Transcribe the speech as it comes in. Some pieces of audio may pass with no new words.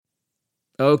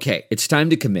Okay, it's time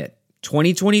to commit.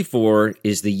 2024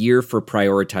 is the year for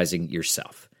prioritizing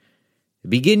yourself.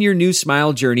 Begin your new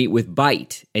smile journey with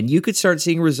Byte, and you could start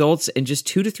seeing results in just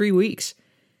 2 to 3 weeks.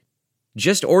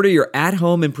 Just order your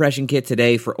at-home impression kit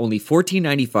today for only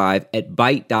 $14.95 at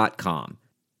Byte.com.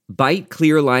 Byte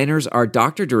clear liners are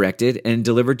doctor-directed and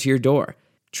delivered to your door.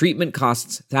 Treatment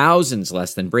costs thousands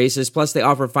less than braces, plus they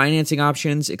offer financing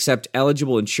options, accept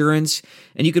eligible insurance,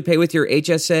 and you could pay with your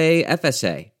HSA,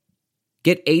 FSA.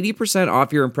 Get 80%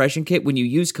 off your impression kit when you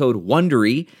use code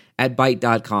WONDERY at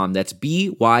Byte.com. That's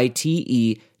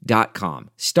BYTE.com.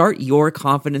 Start your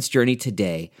confidence journey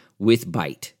today with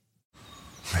Byte.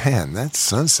 Man, that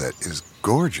sunset is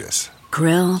gorgeous.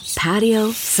 Grill,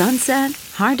 patio, sunset.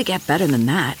 Hard to get better than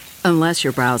that. Unless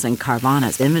you're browsing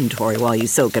Carvana's inventory while you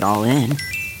soak it all in.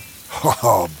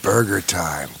 Oh, burger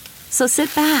time. So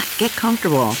sit back, get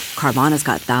comfortable. Carvana's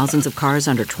got thousands of cars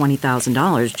under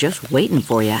 $20,000 just waiting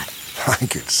for you. I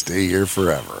could stay here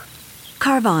forever.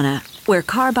 Carvana, where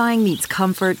car buying meets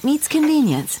comfort meets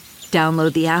convenience.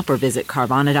 Download the app or visit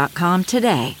Carvana.com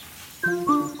today.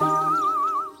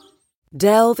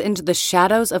 Delve into the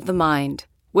shadows of the mind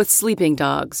with Sleeping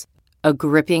Dogs, a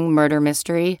gripping murder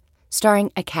mystery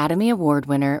starring Academy Award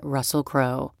winner Russell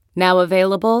Crowe. Now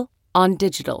available on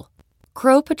digital.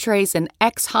 Crowe portrays an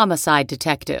ex-homicide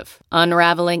detective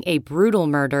unraveling a brutal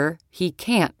murder he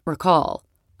can't recall.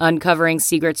 Uncovering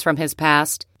secrets from his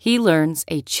past, he learns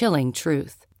a chilling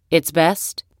truth. It's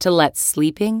best to let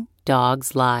sleeping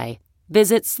dogs lie.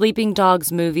 Visit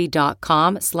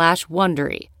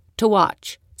sleepingdogsmovie.com/Wondery to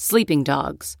watch Sleeping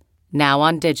Dogs, now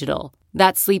on digital.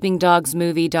 That's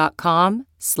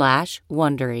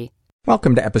sleepingdogsmovie.com/Wondery.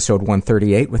 Welcome to episode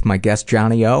 138 with my guest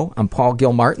Johnny O. I'm Paul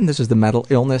Gilmartin. This is the Mental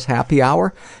Illness Happy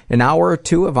Hour, an hour or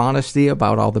two of honesty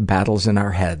about all the battles in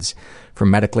our heads. From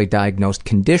medically diagnosed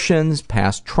conditions,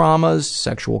 past traumas,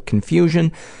 sexual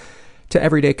confusion, to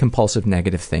everyday compulsive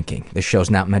negative thinking. This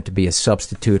show's not meant to be a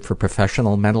substitute for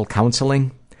professional mental counseling.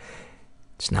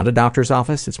 It's not a doctor's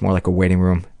office. It's more like a waiting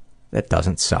room that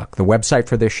doesn't suck. The website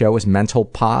for this show is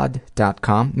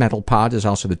mentalpod.com. Mentalpod is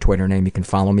also the Twitter name you can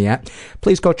follow me at.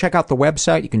 Please go check out the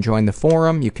website. You can join the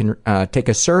forum. You can take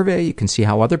a survey. You can see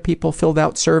how other people filled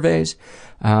out surveys.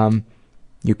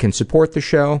 You can support the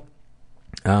show.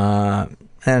 And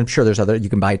I'm sure there's other, you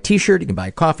can buy a t-shirt, you can buy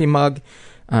a coffee mug,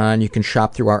 and you can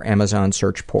shop through our Amazon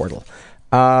search portal.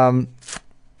 What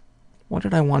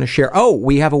did I want to share? Oh,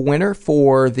 we have a winner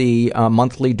for the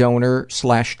monthly donor /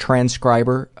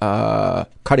 transcriber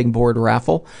cutting board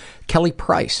raffle. Kelly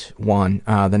Price won.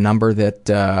 The number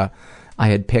that I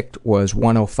had picked was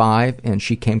 105, and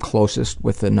she came closest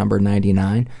with the number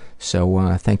 99.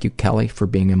 So thank you, Kelly, for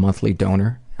being a monthly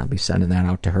donor. I'll be sending that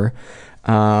out to her.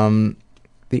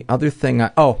 The other thing,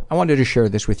 I wanted to share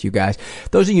this with you guys.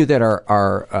 Those of you that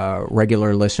are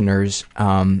regular listeners,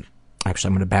 actually,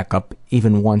 I'm going to back up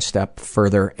even one step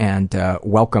further and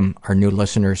welcome our new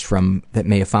listeners that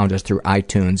may have found us through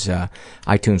iTunes.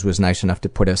 iTunes was nice enough to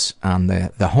put us on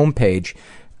the homepage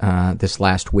this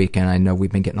last week, and I know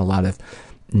we've been getting a lot of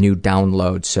new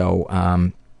downloads. So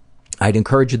I'd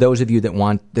encourage those of you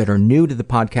that are new to the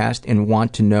podcast and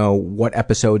want to know what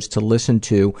episodes to listen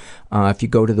to, if you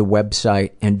go to the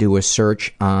website and do a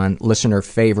search on listener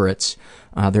favorites,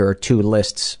 there are 2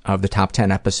 lists of the top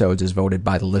 10 episodes as voted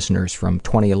by the listeners from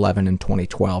 2011 and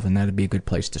 2012, and that'd be a good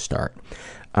place to start.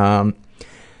 I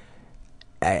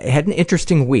had an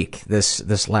interesting week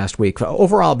this last week.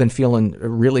 Overall, I've been feeling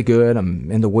really good.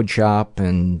 I'm in the wood shop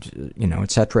and,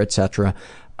 et cetera, et cetera.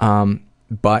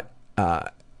 But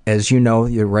as you know,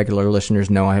 your regular listeners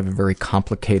know, I have a very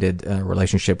complicated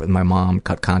relationship with my mom.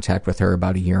 Cut contact with her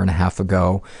about 1.5 years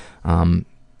ago.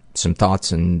 Some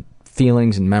thoughts and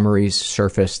feelings and memories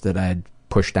surfaced that I had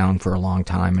pushed down for a long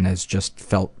time, and has just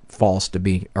felt false to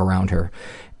be around her.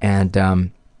 And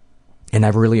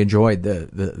I've really enjoyed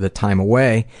the time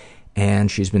away,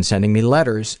 and she's been sending me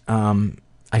letters.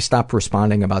 I stopped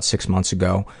responding about 6 months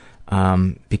ago,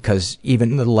 because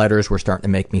even the letters were starting to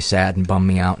make me sad and bum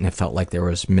me out, and it felt like there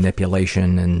was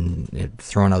manipulation and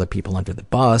throwing other people under the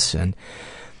bus.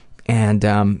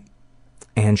 And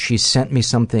she sent me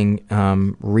something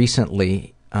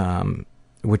recently,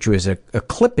 which was a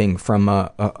clipping from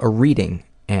a reading.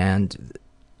 And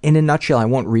in a nutshell, I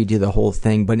won't read you the whole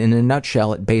thing, but in a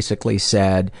nutshell, it basically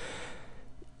said,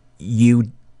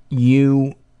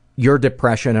 your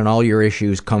depression and all your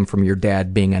issues come from your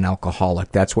dad being an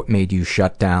alcoholic. That's what made you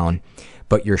shut down,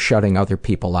 but you're shutting other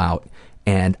people out,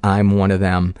 and I'm one of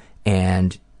them,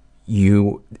 and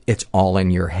it's all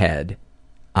in your head.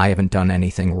 I haven't done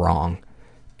anything wrong.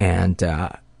 And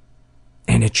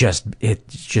it just,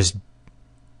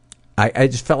 I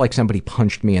just felt like somebody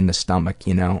punched me in the stomach,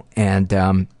 you know? And,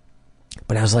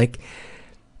 but I was like,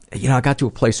 you know, I got to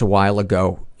a place a while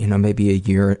ago, you know, maybe a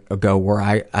year ago, where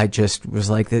I just was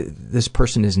like, this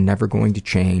person is never going to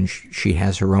change. She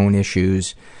has her own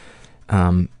issues.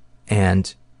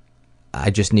 And I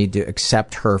just need to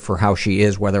accept her for how she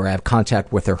is, whether I have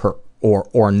contact with her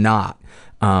or not.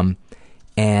 But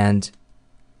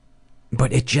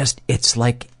it's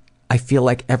like, I feel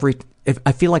like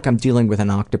I'm dealing with an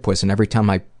octopus, and every time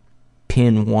I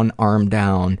pin one arm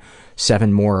down,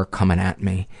 7 more are coming at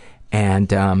me.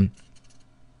 And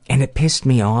it pissed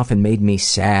me off and made me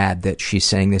sad that she's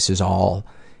saying this is all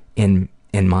in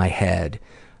my head.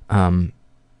 And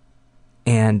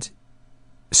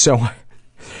so,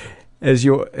 as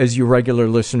you regular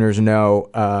listeners know,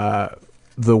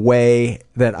 the way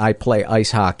that I play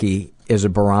ice hockey is a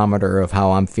barometer of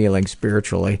how I'm feeling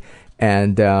spiritually.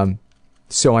 And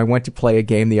so I went to play a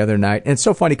game the other night. And it's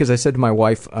so funny because I said to my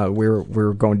wife, we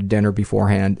were going to dinner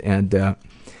beforehand, and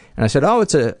I said, "Oh,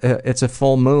 it's a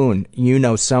full moon. You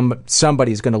know,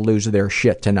 somebody's going to lose their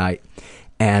shit tonight."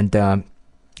 And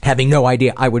having no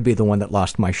idea I would be the one that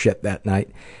lost my shit that night.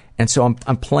 And so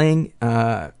I'm playing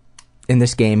in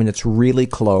this game, and it's really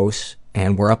close,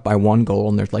 and we're up by 1 goal,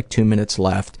 and there's like 2 minutes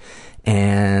left,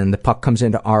 and the puck comes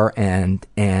into our end,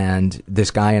 and this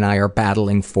guy and I are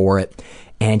battling for it,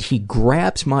 and he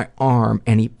grabs my arm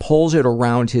and he pulls it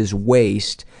around his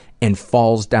waist and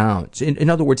falls down. So in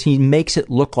other words, he makes it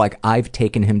look like I've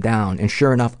taken him down, and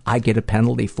sure enough, I get a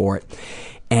penalty for it.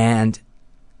 And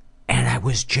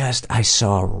I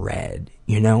saw red,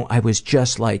 you know? I was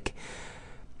just like...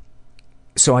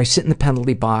 So I sit in the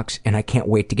penalty box, and I can't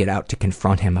wait to get out to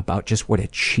confront him about just what a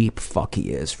cheap fuck he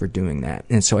is for doing that.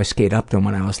 And so I skate up to him,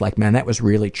 and I was like, "Man, that was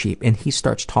really cheap." And he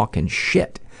starts talking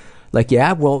shit. Like,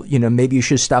 "Yeah, well, you know, maybe you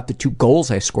should stop the 2 goals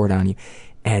I scored on you."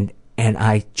 And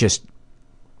I just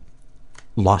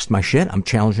lost my shit. I'm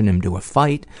challenging him to a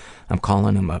fight. I'm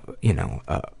calling him a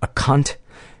cunt.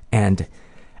 And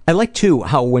I like, too,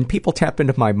 how when people tap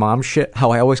into my mom shit,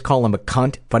 how I always call him a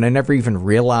cunt, but I never even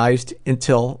realized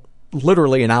until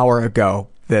literally an hour ago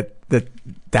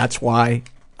that's why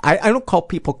I don't call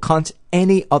people cunts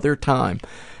any other time.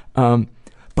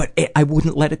 But I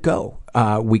wouldn't let it go.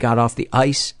 We got off the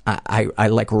ice. I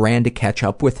like ran to catch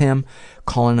up with him,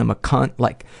 calling him a cunt,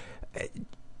 like,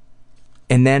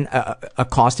 and then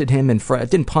accosted him in front. I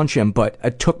didn't punch him, but I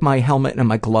took my helmet and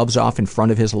my gloves off in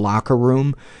front of his locker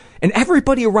room. And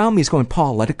everybody around me is going,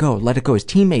 "Paul, let it go, let it go." His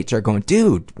teammates are going,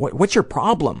 "Dude, what's your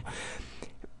problem?"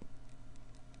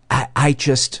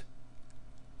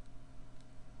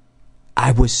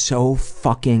 I was so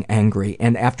fucking angry.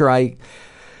 And after I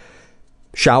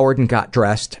showered and got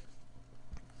dressed,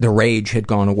 the rage had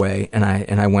gone away, and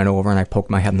I went over and I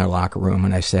poked my head in their locker room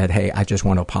and I said, "Hey, I just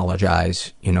want to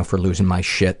apologize, you know, for losing my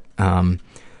shit. I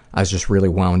was just really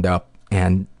wound up."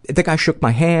 And the guy shook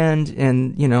my hand,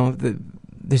 and, you know,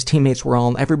 his teammates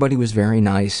everybody was very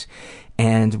nice.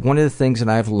 And one of the things that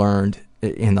I've learned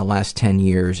in the last 10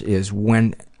 years is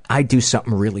when I do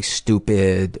something really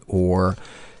stupid or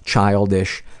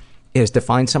childish, is to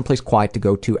find someplace quiet to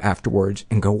go to afterwards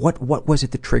and go, what was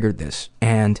it that triggered this?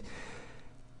 And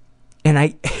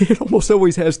it almost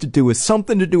always has to do with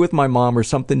something to do with my mom or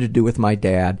something to do with my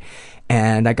dad.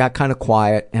 And I got kind of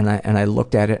quiet, and I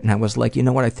looked at it, and I was like, you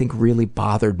know what I think really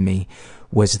bothered me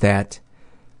was that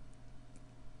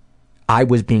I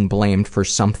was being blamed for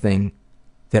something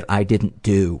that I didn't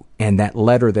do. And that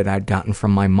letter that I'd gotten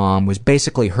from my mom was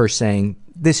basically her saying,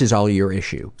 "This is all your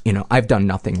issue. You know, I've done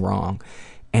nothing wrong."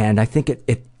 And I think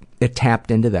it tapped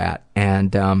into that.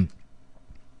 And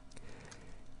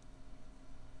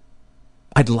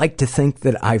I'd like to think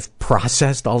that I've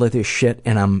processed all of this shit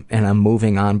and I'm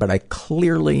moving on, but I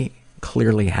clearly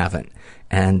haven't.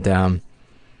 And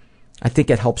I think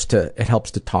it helps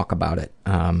to talk about it.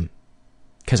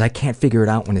 Because I can't figure it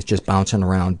out when it's just bouncing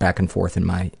around back and forth in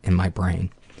my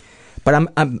brain. But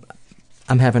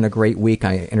I'm having a great week.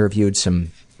 I interviewed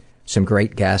some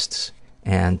great guests,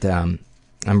 and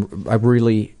I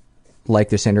really like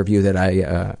this interview that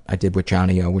I did with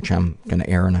Johnny O, which I'm going to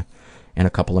air in a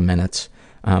couple of minutes.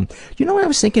 You know what I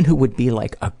was thinking? Who would be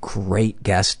like a great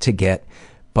guest to get,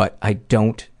 but I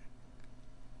don't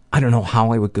know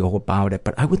how I would go about it.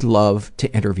 But I would love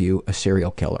to interview a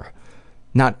serial killer,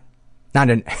 not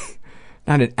an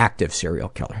active serial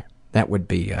killer. That wouldn't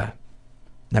be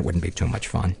too much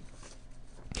fun.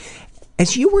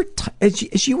 As you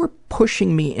were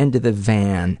pushing me into the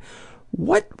van,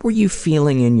 what were you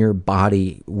feeling in your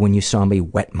body when you saw me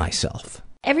wet myself?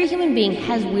 Every human being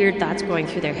has weird thoughts going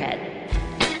through their head.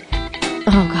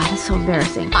 Oh, God, it's so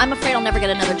embarrassing. I'm afraid I'll never get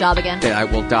another job again. That I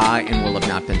will die and will have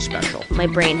not been special. My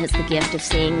brain has the gift of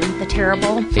seeing the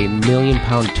terrible. A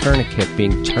million-pound tourniquet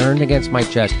being turned against my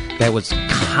chest that was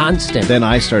constant. Then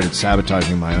I started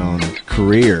sabotaging my own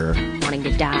career. Wanting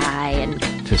to die and...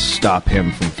 to stop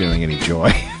him from feeling any joy.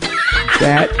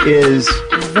 That is...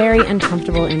 very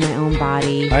uncomfortable in my own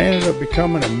body. I ended up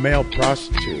becoming a male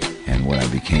prostitute. And what I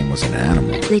became was an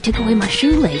animal. They took away my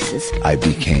shoelaces. I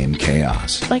became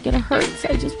chaos. Like, it hurts.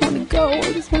 I just want to go.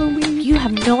 I just want to leave. You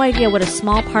have no idea what a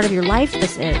small part of your life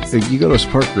this is. You go to a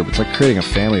support group, it's like creating a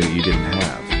family that you didn't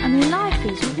have. I mean, life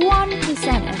is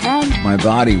 1% event. My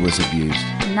body was abused.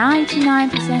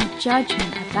 99%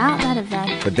 judgment about that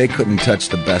event. But they couldn't touch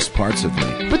the best parts of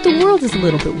me. But the world is a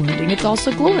little bit wounding. It's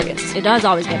also glorious. It does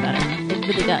always get better. It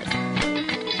really does.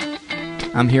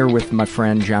 I'm here with my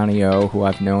friend Johnny O, who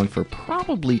I've known for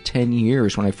probably 10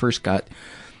 years. When I first got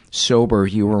sober,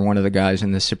 you were one of the guys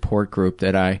in the support group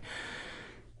that I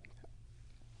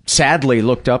sadly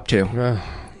looked up to.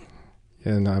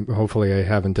 And hopefully I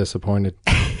haven't disappointed.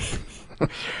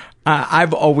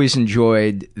 I've always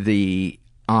enjoyed the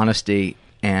honesty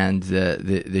and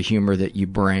the humor that you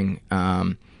bring.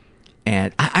 And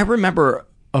I remember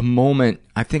a moment,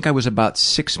 I think I was about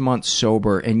 6 months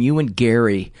sober, and you and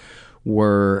Gary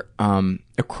were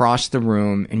across the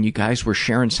room, and you guys were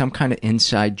sharing some kind of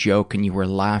inside joke, and you were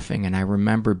laughing, and I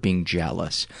remember being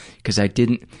jealous because I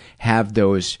didn't have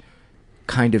those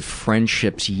kind of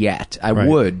friendships yet. I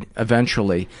would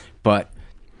eventually, but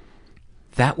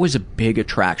that was a big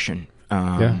attraction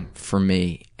for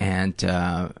me, and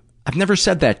I've never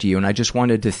said that to you, and I just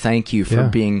wanted to thank you for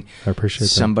being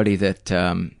somebody that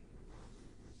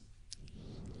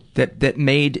that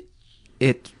made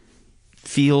it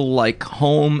feel like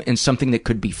home and something that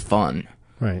could be fun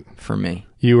for me.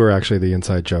 You were actually the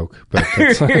inside joke, but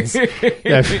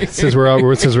since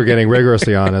we're getting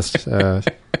rigorously honest, did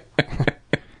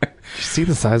you see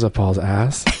the size of Paul's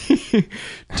ass?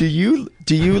 Do you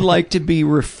like to be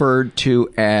referred to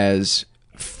as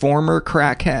former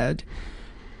crackhead?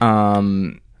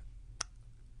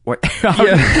 What?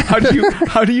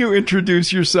 How do you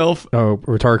introduce yourself? Oh,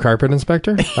 retired carpet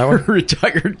inspector. That one?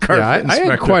 Retired carpet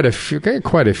inspector. I had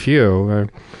quite a few.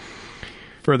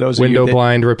 For those window of you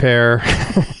blind repair.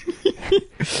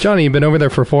 Johnny, you've been over there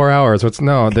for 4 hours.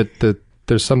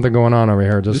 There's something going on over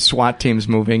here. The SWAT team's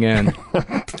moving in.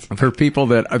 For people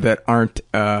that aren't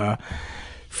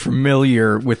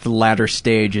familiar with the latter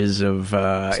stages of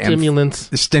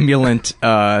stimulant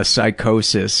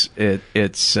psychosis,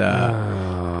 it's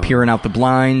peering out the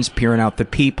blinds, peering out the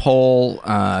peephole,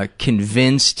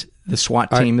 convinced the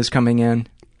SWAT team is coming in.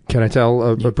 Can I tell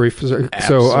a brief?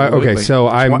 Absolutely. So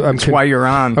that's why you're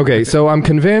on. Okay, so I'm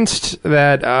convinced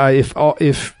that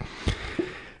if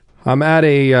I'm at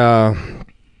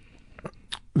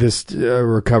this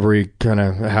recovery kind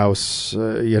of house,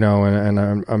 and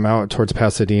I'm out towards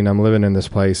Pasadena. I'm living in this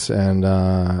place, and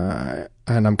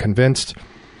I'm convinced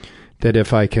that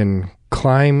if I can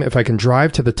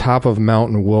drive to the top of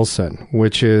Mount Wilson,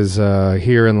 which is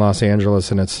here in Los Angeles,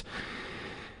 and it's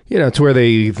where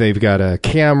they've got a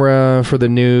camera for the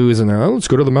news, and they're, let's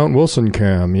go to the Mount Wilson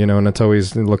cam, and it's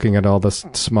always looking at all the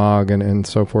smog and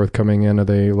so forth coming into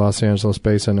the Los Angeles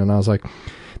basin, and I was like,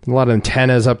 a lot of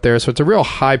antennas up there, so it's a real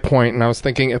high point, and I was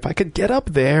thinking if I could get up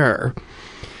there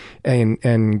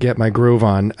and get my groove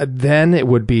on, then it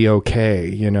would be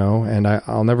okay, and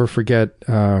I'll never forget.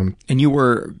 And you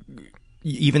were,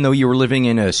 even though you were living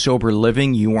in a sober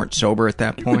living, you weren't sober at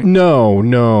that point?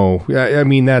 No. I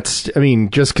mean,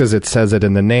 just because it says it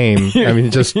in the name,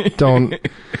 just don't...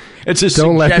 It's a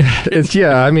don't let it's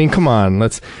come on,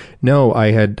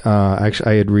 I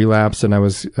had relapsed, and I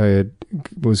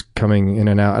was coming in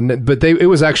and out, but it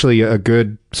was actually a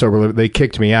good sober. They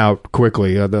kicked me out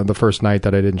quickly the first night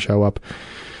that I didn't show up,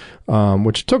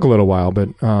 which took a little while, but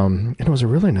and it was a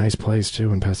really nice place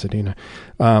too in Pasadena,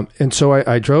 and so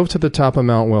I drove to the top of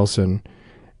Mount Wilson,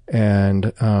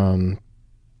 and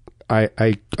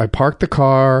I parked the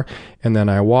car, and then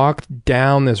I walked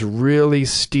down this really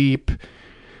steep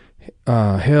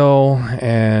hill,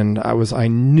 and I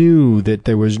knew that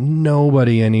there was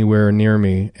nobody anywhere near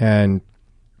me, and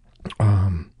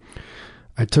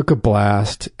I took a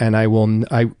blast, and I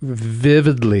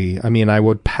vividly, I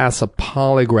would pass a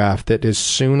polygraph that as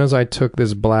soon as I took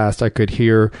this blast, I could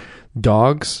hear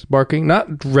dogs barking,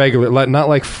 not regular, not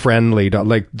like friendly dog,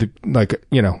 like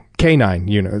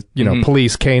canine,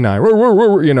 police canine,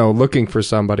 looking for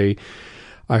somebody.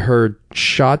 I heard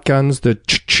shotguns, the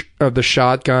of the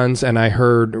shotguns, and I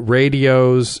heard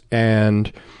radios, and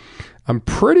I'm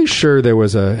pretty sure there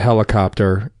was a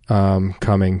helicopter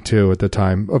coming too at the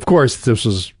time. Of course, this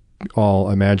was all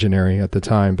imaginary at the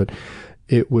time, but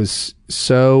it was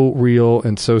so real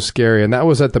and so scary. And that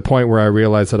was at the point where I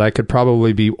realized that I could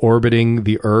probably be orbiting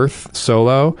the Earth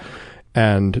solo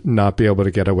and not be able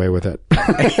to get away with it.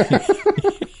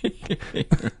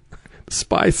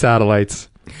 Spy satellites.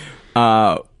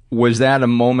 Was that a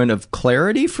moment of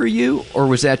clarity for you, or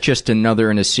was that just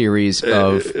another in a series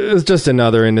of... It was just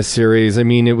another in a series. I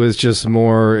mean, it was just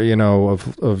more,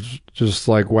 of just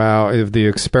like, wow, if the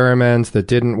experiments that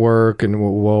didn't work,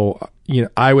 and well,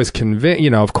 I was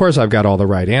convinced, of course I've got all the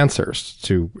right answers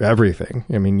to everything.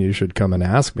 I mean, you should come and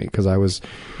ask me, because I was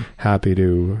happy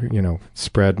to,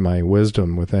 spread my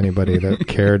wisdom with anybody that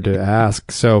cared to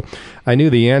ask. So I knew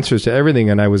the answers to everything,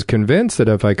 and I was convinced that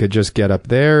if I could just get up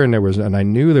there and I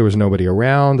knew there was nobody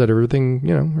around, that everything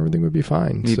would be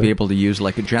fine. You'd be able to use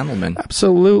like a gentleman.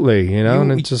 Absolutely,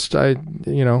 and it's just,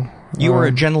 You were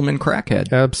a gentleman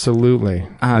crackhead. Absolutely.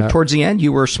 Towards the end,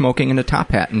 you were smoking in a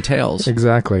top hat and tails.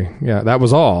 Exactly. Yeah, that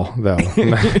was all, though.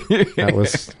 That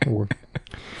was...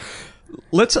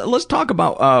 Let's talk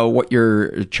about what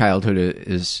your childhood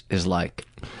is like.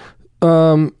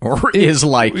 Or is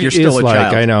like. You're still a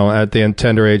child. I know, at the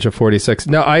tender age of 46.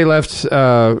 No, I left...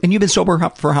 and you've been sober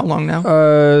for how long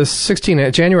now?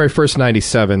 16, January 1st,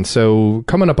 97. So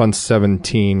coming up on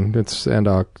 17. It's end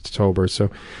of October, so...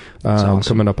 awesome.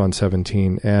 Coming up on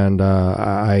 17, and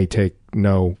I take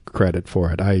no credit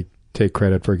for it. I take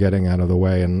credit for getting out of the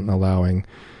way and allowing,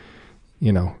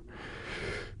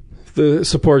 the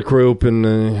support group and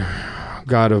the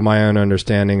God of my own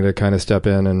understanding to kind of step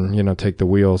in and, take the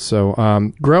wheel.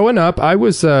 So growing up, I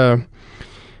was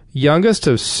youngest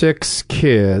of 6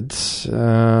 kids,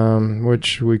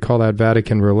 which we call that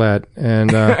Vatican roulette.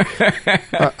 And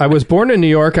I was born in New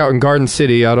York, out in Garden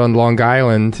City, out on Long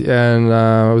Island. And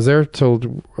I was there till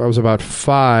I was about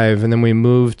 5. And then we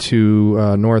moved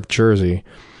to North Jersey,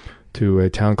 to a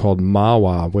town called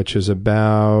Mahwah, which is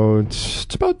about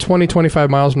 20, 25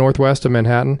 miles northwest of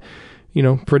Manhattan.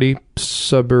 Pretty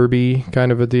suburby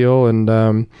kind of a deal. And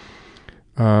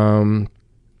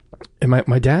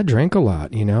my dad drank a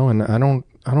lot, and I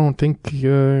don't think he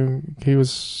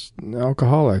was an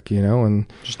alcoholic,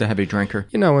 and just a heavy drinker.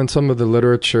 And some of the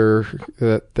literature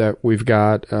that we've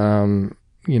got,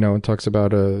 it talks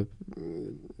about a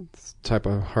type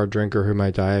of hard drinker who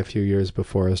might die a few years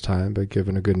before his time, but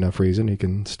given a good enough reason, he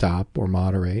can stop or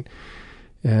moderate.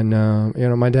 And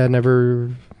my dad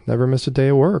never missed a day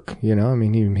of work. I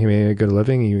mean, he made a good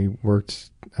living. He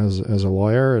worked as a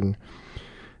lawyer and.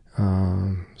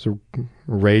 Was a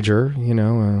rager,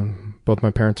 both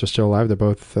my parents are still alive. They're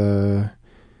both, my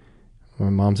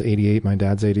mom's 88, my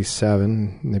dad's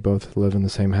 87. They both live in the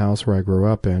same house where I grew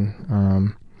up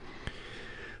in.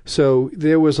 So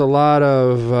there was a lot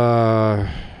of,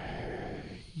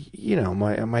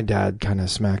 my dad kind of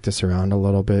smacked us around a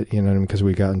little bit, because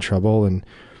we got in trouble. And,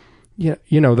 I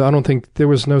don't think there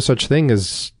was no such thing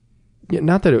as,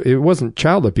 not that it wasn't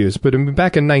child abuse, but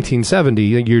back in 1970,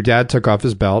 your dad took off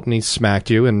his belt and he smacked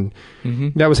you, and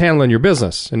that was handling your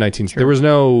business in 1970. Sure. There was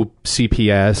no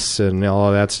CPS and all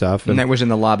of that stuff. And that was in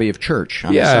the lobby of church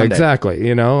on yeah, Sunday.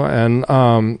 Exactly, and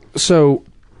so,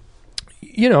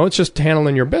 it's just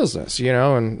handling your business,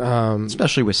 and...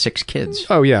 especially with 6 kids.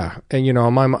 Oh, yeah. And,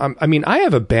 I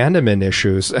have abandonment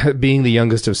issues, being the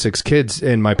youngest of 6 kids,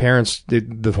 and my parents,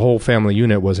 the whole family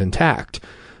unit was intact.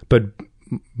 But...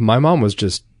 my mom was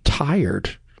just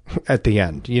tired at the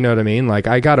end. You know what I mean? Like,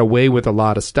 I got away with a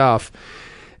lot of stuff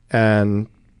and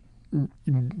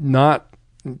not,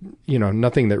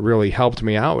 nothing that really helped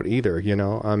me out either.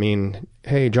 I mean,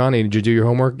 hey, Johnny, did you do your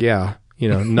homework? Yeah.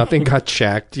 Nothing got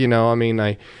checked,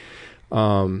 but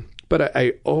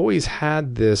I always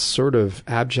had this sort of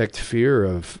abject fear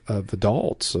of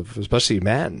adults, of especially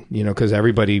men, because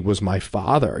everybody was my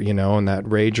father, and that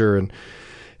rager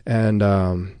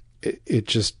and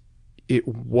it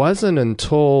wasn't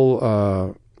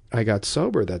until I got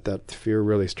sober that fear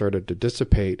really started to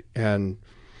dissipate. And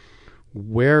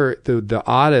where the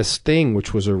oddest thing,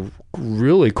 which was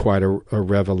really quite a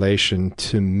revelation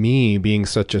to me, being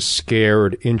such a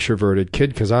scared, introverted kid,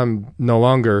 because I'm no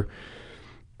longer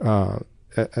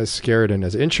as scared and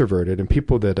as introverted. And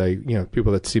people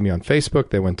that see me on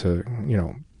Facebook, they went to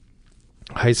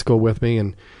high school with me,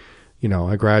 and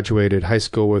I graduated high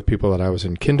school with people that I was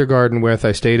in kindergarten with.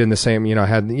 I stayed in the same, I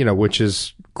had, which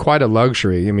is quite a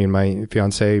luxury. I mean, my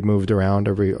fiance moved around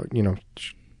every,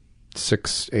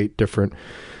 6, 8 different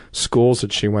schools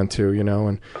that she went to,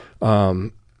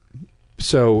 and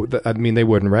so they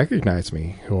wouldn't recognize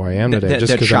me who I am today.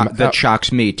 That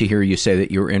shocks me to hear you say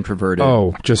that you're introverted.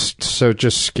 Oh, just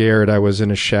scared. I was in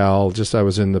a shell. I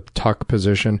was in the tuck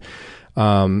position.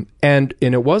 And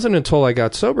it wasn't until I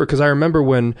got sober, because I remember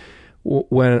when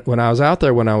I was out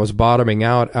there, when I was bottoming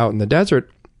out in the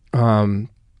desert.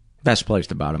 Best place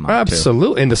to bottom out.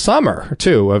 Absolutely, too. In the summer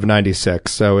too of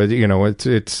 '96. So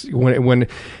it's when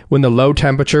the low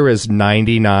temperature is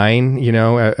 99.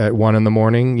 At 1 a.m.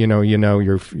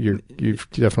 You've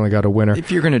definitely got a winner.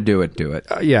 If you're gonna do it, do it.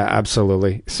 Yeah,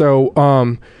 absolutely. So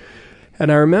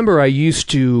and I remember I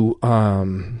used to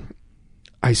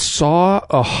I saw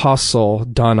a hustle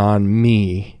done on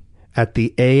me at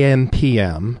the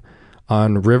AM/PM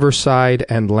on Riverside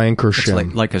and Lancashire.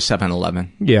 It's like a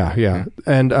 7-Eleven. Yeah.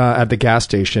 And at the gas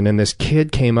station, and this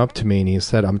kid came up to me and he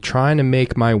said, "I'm trying to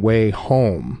make my way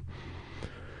home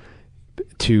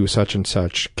to such and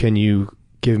such. Can you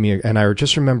give me and I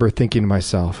just remember thinking to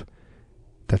myself,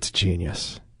 that's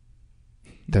genius.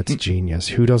 That's genius.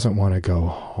 Who doesn't want to go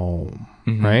home?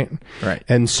 Right? Right.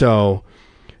 And so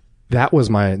that was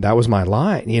my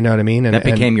line, you know what I mean? And that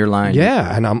became your line.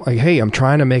 Yeah. And I'm like, hey, I'm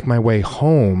trying to make my way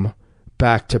home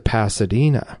back to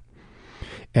Pasadena.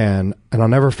 And I'll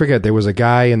never forget, there was a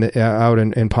guy out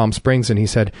in Palm Springs, and he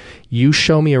said, "You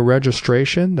show me a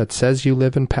registration that says you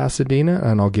live in Pasadena,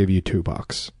 and I'll give you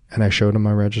 $2. And I showed him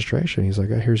my registration. He's like,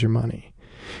 "Oh, here's your money."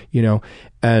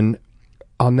 And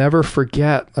I'll never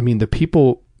forget, I mean, the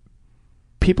people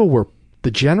were,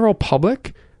 the general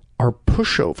public are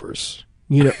pushovers.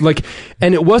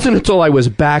 And it wasn't until I was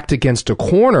backed against a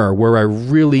corner where I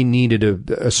really needed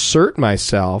to assert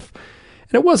myself.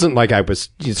 And it wasn't like I was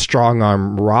strong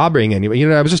arm robbing anybody.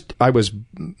 I was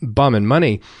bumming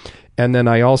money. And then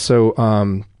I also,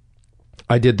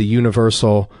 I did the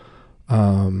universal,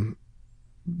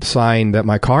 sign that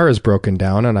my car is broken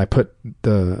down, and I put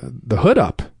the hood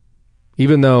up,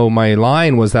 even though my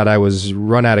line was that I was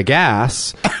run out of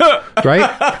gas, right?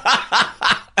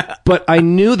 But I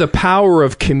knew the power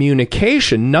of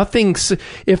communication.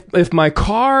 If my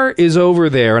car is over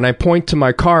there and I point to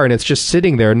my car and it's just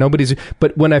sitting there, but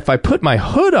if I put my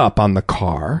hood up on the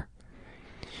car,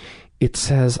 it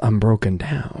says I'm broken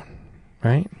down,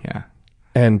 right? Yeah.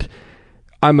 And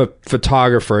I'm a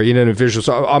photographer, a visual,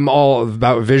 so I'm all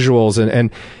about visuals.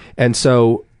 And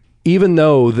so even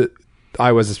though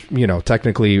I was,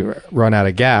 technically run out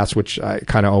of gas, which I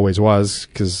kind of always was,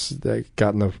 because they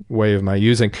got in the way of my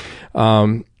using.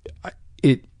 I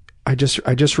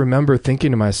just remember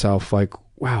thinking to myself, like,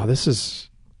 wow,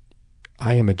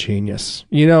 I am a genius,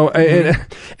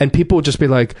 and people would just be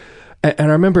like,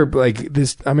 and I remember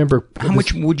how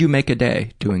much would you make a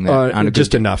day doing that?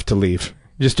 Just enough to leave.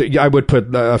 I would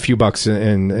put a few bucks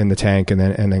in the tank and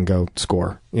then go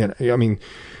score.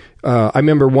 I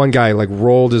remember one guy like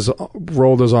rolled his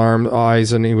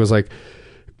eyes, and he was like,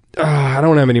 I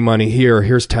don't have any money here.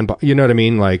 Here's $10. You know what I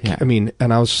mean? Like, yeah.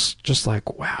 And I was just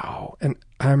like, wow. And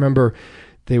I remember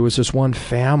there was this one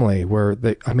family where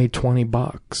I made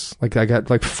 $20. Like I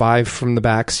got like 5 from the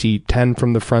back seat, 10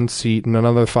 from the front seat, and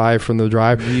another 5 from the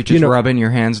drive. You just rubbing your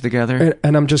hands together?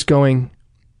 And I'm just going,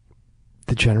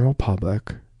 the general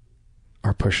public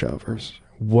are pushovers.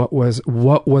 What was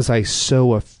I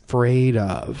so afraid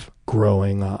of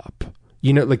growing up?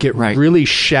 It really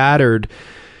shattered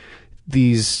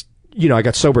these, I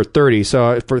got sober at 30.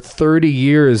 So for 30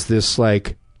 years, this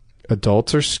like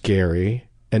adults are scary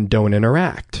and don't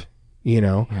interact,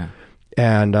 Yeah.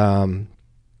 And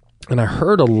I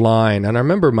heard a line, and I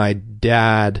remember my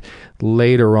dad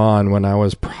later on, when I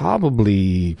was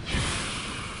probably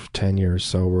 10 years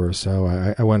sober or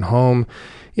so, I went home.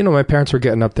 My parents were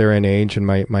getting up there in age, and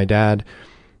my dad,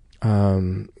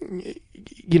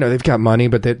 they've got money,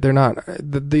 but they're not,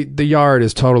 the yard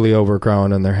is totally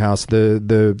overgrown in their house.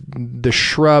 The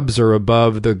shrubs are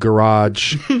above the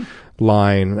garage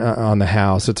line on the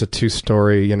house. It's a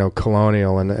 2-story,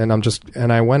 colonial.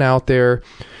 And I went out there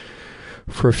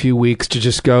for a few weeks to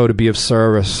just go to be of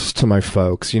service to my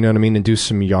folks, and do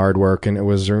some yard work. And it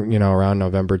was, around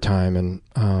November time. And,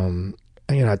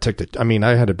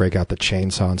 I had to break out the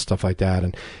chainsaw and stuff like that.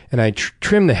 And I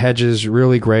trimmed the hedges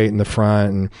really great in the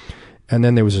front. And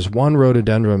then there was this one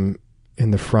rhododendron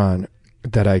in the front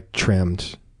that I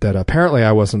trimmed that apparently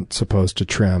I wasn't supposed to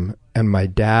trim. And my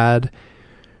dad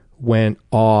went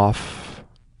off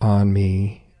on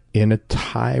me in a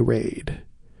tirade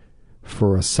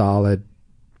for a solid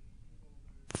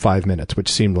 5 minutes,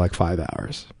 which seemed like 5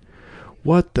 hours.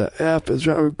 What the F is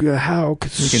wrong? How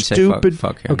stupid?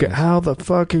 Fuck okay, how the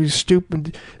fuck are you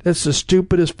stupid? That's the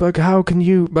stupidest fuck. How can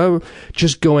you?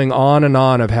 Just going on and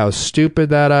on of how stupid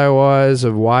that I was,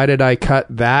 of why did I cut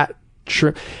that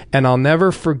and I'll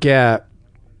never forget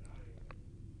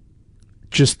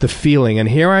just the feeling. And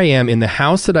here I am in the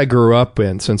house that I grew up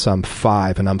in since I'm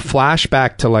 5, and I'm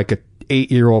flashback to like a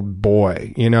 8-year-old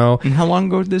boy, you know. And how long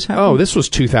ago did this happen? Oh, this was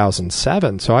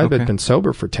 2007. So I've been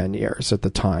sober for 10 years at the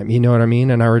time. You know what I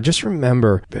mean? And I just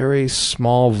remember very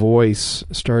small voice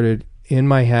started in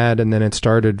my head, and then it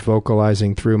started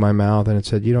vocalizing through my mouth, and it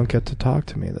said, "You don't get to talk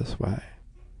to me this way.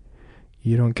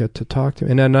 You don't get to talk to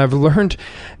me." And then I've learned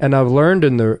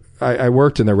I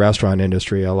worked in the restaurant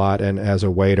industry a lot and as a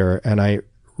waiter, and I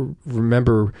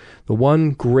remember the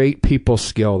one great people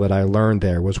skill that I learned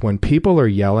there was when people are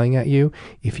yelling at you,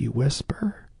 if you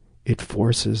whisper, it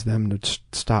forces them to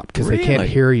stop because they can't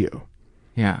hear you.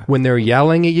 Yeah. When they're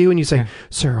yelling at you and you say,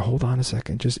 "Sir, hold on a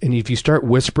second," and if you start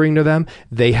whispering to them,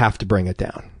 they have to bring it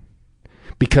down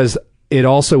because it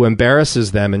also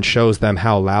embarrasses them and shows them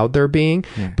how loud they're being,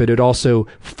 but it also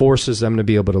forces them to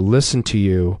be able to listen to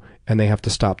you, and they have to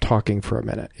stop talking for a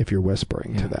minute if you're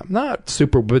whispering to them. Not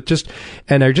super, but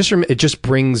it just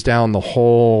brings down the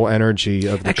whole energy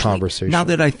of the conversation. Now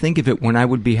that I think of it, when I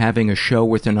would be having a show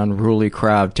with an unruly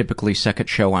crowd, typically second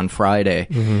show on Friday,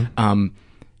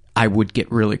 I would get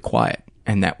really quiet.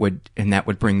 And that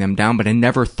would bring them down, but I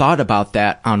never thought about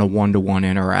that on a one-to-one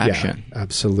interaction. Yeah,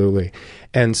 absolutely.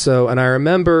 And I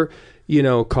remember,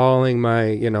 calling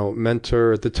my,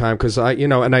 mentor at the time because I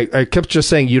kept just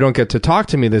saying, "You don't get to talk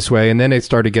to me this way." And then it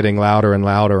started getting louder and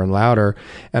louder and louder.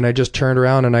 And I just turned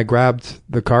around and I grabbed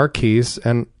the car keys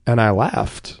and I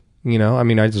left,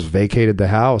 I just vacated the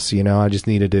house, I just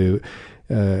needed to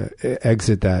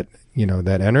exit that,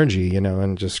 that energy,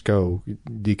 and just go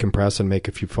decompress and make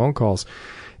a few phone calls.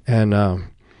 And I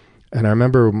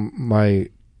remember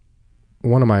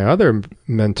one of my other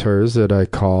mentors that I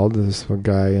called, this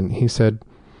guy, and he said,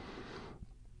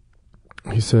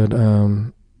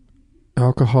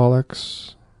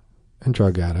 alcoholics and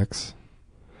drug addicts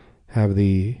have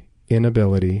the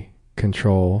inability to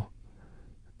control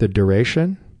the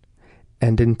duration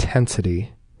and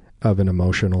intensity of an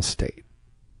emotional state.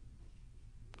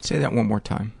 Say that one more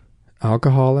time.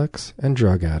 Alcoholics and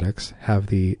drug addicts have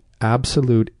the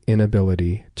absolute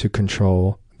inability to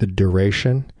control the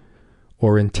duration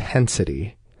or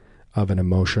intensity of an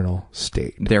emotional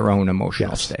state. Their own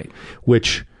emotional state.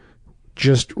 Which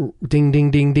just ding,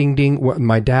 ding, ding, ding, ding.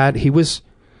 My dad, he was...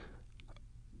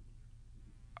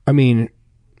 Was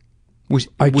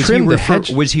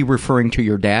he referring to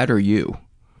your dad or you?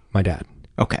 My dad.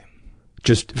 Okay.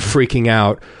 Just freaking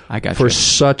out. I got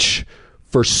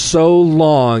for so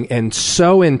long and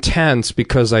so intense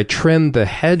because I trimmed the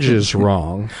hedges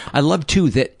wrong. I love too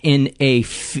that in a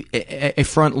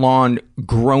front lawn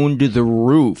grown to the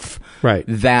roof. Right.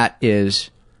 That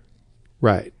is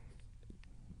right.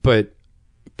 But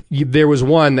there was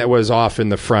one that was off in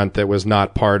the front that was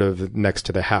not part of next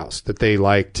to the house that they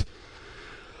liked.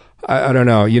 I don't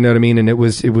know. You know what I mean? And it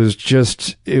was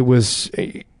just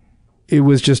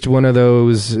one of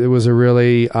those, it was a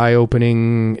really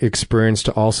eye-opening experience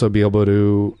to also be able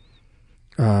to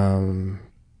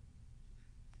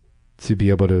be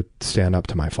able to stand up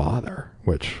to my father,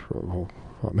 which,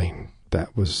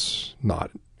 that was not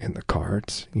in the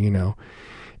cards,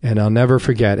 and I'll never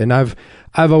forget. And I've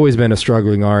always been a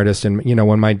struggling artist. And,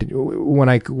 when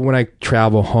I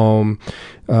travel home,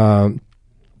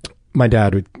 my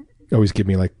dad would always give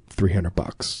me like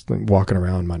 $300, like walking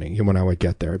around money. When I would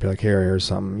get there, I'd be like, here's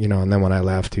some, and then when I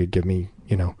left, he'd give me,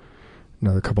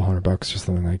 another couple $100 or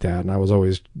something like that. And I was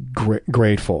always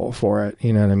grateful for it.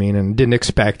 You know what I mean? And didn't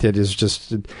expect it. It's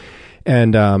just,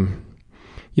 and,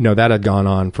 that had gone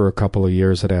on for a couple of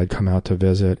years that I had come out to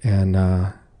visit. And,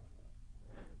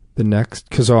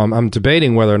 cause I'm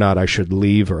debating whether or not I should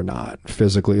leave or not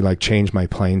physically, like change my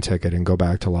plane ticket and go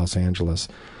back to Los Angeles.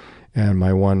 And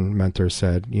my one mentor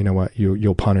said, "You know what?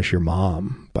 You'll punish your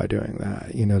mom by doing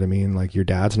that. You know what I mean? Like your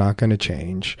dad's not going to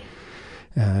change,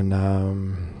 and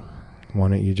why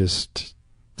don't you just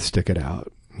stick it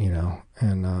out?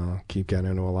 And keep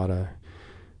getting into a lot of,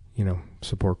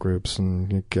 support groups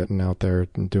and getting out there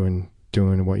and doing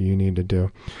what you need to do."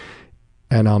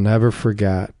 And I'll never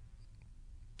forget.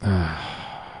 My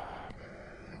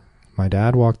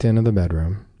dad walked into the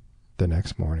bedroom the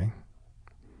next morning.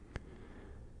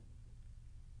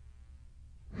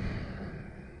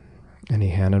 And he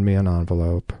handed me an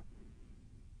envelope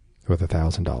with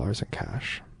 $1,000 in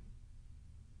cash.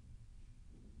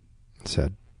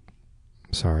 Said,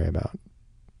 "Sorry about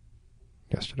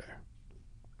yesterday."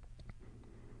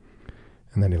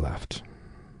 And then he left.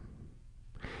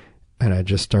 And I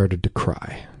just started to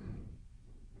cry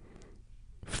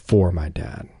for my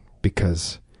dad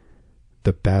because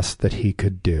the best that he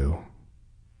could do,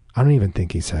 I don't even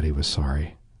think he said he was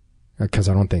sorry because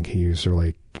I don't think he was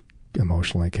really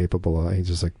emotionally capable. He's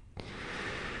just like,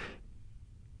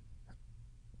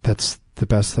 that's the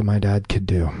best that my dad could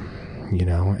do. you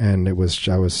know, and I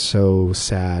was so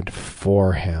sad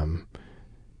for him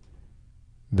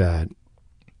that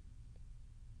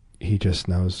he just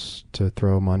knows to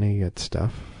throw money at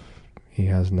stuff. He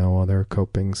has no other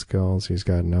coping skills. He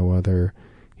doesn't know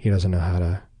how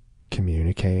to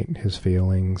communicate his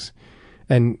feelings.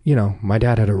 And, you know, my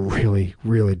dad had a really,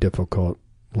 really difficult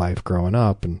life growing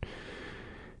up, and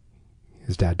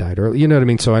his dad died early. You know what I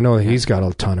mean? So I know that he's got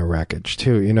a ton of wreckage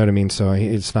too. You know what I mean? So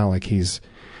it's not like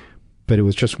but it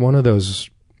was just one of those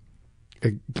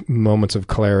moments of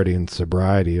clarity and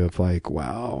sobriety of like,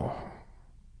 wow,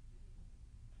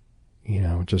 you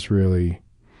know, just really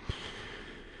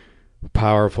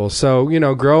powerful. So, you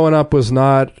know, growing up was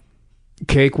not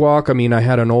cakewalk. I mean, I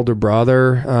had an older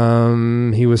brother.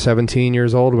 He was 17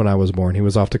 years old when I was born. He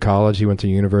was off to college. He went to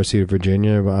University of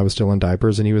Virginia. I was still in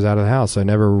diapers, and he was out of the house. I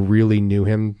never really knew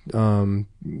him.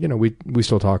 You know, we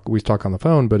still talk. We talk on the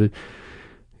phone, but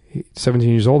he's 17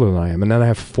 years older than I am. And then I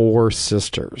have 4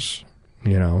 sisters,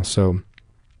 you know, so,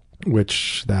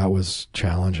 which that was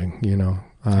challenging, you know.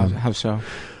 How so?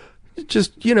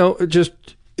 Just, you know,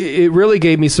 it really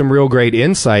gave me some real great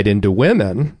insight into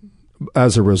women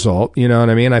as a result. You know what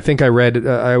I mean? I think I read,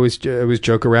 I always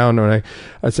joke around when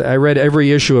I read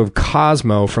every issue of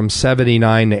Cosmo from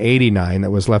 79 to 89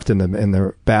 that was left in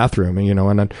the bathroom, you know,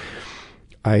 and then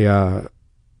I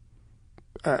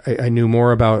knew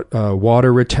more about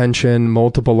water retention,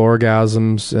 multiple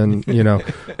orgasms, and, you know,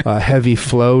 heavy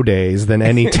flow days than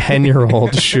any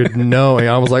 10-year-old should know. And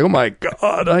I was like, oh my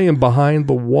God, I am behind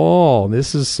the wall.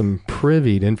 This is some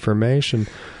privied information.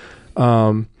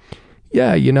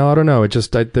 Yeah, you know, I don't know. It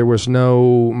just, there was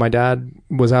my dad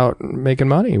was out making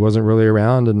money. He wasn't really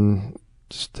around, and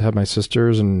just had my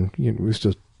sisters, and, you know, we used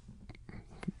to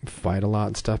fight a lot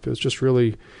and stuff. It was just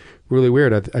really, really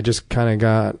weird. I just kind of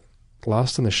got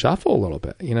lost in the shuffle a little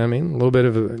bit. You know what I mean? A little bit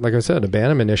of, like I said,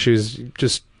 abandonment issues,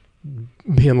 just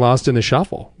being lost in the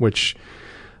shuffle, which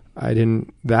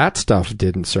that stuff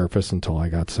didn't surface until I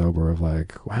got sober, of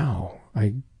like, wow,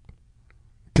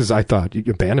 because I thought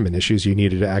abandonment issues, you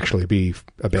needed to actually be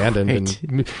abandoned, right.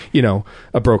 And, you know,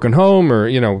 a broken home, or,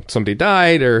 you know, somebody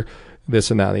died, or this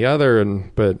and that and the other.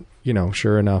 But, you know,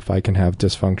 sure enough, I can have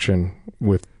dysfunction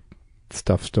with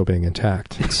stuff still being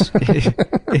intact.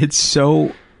 It's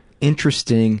so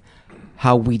interesting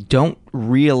how we don't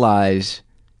realize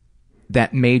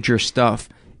that major stuff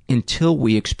until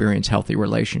we experience healthy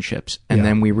relationships. And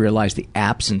then we realize the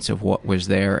absence of what was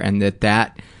there, and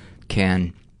that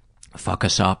can fuck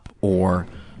us up, or,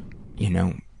 you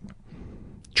know,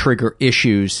 trigger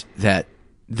issues that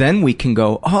then we can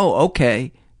go, oh,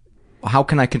 okay, how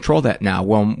can I control that now?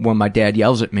 Well, when my dad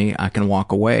yells at me, I can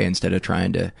walk away instead of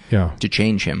trying to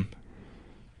change him.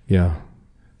 Yeah.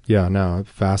 Yeah, no,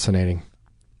 fascinating.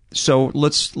 So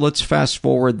let's fast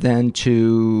forward then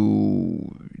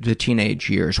to the teenage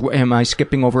years. Am I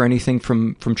skipping over anything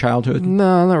from childhood?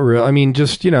 No, not really. I mean,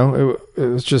 just, you know, it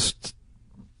was just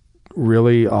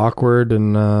really awkward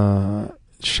and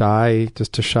shy,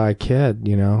 just a shy kid,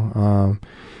 you know.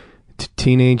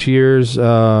 Teenage years,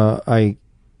 I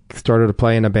started to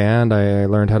play in a band. I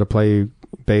learned how to play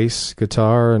bass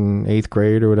guitar in 8th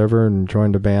grade or whatever, and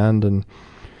joined a band, and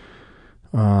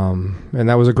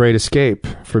that was a great escape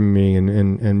for me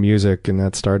in music, and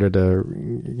that started to,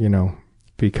 you know,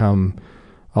 become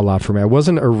a lot for me. I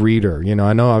wasn't a reader, you know.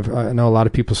 I know a lot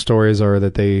of people's stories are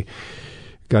that they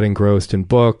got engrossed in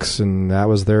books, and that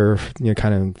was their, you know,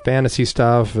 kind of fantasy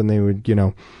stuff, and they would, you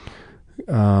know,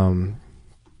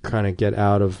 kind of get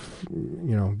out of,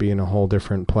 you know, be in a whole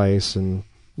different place. And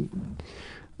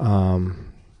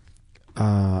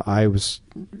I was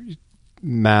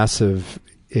massive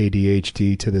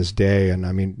ADHD to this day, and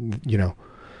I mean, you know,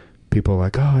 people are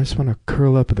like, oh, I just want to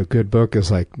curl up with a good book,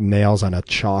 is like nails on a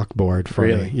chalkboard for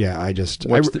me. Yeah,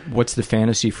 what's the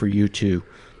fantasy for you to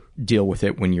deal with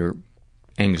it when your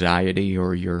anxiety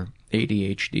or your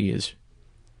ADHD is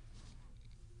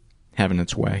having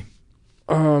its way?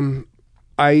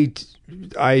 I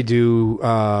do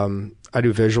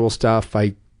visual stuff.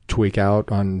 I tweak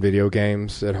out on video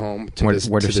games at home.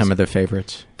 What are some of the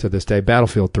favorites to this day?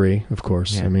 Battlefield 3, of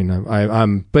course. Yeah. I mean,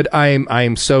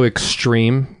 I'm so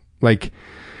extreme. Like,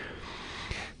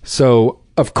 so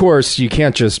of course you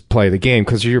can't just play the game,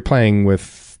 because you're playing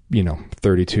with, you know,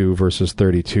 32 versus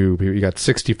 32. You got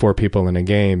 64 people in a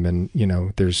game, and, you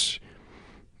know,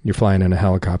 you're flying in a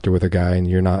helicopter with a guy, and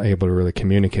you're not able to really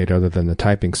communicate other than the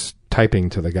typing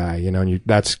to the guy, you know, and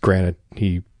that's granted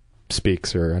he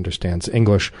speaks or understands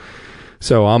English.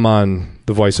 So I'm on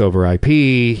the voice over IP,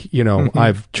 you know,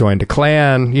 I've joined a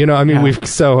clan, you know, I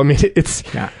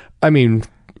mean,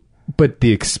 but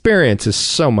the experience is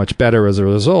so much better as a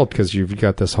result because you've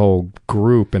got this whole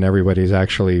group and everybody's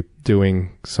actually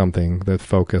doing something that's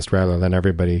focused rather than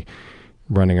everybody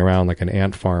running around like an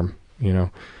ant farm, you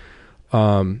know.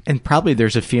 And probably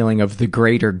there's a feeling of the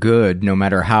greater good, no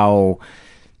matter how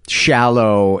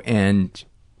shallow and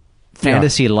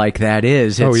fantasy like that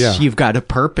is. You've got a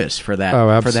purpose for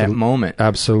that for that moment.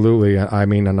 Absolutely. I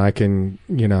mean, and I can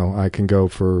go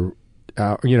for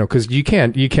because you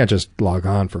can't just log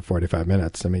on for 45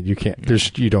 minutes. I mean, you can't.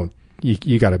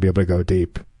 You got to be able to go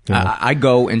deep. You know? I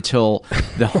go until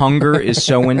the hunger is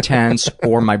so intense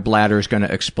or my bladder is going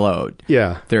to explode.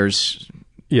 Yeah.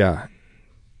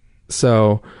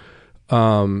 So,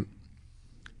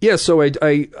 so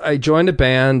I joined a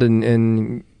band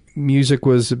and music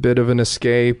was a bit of an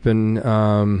escape and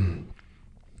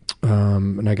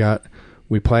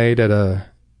we played at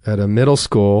a middle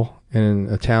school in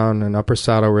a town in Upper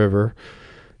Saddle River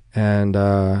and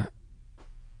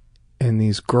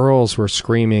these girls were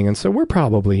screaming, and so we're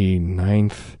probably I'm in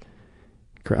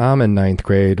 9th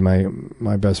grade.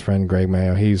 My best friend Greg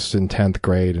Mayo, he's in 10th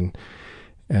grade,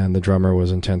 and the drummer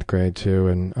was in 10th grade too.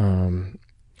 And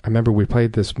I remember we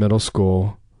played this middle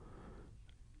school,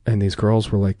 and these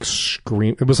girls were like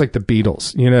scream. It was like the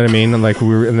Beatles, you know what I mean? And like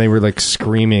they were like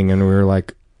screaming, and we were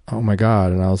like, oh my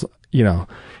God! And I was,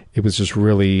 it was just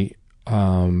really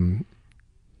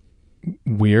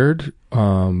weird,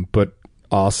 but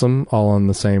awesome, all on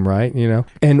the same right,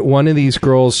 And one of these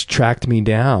girls tracked me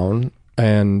down,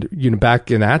 and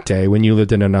back in that day when you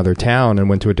lived in another town and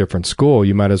went to a different school,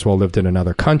 you might as well lived in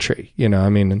another country, I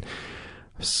mean, and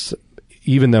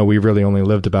even though we really only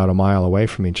lived about a mile away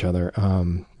from each other,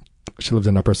 she lived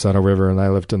in Upper Saddle River and I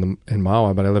lived in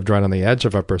Mahwah, but I lived right on the edge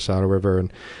of Upper Saddle River,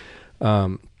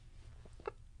 and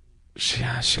she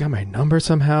got my number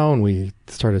somehow, and we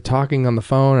started talking on the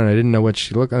phone, and I didn't know what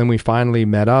she looked, and then we finally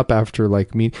met up after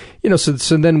like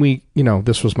so then we,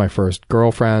 this was my first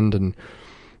girlfriend, and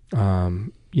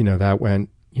that went,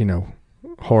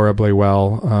 horribly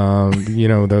well.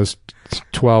 Those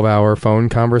 12-hour phone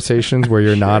conversations where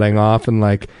you're nodding off and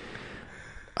like,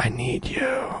 I need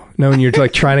you. No, and you're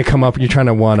like trying to come up, you're trying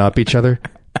to one up each other.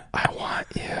 I want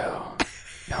you.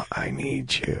 No, I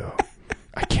need you.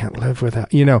 I can't live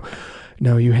without,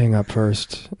 no, you hang up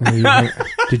first.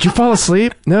 Did you fall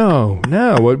asleep? No.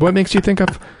 What makes you think I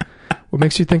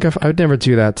would never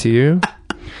do that to you?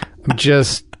 I'm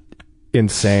just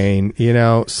insane,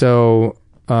 so,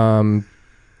 that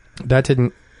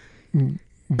didn't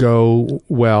go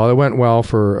well. It went well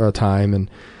for a time,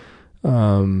 and,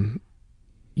 and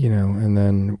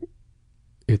then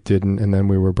it didn't, and then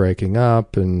we were breaking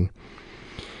up, and,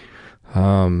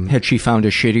 had she found a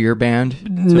shittier band?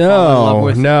 No,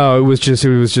 it was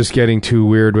just getting too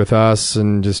weird with us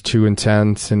and just too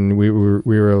intense. And we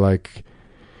were like,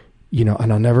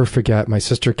 and I'll never forget, my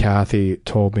sister Kathy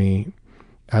told me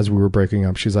as we were breaking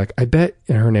up, she's like, I bet,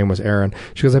 and her name was Erin.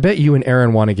 She goes, I bet you and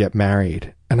Erin want to get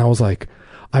married. And I was like,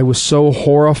 I was so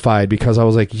horrified because I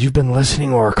was like, you've been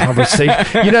listening to our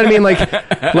conversation. You know what I mean?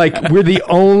 Like we're the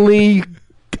only,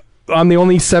 I'm the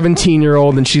only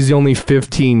 17-year-old and she's the only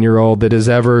 15-year-old that has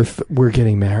ever, we're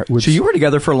getting married. So you were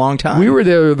together for a long time? We were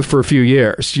there for a few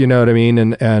years, you know what I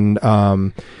mean?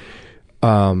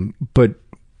 But,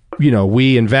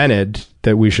 we invented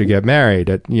that we should get married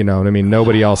at, you know what I mean?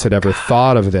 Nobody else had ever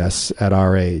thought of this at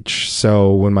our age.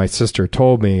 So when my sister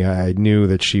told me, I knew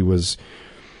that she was,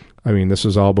 this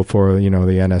was all before, the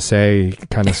NSA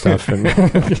kind of stuff and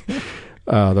the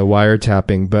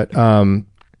wiretapping, but,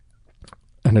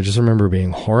 and I just remember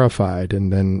being horrified,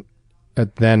 and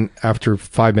then after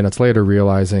 5 minutes later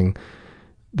realizing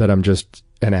that I'm just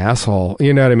an asshole,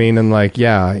 you know what I mean? And like,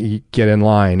 yeah, you get in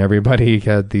line. Everybody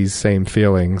had these same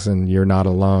feelings, and you're not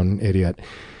alone, idiot.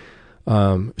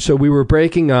 So we were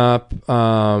breaking up,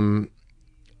 and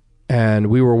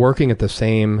we were working at the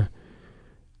same.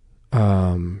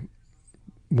 We're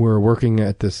working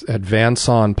at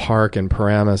Vanson Park in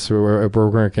Paramus. We're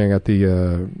working at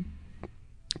the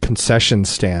concession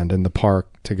stand in the park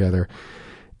together,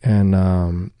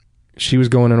 and she was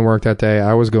going into work that day,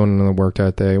 I was going into work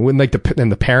that day, when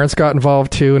and the parents got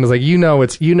involved too, and it's like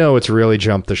it's really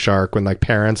jumped the shark when like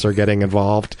parents are getting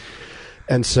involved.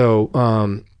 And so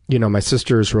my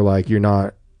sisters were like, you're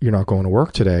not going to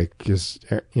work today because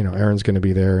Erin's going to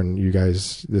be there, and you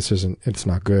guys, it's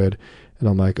not good. And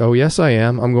I'm like, oh yes I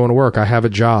am, I'm going to work, I have a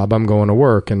job, I'm going to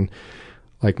work. And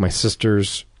like my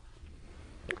sisters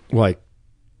like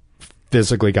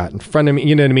physically got in front of me,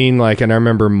 you know what I mean? Like, and I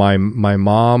remember my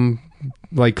mom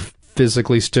like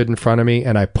physically stood in front of me,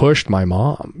 and I pushed my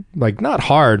mom, like not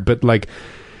hard, but like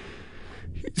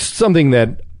something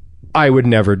that I would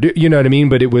never do, you know what I mean?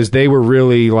 But they were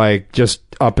really like just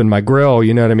up in my grill,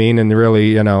 you know what I mean? And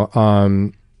really, you know,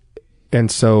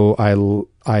 and so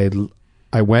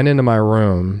I went into my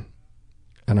room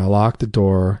and I locked the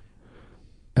door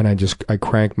and I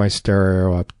cranked my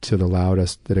stereo up to the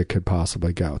loudest that it could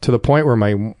possibly go, to the point where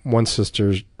my one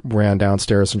sister ran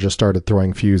downstairs and just started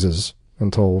throwing fuses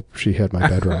until she hit my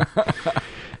bedroom.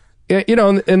 You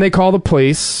know, and they call the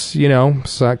police, you know,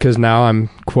 because now I'm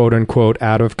quote unquote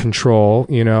out of control,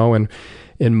 you know, and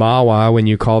in Mahwah, when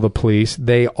you call the police,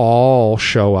 they all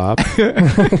show up.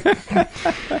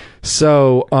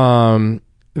 So,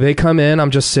 they come in,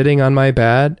 I'm just sitting on my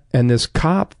bed, and this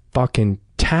cop fucking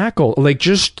tackles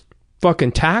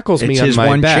me on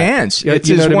my bed. It's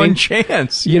his one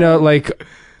chance. You know, like,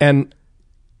 and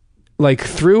like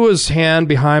threw his hand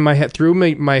behind my head, threw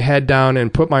my head down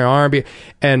and put my arm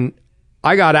and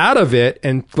I got out of it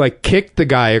and like kicked the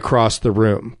guy across the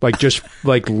room, like just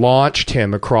like launched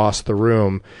him across the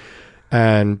room.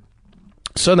 And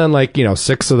so then, like, you know,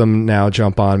 6 of them now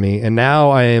jump on me, and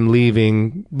now I am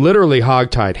leaving literally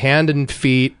hogtied, hand and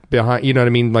feet behind, you know what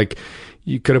I mean? Like,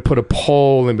 you could have put a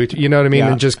pole in between, you know what I mean?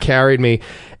 Yeah. And just carried me.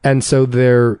 And so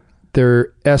they're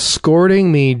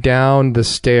escorting me down the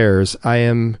stairs. I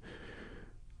am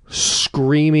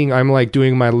screaming. I'm like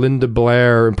doing my Linda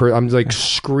Blair. I'm like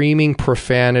screaming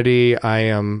profanity. I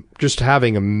am just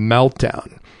having a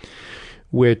meltdown,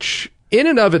 which in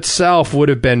and of itself would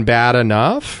have been bad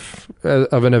enough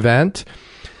of an event.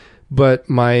 But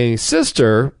my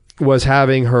sister was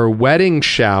having her wedding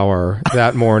shower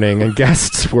that morning and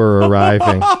guests were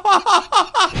arriving.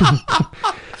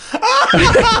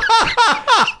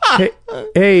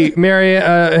 Hey,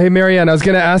 Marianne, I was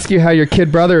going to ask you how your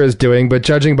kid brother is doing, but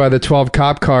judging by the 12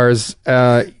 cop cars,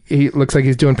 he looks like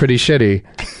he's doing pretty shitty.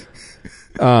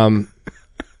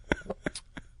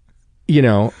 You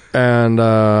know, and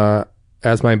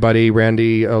as my buddy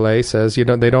Randy Olay says, you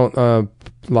know, they don't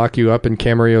lock you up in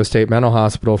Camarillo State Mental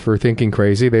Hospital for thinking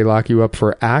crazy. They lock you up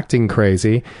for acting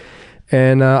crazy.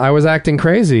 And I was acting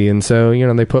crazy, and so, you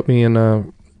know, they put me in a,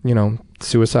 you know,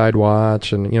 suicide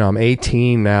watch, and, you know, I'm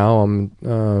 18 now.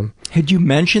 Had you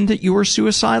mentioned that you were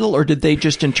suicidal, or did they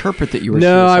just interpret that you were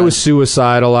suicidal? No, I was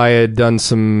suicidal. I had done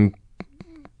some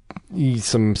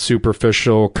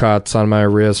superficial cuts on my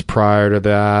wrist prior to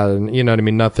that, and you know what I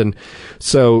mean, nothing.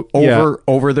 So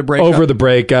over the breakup? Over the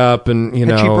breakup, and you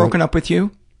know. Had she broken up with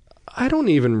you? I don't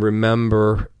even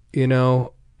remember, you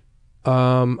know.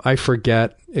 I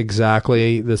forget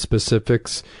exactly the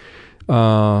specifics.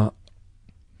 But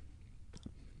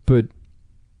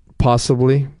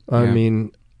possibly, I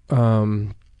mean,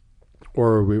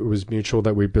 or it was mutual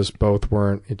that we just both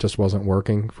weren't, it just wasn't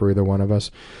working for either one of us.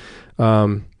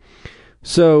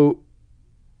 So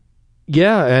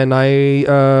yeah, and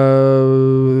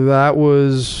that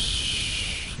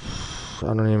was, I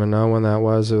don't even know when that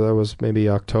was. That was maybe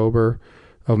October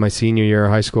of my senior year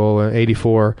of high school,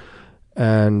 84.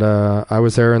 And, I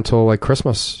was there until like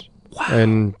Christmas. Wow.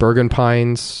 In Bergen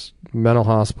Pines Mental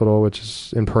Hospital, which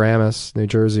is in Paramus, New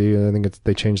Jersey. I think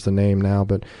they changed the name now,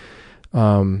 but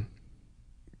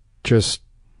just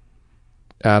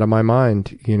out of my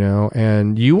mind, you know.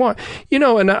 And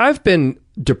and I've been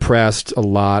depressed a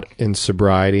lot in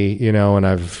sobriety, you know, and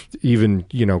I've even,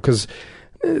 you know, because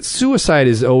suicide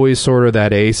is always sort of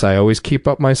that ace I always keep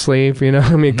up my sleeve, you know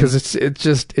what I mean? Because it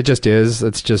just is.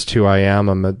 It's just who I am.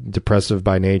 I'm a depressive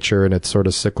by nature, and it's sort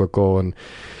of cyclical, and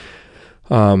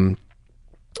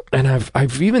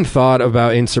I've even thought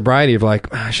about in sobriety of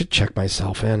like, I should check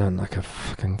myself in on like a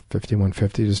fucking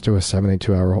 5150, just do a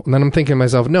 72-hour hold. And then I'm thinking to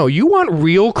myself, no, you want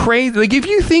real crazy? Like, if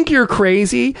you think you're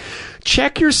crazy,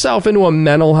 check yourself into a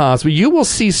mental hospital. You will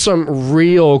see some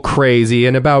real crazy,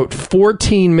 and about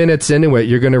 14 minutes into it,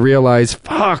 you're going to realize,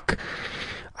 fuck,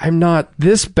 I'm not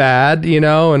this bad, you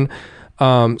know? And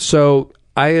so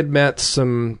I had met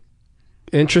some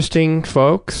interesting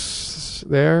folks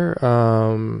there.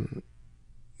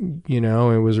 You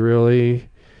know, it was really,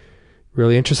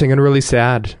 really interesting and really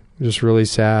sad. Just really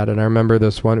sad. And I remember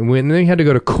this one, when they had to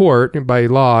go to court by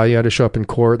law, you had to show up in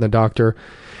court, and the doctor,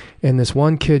 and this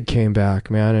one kid came back,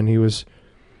 man, and he was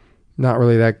not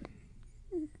really that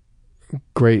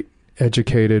great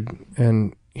educated.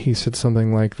 And he said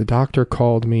something like, the doctor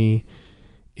called me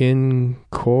and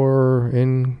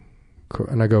I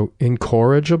go,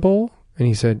 incorrigible? And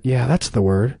he said, yeah, that's the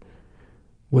word.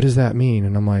 What does that mean?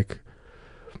 And I'm like,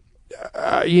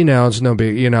 you know, it's no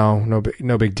big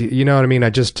deal. You know what I mean? I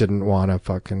just didn't want to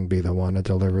fucking be the one to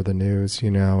deliver the news,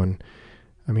 you know? And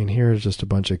I mean, here's just a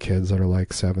bunch of kids that are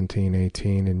like 17,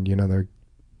 18, and you know,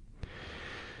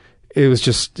 it was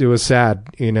sad,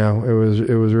 you know, it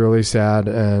was really sad.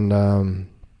 And,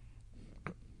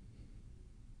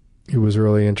 it was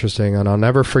really interesting. And I'll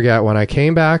never forget when I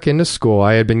came back into school.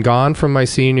 I had been gone from my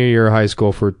senior year of high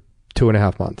school for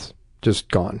 2.5 months. Just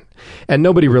gone. And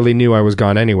nobody really knew I was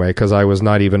gone anyway, because I was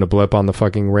not even a blip on the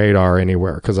fucking radar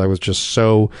anywhere, because I was just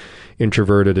so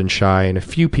introverted and shy, and a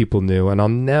few people knew. And I'll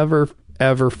never,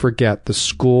 ever forget the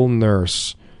school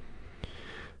nurse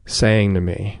saying to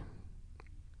me,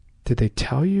 "Did they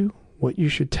tell you what you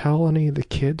should tell any of the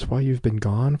kids while you've been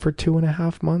gone for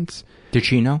 2.5 months?" Did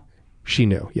she know? She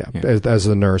knew, yeah. As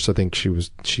the nurse, I think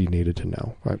she needed to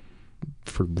know, right?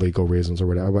 For legal reasons or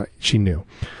whatever, but she knew.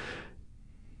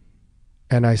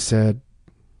 And I said,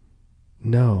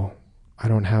 "No, I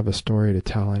don't have a story to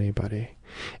tell anybody."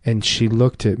 And she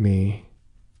looked at me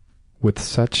with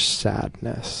such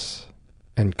sadness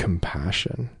and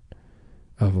compassion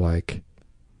of like,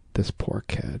 this poor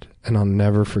kid. And I'll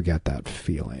never forget that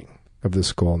feeling of the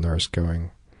school nurse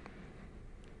going,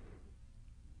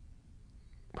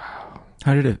 wow.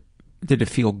 How did it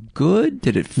feel good?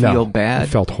 Did it feel bad? It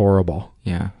felt horrible.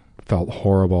 Yeah. It felt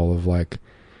horrible of like,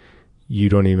 you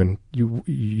don't even,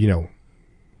 you know,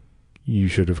 you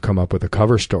should have come up with a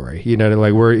cover story, you know,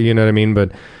 like you know what I mean?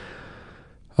 But,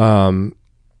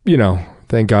 you know,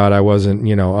 thank God I wasn't,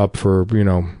 you know, up for, you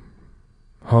know,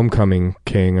 homecoming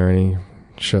king or any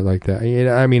shit like that. You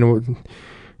know, I mean,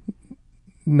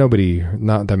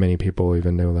 not that many people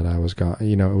even knew that I was gone.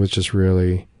 You know, it was just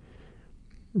really,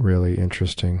 really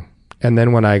interesting. And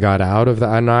then when I got out of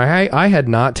that, and I had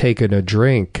not taken a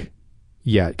drink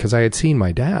yet, because I had seen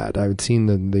my dad. I had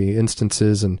seen the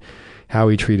instances and how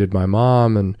he treated my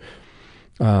mom, and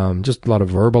just a lot of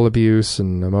verbal abuse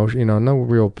and emotion, you know, no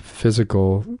real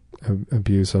physical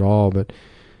abuse at all. But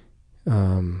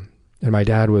and my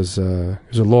dad was a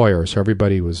lawyer, so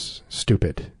everybody was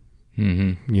stupid,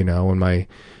 mm-hmm. you know. And my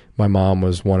mom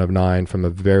was one of 9 from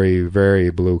a very, very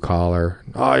blue collar.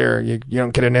 Oh, you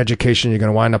don't get an education, you're going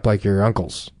to wind up like your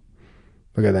uncles.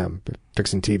 Look at them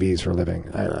fixing TVs for a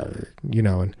living, you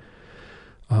know.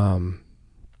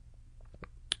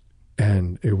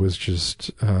 And it was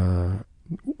just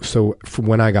so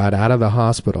when I got out of the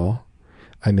hospital,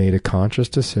 I made a conscious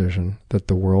decision that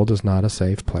the world is not a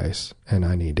safe place and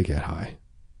I need to get high.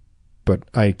 But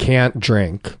I can't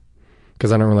drink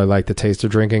because I don't really like the taste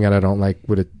of drinking, and I don't like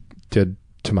what it did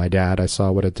to my dad. I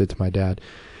saw what it did to my dad,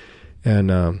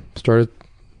 and started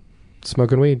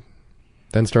smoking weed.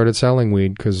 Then started selling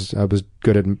weed because I was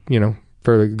good at, you know,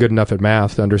 fairly good enough at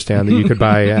math to understand that you could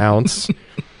buy an ounce,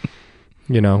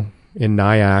 you know, in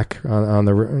Nyack on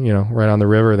the, you know, right on the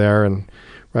river there and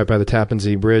right by the Tappan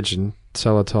Zee Bridge, and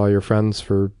sell it to all your friends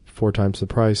for 4 times the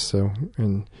price. So,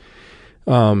 and,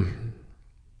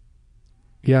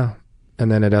 yeah.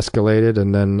 And then it escalated,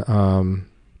 and then,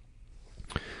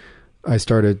 I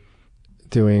started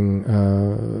doing,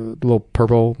 little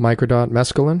purple microdot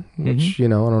mescaline, which, mm-hmm. you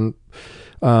know, I don't,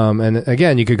 and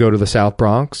again, you could go to the South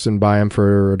Bronx and buy them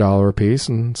for $1 a piece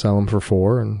and sell them for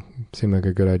 $4, and it seemed like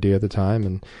a good idea at the time.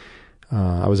 And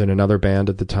I was in another band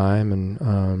at the time,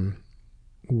 and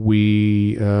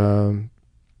we were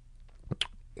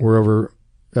over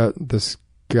at this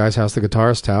guy's house, the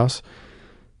guitarist's house.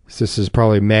 This is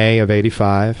probably May of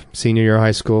 '85, senior year of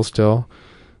high school still.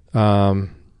 I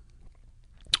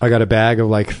got a bag of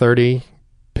like 30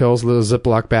 pills, little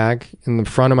Ziploc bag in the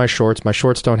front of my shorts. My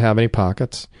shorts don't have any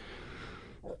pockets.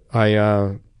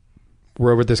 We're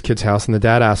over at this kid's house, and the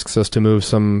dad asks us to move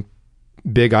some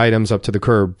big items up to the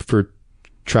curb for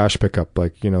trash pickup,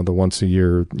 like, you know, the once a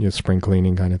year, you know, spring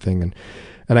cleaning kind of thing.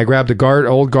 And I grabbed a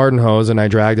old garden hose, and I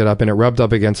dragged it up, and it rubbed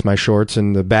up against my shorts,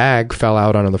 and the bag fell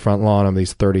out onto the front lawn of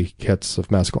these 30 hits of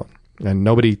mescaline. And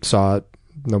nobody saw it.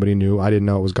 Nobody knew. I didn't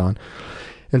know it was gone.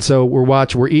 And so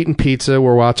we're eating pizza,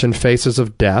 we're watching Faces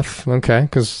of Death, okay,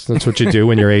 because that's what you do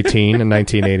when you're 18 in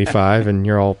 1985, and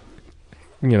you're all,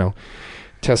 you know,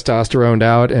 testosteroned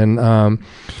out.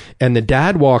 And the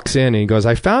dad walks in, and he goes,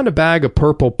 "I found a bag of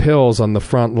purple pills on the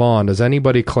front lawn. Does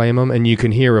anybody claim them?" And you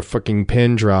can hear a fucking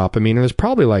pin drop. I mean, there's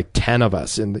probably like 10 of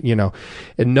us, and you know,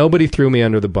 and nobody threw me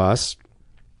under the bus,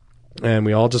 and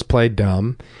we all just played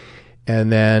dumb. And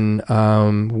then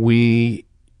we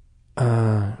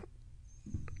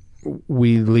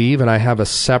leave, and I have a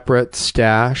separate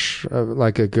stash,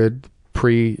 like a good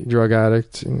pre-drug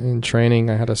addict in training.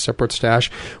 I had a separate stash.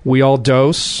 We all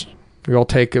dose. We all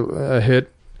take a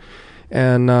hit,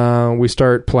 and we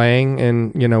start playing,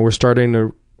 and, you know, we're starting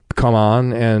to come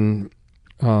on, and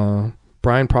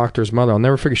Brian Proctor's mother, I'll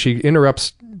never forget, she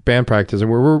interrupts band practice, and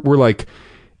we're like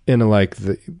into like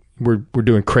we're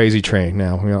doing Crazy Train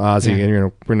now, you know, Ozzy, yeah. And, you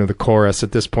know, we're into the chorus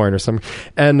at this point or something,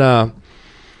 and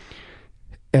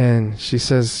And she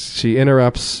says, she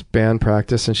interrupts band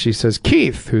practice and she says,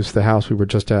 Keith, who's the house we were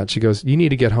just at, she goes, you need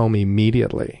to get home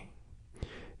immediately.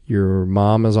 Your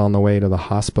mom is on the way to the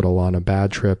hospital on a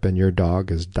bad trip and your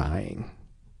dog is dying.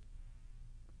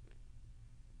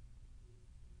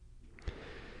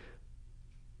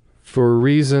 For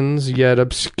reasons yet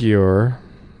obscure,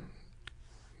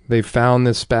 they found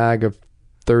this bag of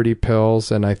 30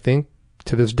 pills, and I think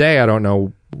to this day I don't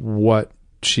know what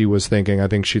she was thinking. I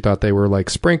think she thought they were like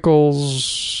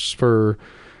sprinkles for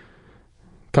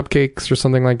cupcakes or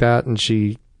something like that, and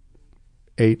she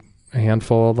ate a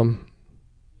handful of them.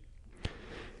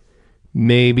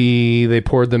 Maybe they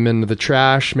poured them into the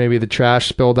trash. Maybe the trash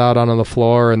spilled out onto the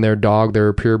floor, and their dog,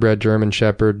 their purebred German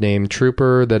Shepherd named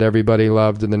Trooper that everybody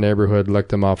loved in the neighborhood,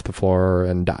 licked him off the floor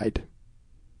and died.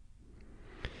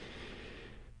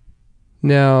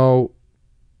 Now,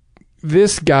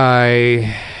 this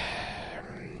guy,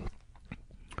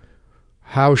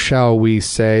 how shall we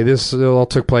say, this all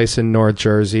took place in North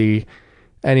Jersey.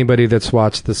 Anybody that's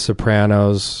watched The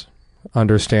Sopranos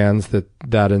understands that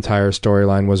that entire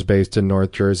storyline was based in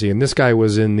North Jersey. And this guy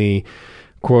was in the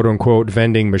quote-unquote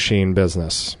vending machine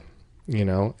business, you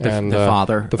know. The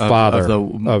father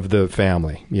of the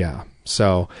family, yeah.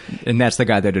 So, and that's the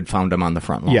guy that had found him on the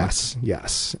front lawn.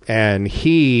 Yes. And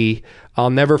I'll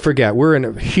never forget, we're in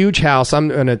a huge house,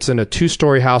 and it's in a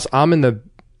 2-story house. I'm in the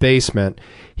basement.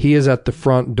 He is at the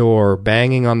front door,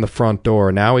 banging on the front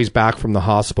door. Now he's back from the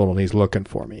hospital and he's looking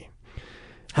for me.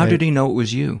 How did he know it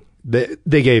was you?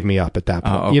 They gave me up at that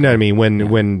point. Okay. You know what I mean?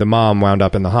 When the mom wound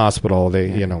up in the hospital, they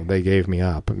gave me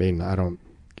up. I mean,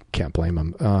 can't blame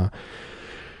them.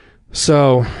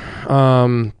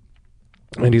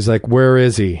 And he's like, where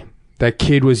is he? That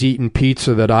kid was eating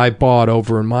pizza that I bought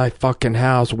over in my fucking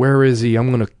house. Where is he?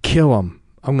 I'm going to kill him.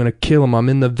 I'm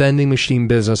in the vending machine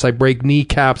business. I break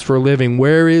kneecaps for a living.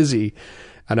 Where is he?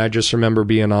 And I just remember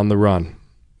being on the run,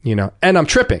 you know, and I'm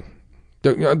tripping.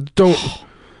 I'm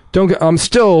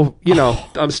still on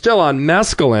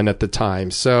mescaline at the time.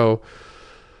 So,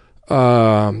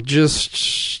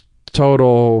 just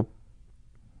total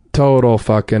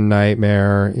fucking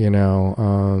nightmare, you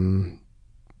know.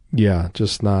 Yeah,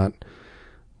 just not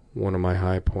one of my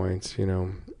high points, you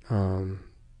know.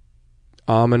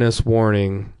 Ominous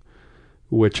warning,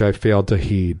 which I failed to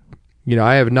heed. You know,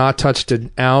 I have not touched an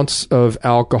ounce of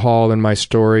alcohol in my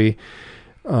story.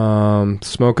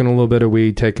 Smoking a little bit of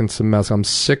weed, taking some meth. I'm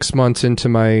 6 months into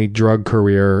my drug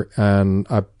career, and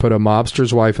I put a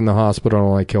mobster's wife in the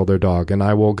hospital and I killed her dog. And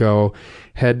I will go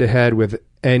head to head with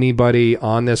anybody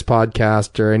on this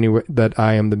podcast or that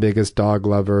I am the biggest dog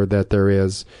lover that there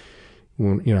is.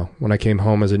 When I came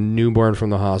home as a newborn from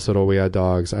the hospital, we had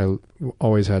dogs. I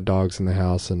always had dogs in the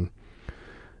house, and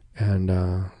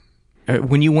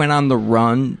when you went on the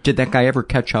run, did that guy ever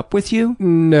catch up with you?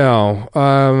 No.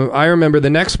 I remember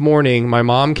the next morning, my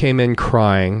mom came in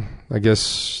crying. I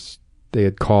guess they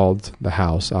had called the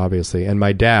house, obviously. And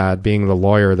my dad, being the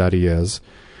lawyer that he is,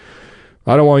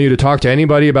 I don't want you to talk to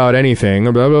anybody about anything.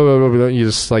 Blah, blah, blah, blah. You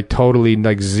just like totally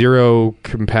like zero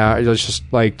It's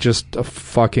just a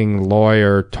fucking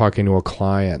lawyer talking to a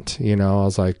client. You know, I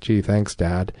was like, gee, thanks,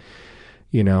 Dad.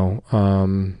 You know,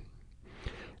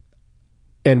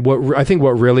 and what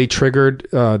really triggered,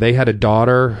 they had a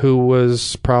daughter who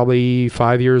was probably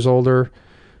 5 years older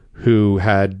who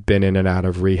had been in and out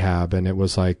of rehab. And it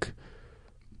was like,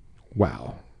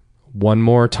 wow, one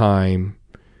more time,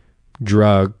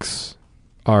 drugs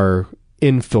are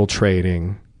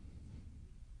infiltrating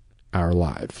our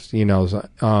lives, you know.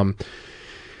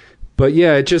 But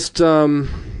yeah, it just,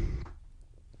 and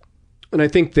I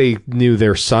think they knew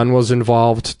their son was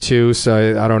involved too.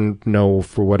 So I don't know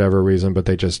for whatever reason, but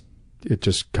it just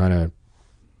kind of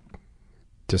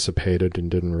dissipated and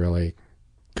didn't really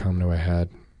come to a head,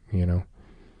 you know.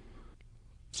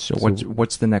 So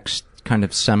what's the next kind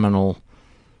of seminal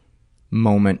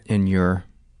moment in your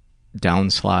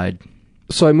downslide?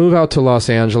 So I move out to Los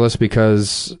Angeles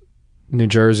because New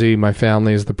Jersey, my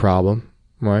family is the problem,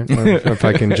 right? If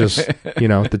I can just, you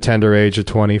know, the tender age of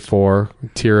 24,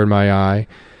 tear in my eye.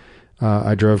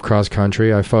 I drove cross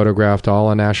country. I photographed all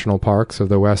the national parks of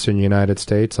the western United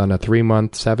States on a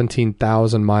 3-month,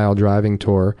 17,000-mile driving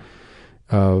tour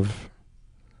of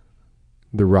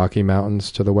the Rocky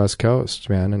Mountains to the West Coast,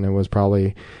 man. And it was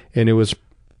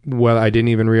well, I didn't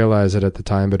even realize it at the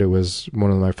time, but it was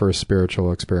one of my first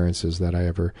spiritual experiences that I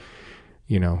ever,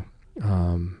 you know,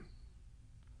 and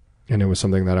it was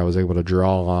something that I was able to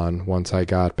draw on once I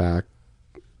got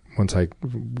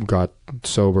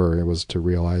sober. It was to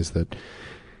realize that,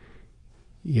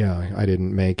 yeah, I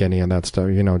didn't make any of that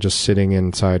stuff, you know, just sitting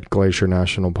inside Glacier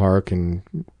National Park and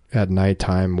at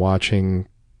nighttime watching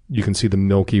you can see the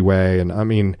Milky Way. And I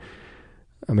mean,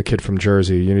 I'm a kid from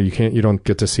Jersey. You don't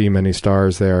get to see many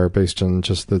stars there based on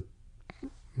just the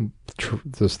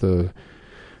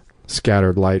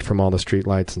scattered light from all the street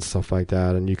lights and stuff like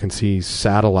that. And you can see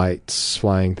satellites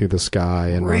flying through the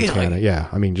sky in Montana. Yeah,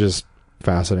 I mean, just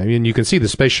fascinating. I mean, you can see the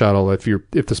space shuttle if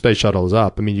the space shuttle is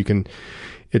up. I mean,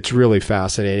 it's really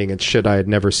fascinating. It's shit I had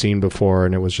never seen before,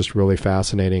 and it was just really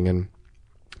fascinating. And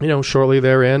shortly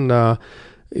therein, I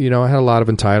had a lot of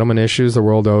entitlement issues. The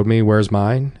world owed me. Where's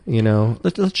mine?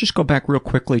 Let's just go back real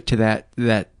quickly to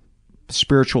that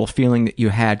spiritual feeling that you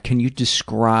had. Can you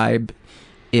describe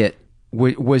it?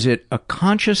 Was it a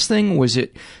conscious thing? Was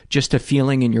it just a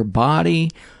feeling in your body?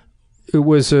 It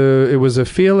was a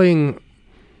feeling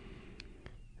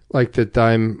like that.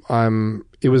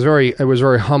 It was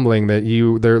very humbling that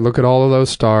you there. Look at all of those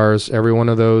stars. Every one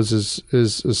of those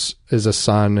is a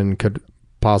sun and could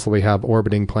possibly have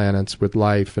orbiting planets with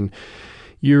life. And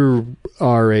you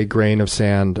are a grain of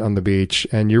sand on the beach,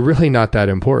 and you're really not that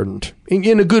important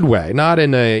in a good way. Not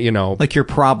in a like your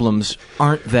problems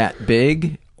aren't that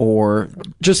big. Or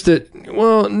just that,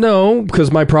 well, no,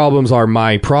 because my problems are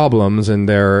my problems, and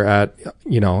they're at,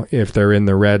 if they're in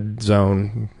the red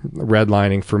zone,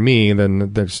 redlining for me,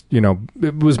 then there's,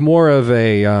 it was more of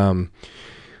a,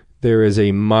 there is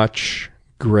a much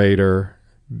greater,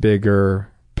 bigger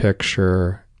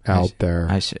picture out there.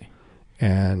 I see.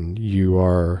 And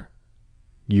you're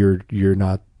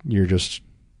not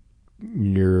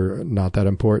that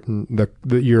important.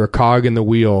 You're a cog in the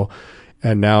wheel,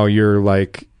 and now you're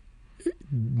like,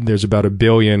 there's about 1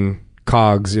 billion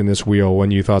cogs in this wheel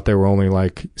when you thought there were only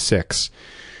like 6,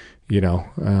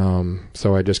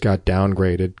 so I just got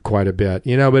downgraded quite a bit,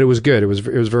 but it was good. It was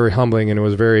very humbling, and it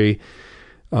was very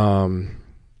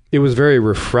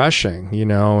refreshing,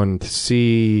 and to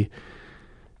see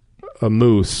a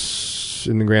moose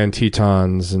in the Grand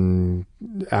Tetons and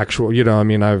actual,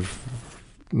 I've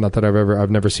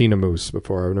never seen a moose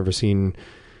before. I've never seen,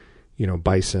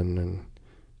 bison and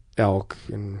elk,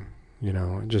 and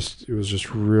it was just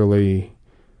really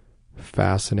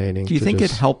fascinating. Do you think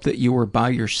it helped that you were by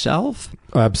yourself?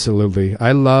 Absolutely. I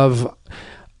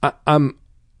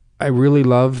really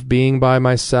love being by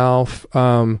myself.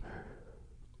 I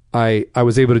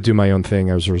was able to do my own thing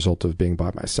as a result of being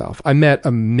by myself. I met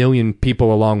 1 million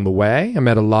people along the way. I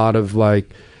met a lot of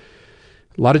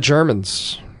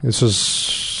Germans. This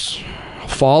was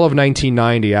fall of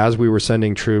 1990 as we were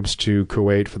sending troops to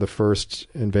Kuwait for the first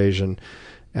invasion.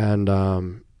 And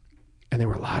there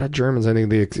were a lot of Germans. I think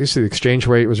the exchange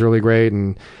rate was really great,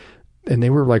 and they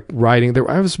were like riding.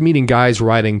 I was meeting guys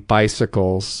riding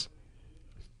bicycles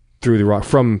through the rock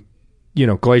from,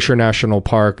 Glacier National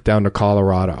Park down to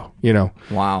Colorado.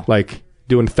 Wow, like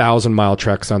doing 1,000-mile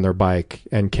treks on their bike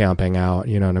and camping out.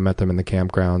 And I met them in the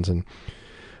campgrounds, and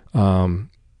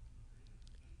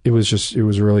it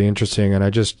was really interesting. And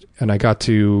I got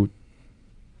to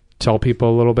tell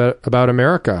people a little bit about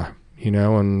America.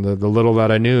 And the little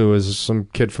that I knew was some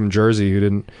kid from Jersey who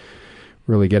didn't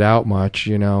really get out much,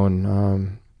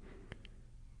 and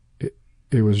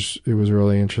it was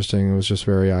really interesting. It was just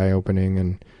very eye-opening,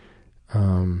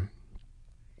 and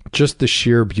just the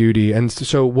sheer beauty. And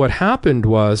so what happened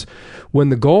was when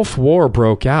the Gulf War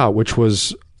broke out, which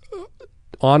was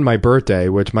on my birthday,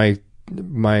 which my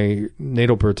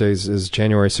natal birthday is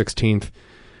January 16th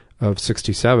of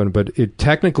 1967, but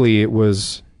it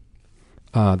was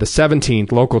the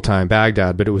 17th local time,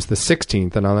 Baghdad, but it was the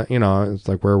 16th, and it's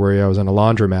like, where were you? I was in a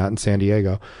laundromat in San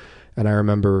Diego, and I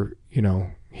remember,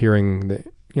 hearing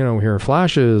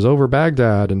flashes over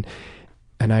Baghdad, and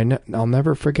I'll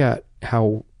never forget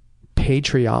how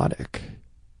patriotic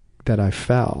that I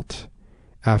felt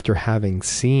after having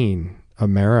seen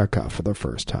America for the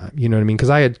first time. You know what I mean? Because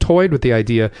I had toyed with the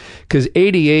idea, because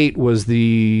 88 was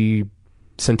the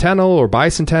centennial or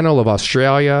bicentennial of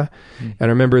Australia. And I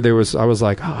remember I was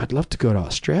like, oh, I'd love to go to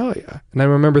Australia. And I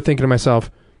remember thinking to myself,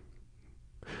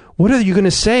 what are you going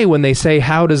to say when they say,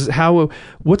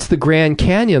 what's the Grand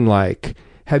Canyon like?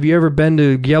 Have you ever been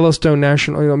to Yellowstone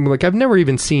National? I'm like, I've never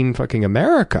even seen fucking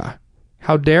America.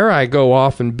 How dare I go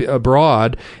off and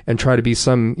abroad and try to be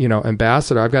some,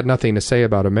 ambassador? I've got nothing to say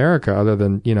about America other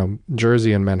than,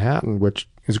 Jersey and Manhattan, which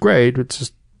is great. It's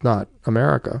just not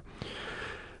America.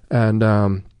 And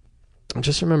I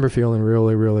just remember feeling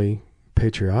really, really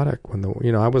patriotic when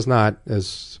I was not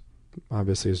as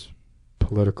obviously as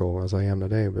political as I am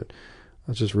today, but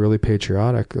I was just really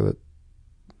patriotic that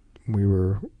we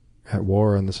were at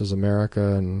war and this is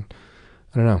America, and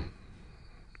I don't know,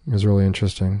 it was really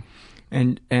interesting.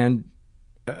 And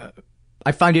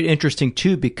I find it interesting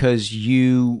too because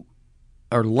you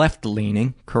are left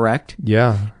leaning, correct?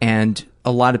 Yeah. And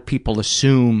a lot of people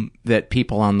assume that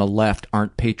people on the left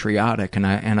aren't patriotic, and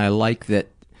I like that.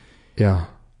 Yeah,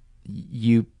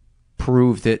 you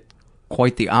prove that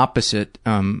quite the opposite.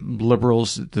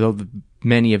 Liberals, though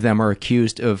many of them are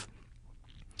accused of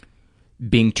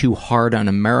being too hard on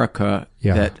America,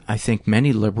 that I think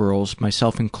many liberals,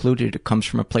 myself included, it comes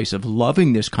from a place of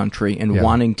loving this country and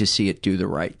wanting to see it do the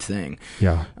right thing.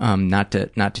 Yeah. Not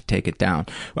to take it down.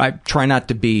 I try not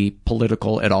to be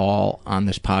political at all on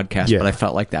this podcast, but I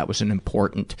felt like that was an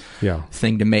important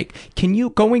thing to make. Can you,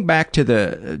 going back to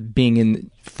the being in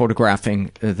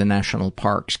photographing the national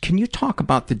parks, can you talk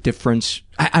about the difference?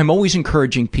 I'm always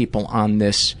encouraging people on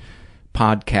this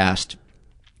podcast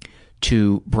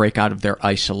to break out of their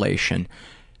isolation.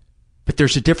 But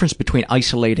there's a difference between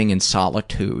isolating and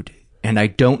solitude, and I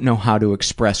don't know how to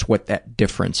express what that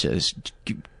difference is.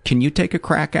 Can you take a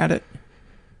crack at it?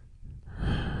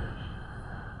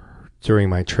 During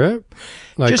my trip?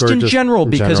 Just in general,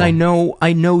 because I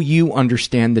know you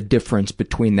understand the difference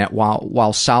between that.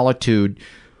 While solitude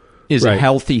is a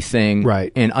healthy thing,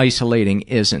 and isolating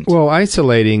isn't. Well,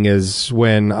 isolating is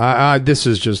when this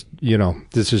is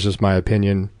just my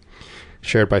opinion,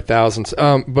 shared by thousands.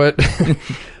 But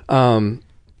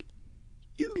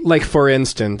like for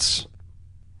instance,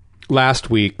 last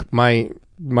week my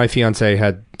fiance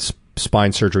had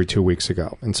spine surgery 2 weeks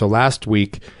ago, and so last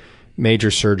week,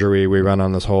 major surgery, we went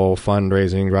on this whole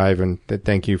fundraising drive, and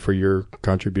thank you for your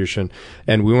contribution.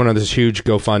 And we went on this huge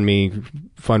GoFundMe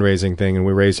fundraising thing, and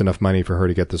we raised enough money for her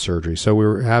to get the surgery. So we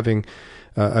were having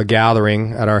a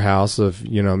gathering at our house of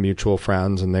mutual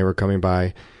friends, and they were coming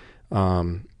by.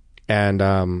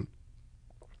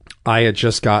 I had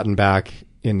just gotten back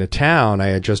into town. I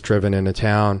had just driven into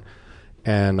town,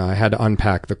 and I had to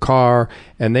unpack the car,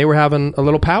 and they were having a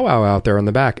little powwow out there in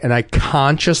the back. And I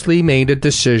consciously made a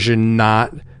decision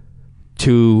not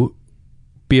to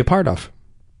be a part of.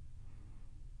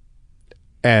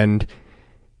 And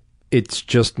it's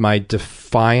just my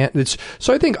defiant.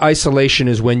 So I think isolation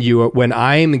is when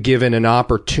I'm given an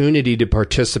opportunity to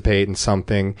participate in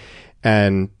something,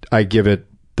 and I give it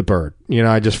the bird.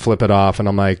 I just flip it off, and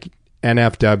I'm like,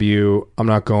 NFW, I'm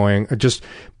not going, just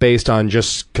based on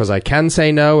just because I can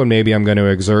say no, and maybe I'm going to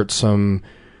exert some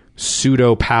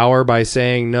pseudo power by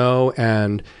saying no,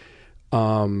 and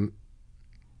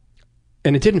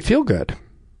it didn't feel good,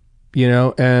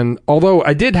 and although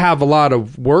I did have a lot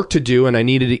of work to do, and I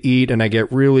needed to eat, and I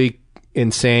get really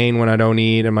insane when I don't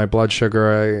eat, and my blood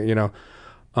sugar,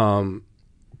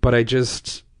 but I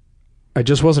just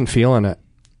wasn't feeling it.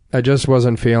 I just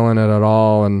wasn't feeling it at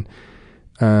all, and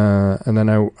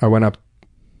then I went up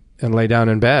and lay down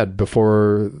in bed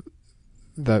before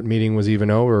that meeting was even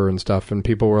over and stuff. And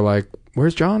people were like,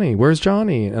 "Where's Johnny? Where's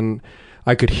Johnny?" And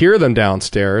I could hear them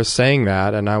downstairs saying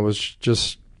that. And I was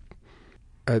just,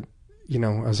 as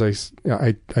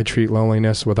I treat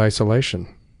loneliness with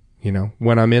isolation.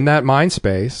 When I'm in that mind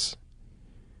space,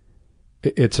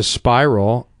 it's a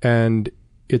spiral, and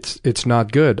it's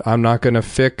not good. I'm not going to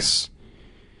fix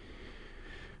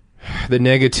the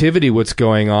negativity, what's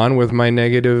going on with my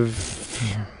negative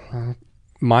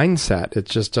mindset. It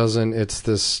just doesn't, it's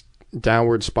this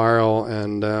downward spiral,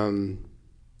 and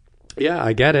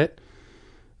I get it,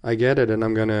 and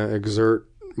I'm going to exert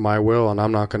my will, and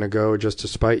I'm not going to go just to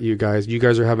spite you guys. You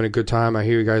guys are having a good time. I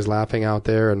hear you guys laughing out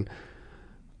there, and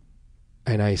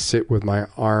I sit with my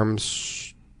arms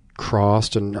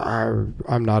crossed, and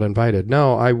I'm not invited.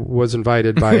 No, I was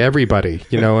invited by everybody,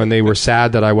 and they were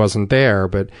sad that I wasn't there,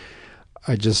 but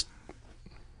I just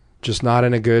not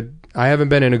in a good, I haven't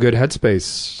been in a good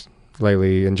headspace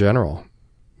lately in general.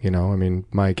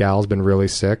 My gal's been really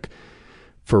sick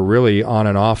for really on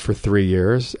and off for 3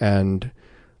 years, and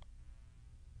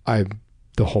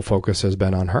the whole focus has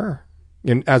been on her,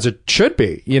 and as it should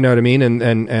be, you know what I mean?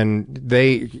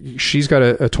 And she's got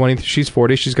she's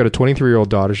 40, she's got a 23-year-old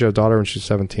daughter. She had a daughter when she's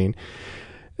 17,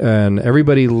 and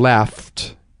everybody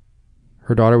left.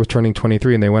 Her daughter was turning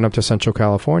 23, and they went up to Central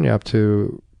California, up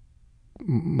to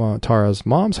Tara's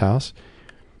mom's house,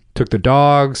 took the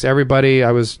dogs, everybody.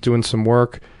 I was doing some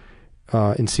work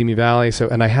in Simi Valley,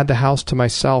 and I had the house to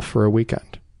myself for a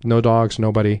weekend. No dogs,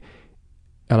 nobody,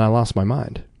 and I lost my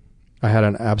mind. I had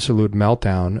an absolute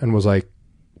meltdown and was like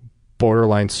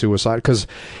borderline suicide, because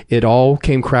it all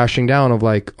came crashing down of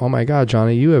like, oh my God,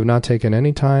 Johnny, you have not taken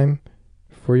any time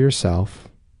for yourself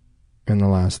in the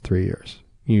last 3 years.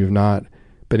 You've not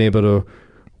been able to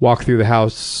walk through the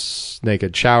house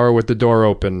naked, shower with the door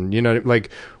open,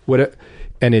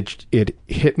 and it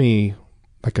hit me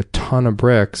like a ton of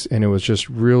bricks, and it was just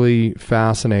really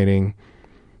fascinating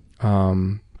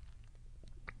of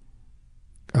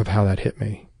how that hit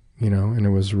me, and it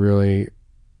was really,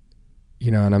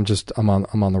 and I'm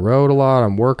on the road a lot.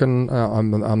 I'm working.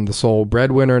 I'm the sole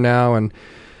breadwinner now,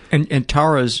 and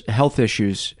Tara's health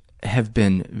issues have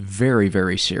been very,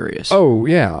 very serious. Oh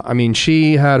yeah, I mean,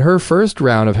 she had her first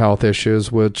round of health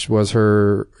issues, which was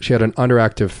she had an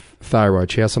underactive thyroid.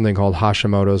 She has something called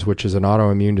Hashimoto's, which is an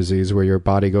autoimmune disease where your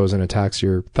body goes and attacks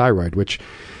your thyroid, which,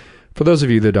 for those of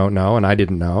you that don't know, and I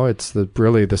didn't know, it's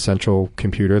really the central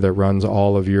computer that runs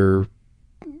all of your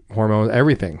hormones,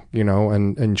 everything,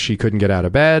 and she couldn't get out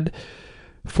of bed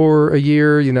for a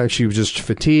year. She was just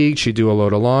fatigued. She'd do a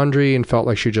load of laundry and felt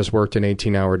like she just worked an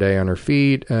 18-hour day on her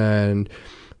feet, and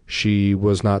she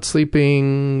was not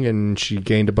sleeping, and she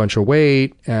gained a bunch of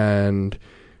weight, and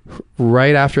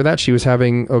right after that she was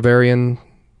having ovarian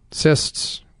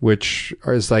cysts, which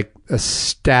is like a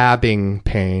stabbing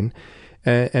pain,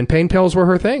 and pain pills were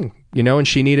her thing, and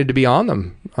she needed to be on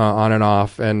them on and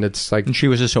off, and it's like... And she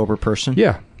was a sober person?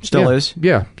 Yeah. Still is?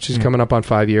 Yeah. She's coming up on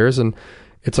 5 years, and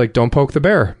it's like, don't poke the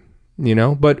bear,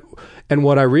 But, and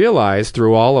what I realized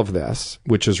through all of this,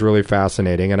 which is really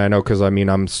fascinating, and I know because,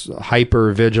 I'm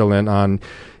hyper vigilant on,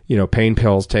 pain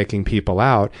pills taking people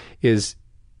out, is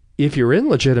if you're in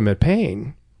legitimate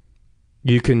pain,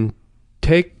 you can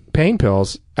take pain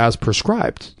pills as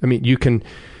prescribed. I mean,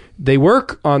 they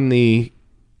work on the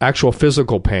actual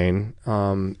physical pain,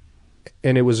 and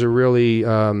it was a really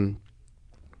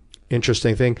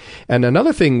interesting thing. And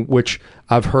another thing which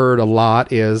I've heard a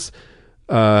lot is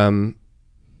always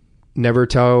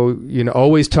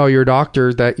tell your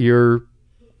doctor that you're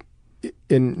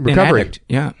in recovery. An addict.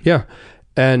 Yeah. Yeah.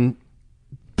 And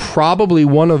probably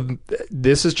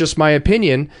this is just my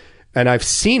opinion, and I've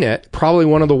seen it, probably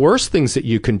one of the worst things that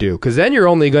you can do, because then you're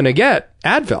only going to get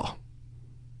Advil.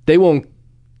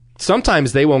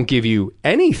 Sometimes they won't give you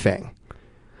anything,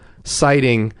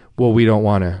 citing, well, we don't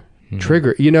want to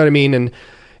trigger, you know what I mean?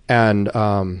 And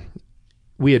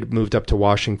we had moved up to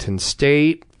Washington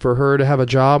State for her to have a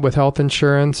job with health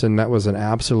insurance, and that was an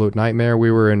absolute nightmare.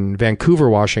 We were in Vancouver,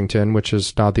 Washington, which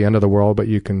is not the end of the world, but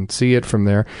you can see it from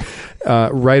there,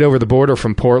 right over the border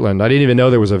from Portland. I didn't even know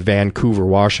there was a Vancouver,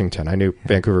 Washington. I knew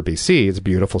Vancouver, BC. It's a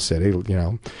beautiful city,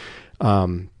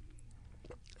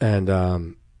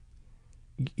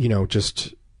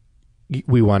 just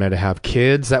we wanted to have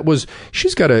kids.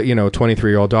 She's got a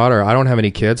 23-year-old daughter. I don't have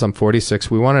any kids. I'm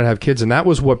 46. We wanted to have kids, and that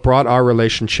was what brought our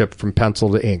relationship from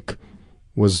pencil to ink.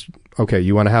 Was, okay,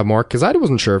 you want to have more? Because I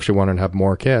wasn't sure if she wanted to have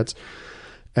more kids,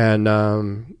 and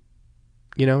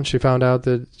she found out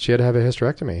that she had to have a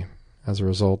hysterectomy as a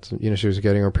result. She was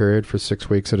getting her period for 6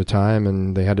 weeks at a time,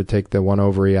 and they had to take the one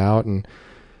ovary out, and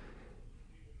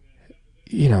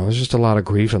there's just a lot of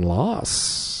grief and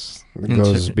loss that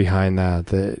goes behind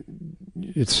that.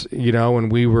 It's,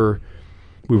 and we were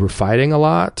fighting a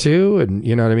lot too, and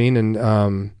you know what I mean?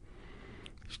 And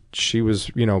she was,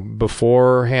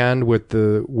 beforehand with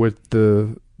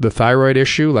the thyroid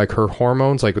issue, like her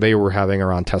hormones, like they were having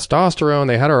her on testosterone,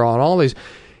 they had her on all these,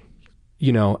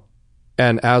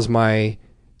 and as my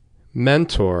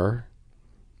mentor,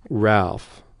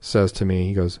 Ralph, says to me,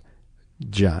 he goes,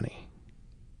 Johnny,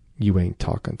 you ain't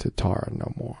talking to Tara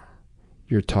no more.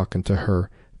 You're talking to her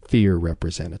fear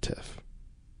representative.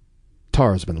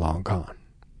 Tara's been long gone.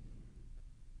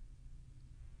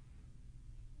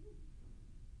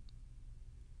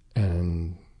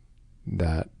 And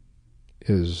that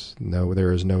is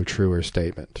there is no truer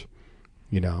statement.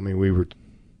 We were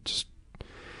just,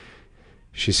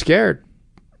 she's scared.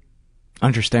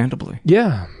 Understandably.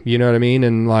 Yeah. You know what I mean?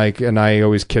 And I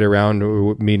always kid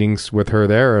around meetings with her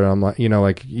there. And I'm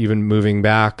like, even moving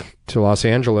back to Los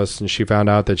Angeles, and she found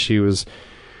out that she was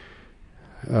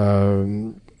a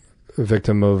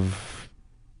victim of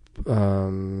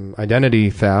identity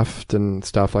theft and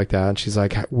stuff like that. And she's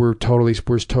like, we're totally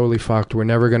fucked. We're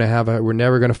never going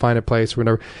to find a place.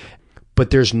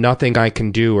 But there's nothing I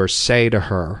can do or say to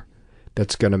her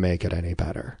that's going to make it any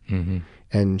better. Mm-hmm.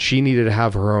 And she needed to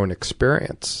have her own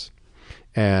experience.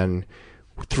 And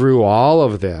through all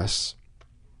of this,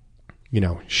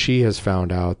 she has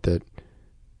found out that,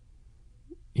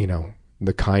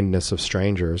 the kindness of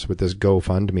strangers with this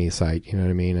GoFundMe site, you know what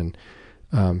I mean?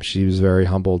 And she was very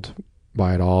humbled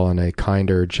by it all, and a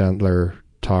kinder, gentler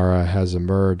Tara has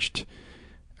emerged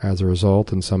as a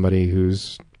result, and somebody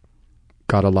who's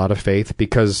got a lot of faith,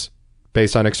 because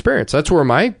based on experience. That's where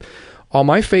all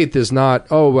my faith is not,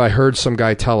 oh, I heard some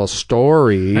guy tell a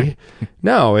story.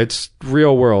 No, it's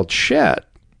real world shit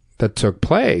that took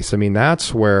place. I mean,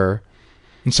 that's where...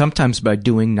 And sometimes by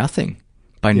doing nothing,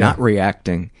 by not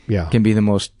reacting, can be the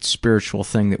most spiritual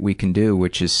thing that we can do,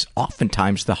 which is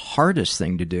oftentimes the hardest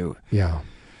thing to do. Yeah.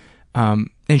 And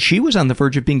And she was on the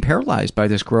verge of being paralyzed by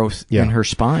this growth in her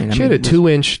spine. She had a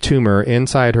 2-inch tumor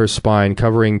inside her spine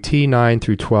covering T9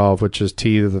 through 12, which is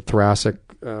T, the thoracic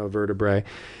vertebrae.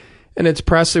 And it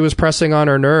was pressing on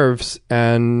her nerves,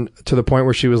 and to the point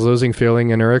where she was losing feeling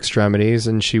in her extremities,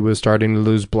 and she was starting to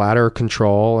lose bladder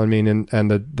control. I mean,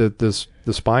 and the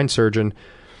spine surgeon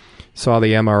saw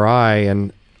the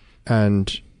MRI, and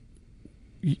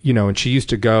she used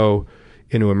to go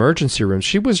into emergency rooms.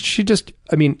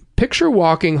 Picture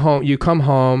walking home. You come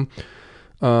home,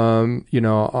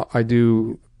 I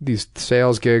do these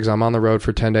sales gigs. I'm on the road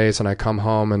for 10 days and I come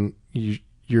home and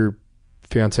your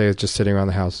fiance is just sitting around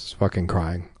the house fucking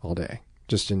crying all day,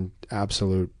 just in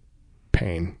absolute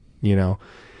pain,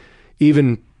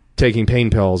 even taking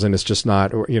pain pills, and it's just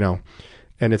not,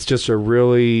 and it's just a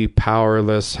really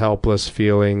powerless, helpless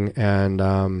feeling,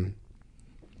 and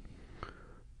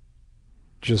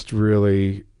just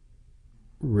really,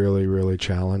 really, really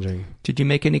challenging. Did you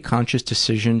make any conscious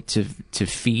decision to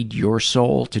feed your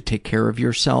soul, to take care of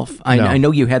yourself? No. I know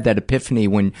you had that epiphany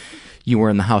when you were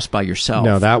in the house by yourself.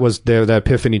 No, the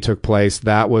epiphany took place.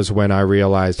 That was when I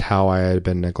realized how I had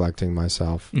been neglecting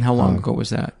myself. And how long ago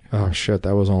was that? Oh shit,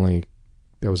 that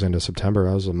was into September.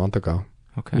 That was a month ago.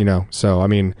 Okay. So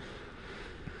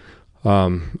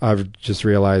I've just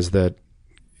realized that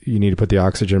you need to put the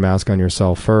oxygen mask on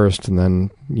yourself first, and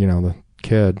then, the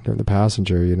kid or the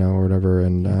passenger, or whatever.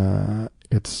 And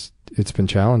it's been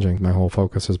challenging. My whole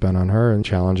focus has been on her, and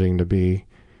challenging to be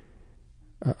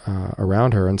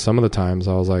around her. And some of the times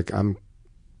I was like, I'm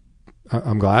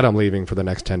glad I'm leaving for the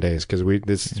next 10 days, because we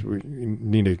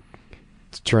need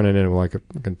to turn it into like a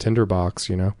tinderbox,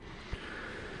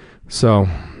 So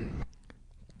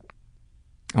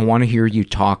I want to hear you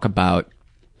talk about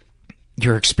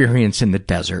your experience in the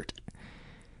desert.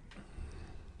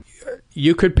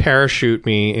 You could parachute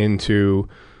me into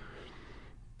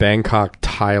Bangkok,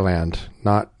 Thailand,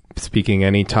 not speaking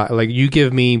any Thai. Like, you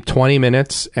give me 20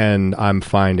 minutes and I'm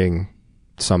finding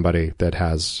somebody that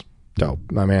has dope.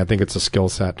 I mean, I think it's a skill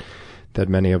set that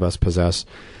many of us possess.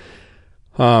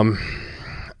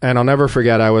 And I'll never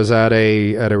forget, I was at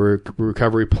a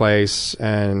recovery place,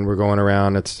 and we're going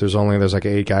around. There's like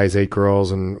 8 guys, 8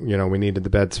 girls, and we needed the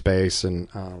bed space, and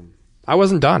I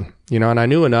wasn't done, and I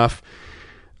knew enough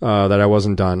that I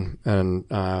wasn't done, and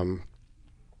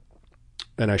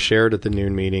I shared at the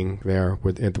noon meeting there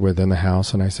within the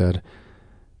house, and I said,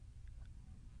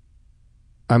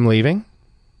 I'm leaving.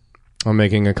 I'm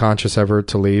making a conscious effort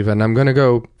to leave, and I'm going to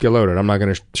go get loaded. I'm not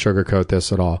going to sugarcoat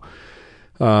this at all.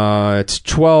 It's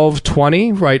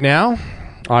 12:20 right now.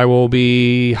 I will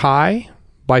be high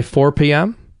by 4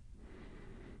 p.m.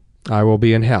 I will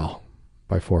be in hell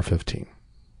by 4:15.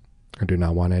 I do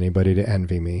not want anybody to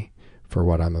envy me for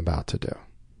what I'm about to do,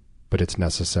 but it's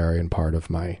necessary and part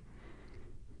of my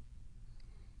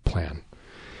plan.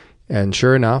 And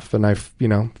sure enough, and I've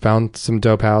found some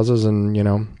dope houses, and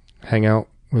hang out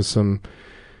with some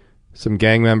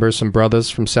gang members, some brothers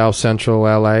from South Central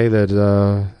LA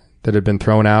that had been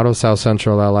thrown out of South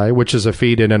Central LA, which is a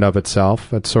feat in and of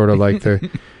itself. It's sort of like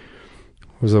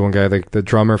was the one guy, the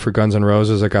drummer for Guns N'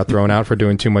 Roses, that got thrown out for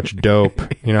doing too much dope.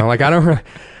 Like, I don't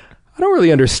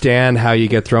really understand how you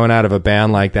get thrown out of a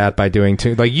band like that by doing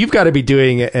you've got to be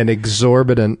doing an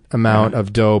exorbitant amount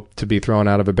of dope to be thrown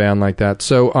out of a band like that.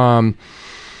 So,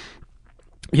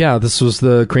 this was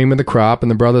the cream of the crop,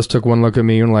 and the brothers took one look at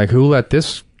me and like, who let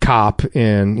this cop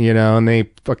in, and they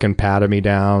fucking patted me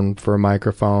down for a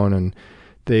microphone, and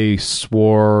they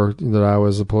swore that I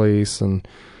was the police, and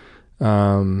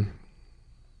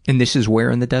this is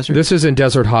where in the desert? This is in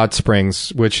Desert Hot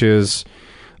Springs, which is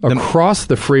across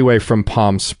the freeway from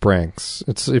Palm Springs.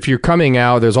 It's, if you're coming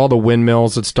out, there's all the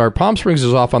windmills that start. Palm Springs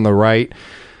is off on the right,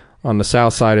 on the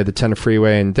south side of the 10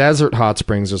 freeway, and Desert Hot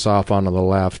Springs is off on the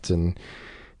left, and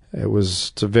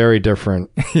it's a very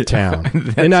different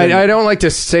town. And I don't like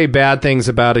to say bad things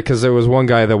about it, because there was one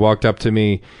guy that walked up to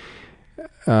me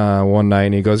one night,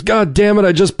 and he goes, "God damn it,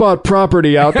 I just bought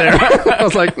property out there." I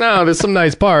was like, no, there's some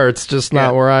nice parts, just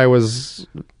not where I was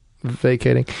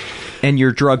vacating. And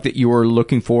your drug that you were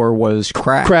looking for was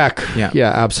crack? Crack. Yeah,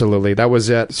 absolutely. That was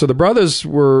it. So the brothers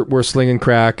were slinging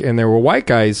crack, and there were white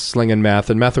guys slinging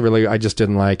meth. And meth, really, I just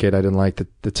didn't like it. I didn't like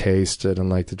the taste. I didn't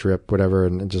like the drip, whatever,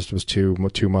 and it just was too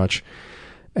much.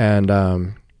 And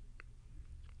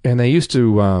they used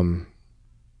to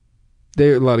they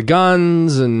had a lot of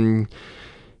guns and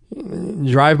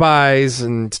drive-bys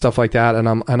and stuff like that, and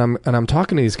I'm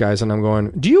talking to these guys, and I'm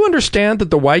going, do you understand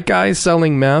that the white guys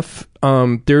selling meth,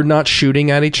 they're not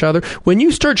shooting at each other? When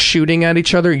you start shooting at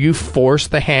each other, you force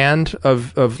the hand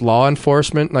of law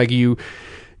enforcement. Like, you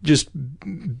just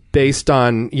based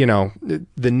on,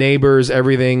 the neighbors,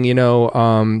 everything,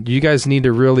 you guys need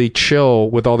to really chill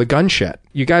with all the gun shit.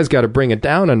 You guys got to bring it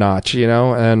down a notch,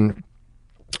 and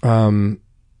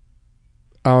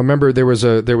I remember there was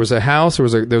a house, there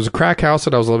was a crack house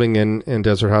that I was living in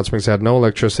Desert Hot Springs. It had no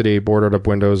electricity, boarded up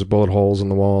windows, bullet holes in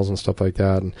the walls and stuff like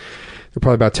that. And there were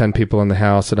probably about 10 people in the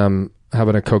house, and I'm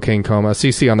having a cocaine coma, a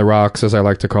CC on the rocks, as I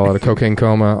like to call it, a cocaine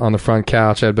coma on the front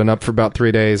couch. I had been up for about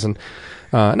 3 days, and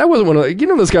I wasn't one of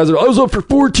those guys that, I was up for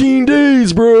 14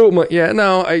 days, bro. I'm like, yeah,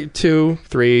 no, 2,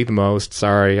 3 the most.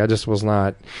 Sorry, I just was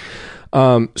not.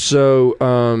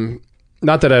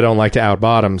 Not that I don't like to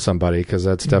out-bottom somebody, because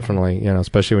that's definitely,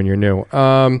 especially when you're new.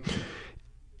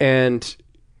 And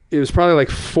it was probably like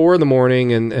 4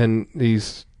 a.m, and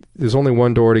there's only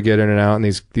one door to get in and out, and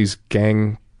these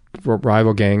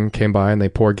rival gang came by, and they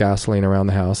poured gasoline around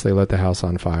the house. They lit the house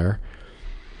on fire.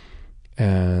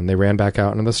 And they ran back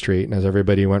out into the street, and as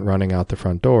everybody went running out the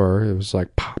front door, it was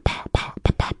like, pop, pop, pop,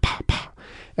 pop, pop, pop, pop.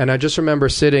 And I just remember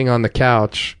sitting on the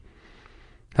couch,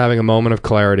 having a moment of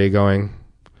clarity, going,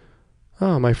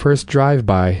 oh, my first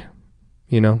drive-by.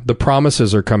 The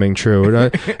promises are coming true.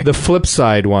 The flip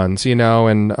side ones, and I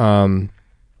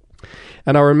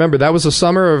remember that was the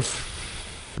summer of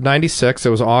 96. It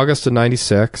was August of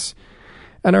 96.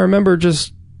 And I remember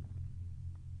just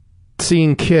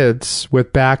seeing kids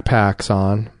with backpacks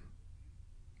on,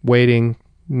 waiting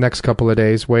next couple of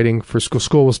days, waiting for school.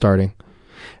 School was starting.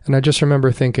 And I just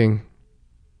remember thinking,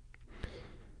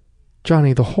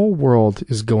 Johnny, the whole world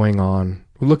is going on.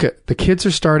 Look at, the kids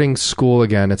are starting school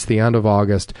again. It's the end of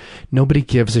August. Nobody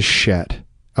gives a shit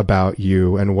about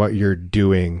you and what you're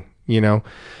doing.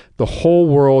 The whole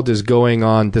world is going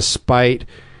on despite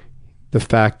the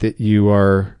fact that you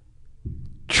are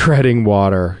treading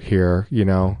water here,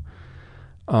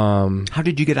 How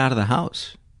did you get out of the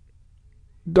house?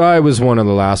 I was one of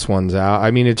the last ones out.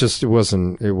 I mean,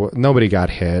 nobody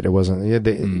got hit. It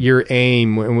wasn't, your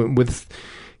aim with,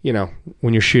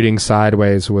 when you're shooting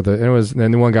sideways with it.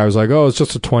 And the one guy was like, oh, it's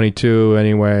just a 22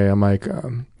 anyway. I'm like,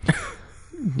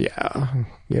 yeah,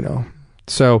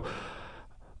 So,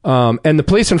 and the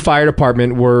police and fire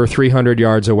department were 300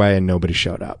 yards away, and nobody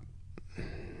showed up.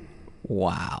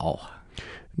 Wow.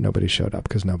 Nobody showed up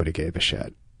because nobody gave a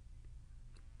shit.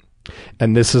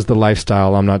 And this is the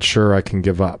lifestyle I'm not sure I can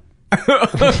give up.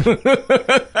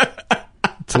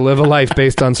 To live a life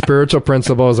based on spiritual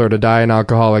principles or to die an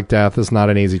alcoholic death is not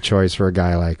an easy choice for a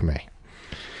guy like me.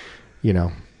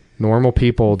 Normal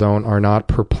people are not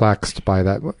perplexed by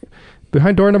that.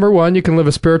 Behind door number 1, you can live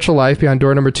a spiritual life. Behind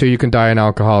door number 2, you can die an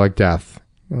alcoholic death.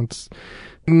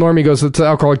 Normie goes, it's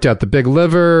alcoholic death. The big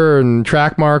liver and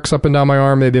track marks up and down my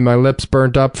arm. Maybe my lips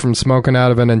burnt up from smoking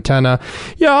out of an antenna.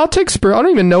 Yeah, I'll take I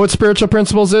don't even know what spiritual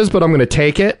principles is, but I'm going to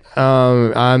take it.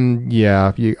 I'm going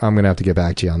to have to get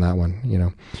back to you on that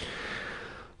one,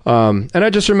 And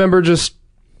I just remember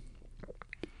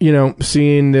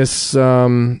seeing this,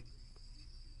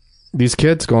 these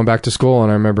kids going back to school. And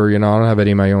I remember, I don't have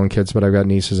any of my own kids, but I've got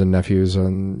nieces and nephews,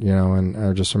 and, and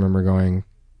I just remember going,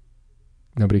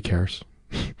 nobody cares.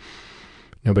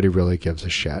 Nobody really gives a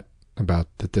shit about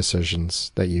the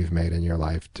decisions that you've made in your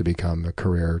life to become a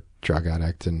career drug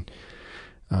addict. And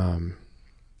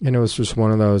it was just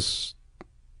one of those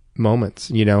moments,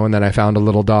 and then I found a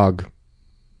little dog.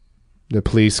 The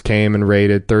police came and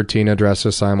raided 13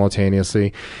 addresses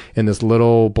simultaneously, and this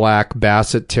little black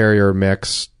Basset Terrier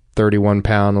mix,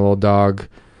 31-pound little dog,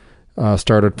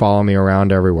 started following me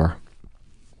around everywhere.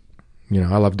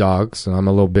 I love dogs, and I'm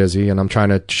a little busy, and I'm trying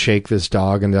to shake this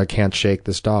dog, and I can't shake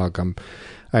this dog.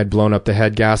 I had blown up the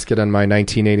head gasket on my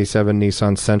 1987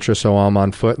 Nissan Sentra, so I'm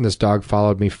on foot, and this dog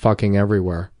followed me fucking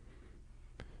everywhere.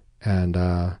 And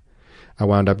I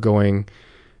wound up going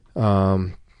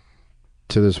to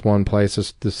this one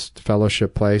place, this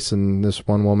fellowship place, and this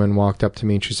one woman walked up to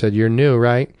me, and she said, "You're new,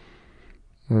 right?"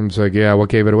 I was like, "Yeah, what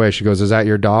gave it away?" She goes, "Is that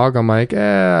your dog?" I'm like,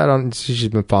 I don't. She's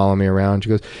been following me around. She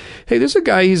goes, "Hey, there's a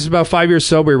guy, he's about 5 years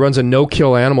sober. He runs a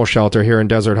no-kill animal shelter here in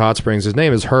Desert Hot Springs. His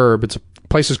name is Herb. It's a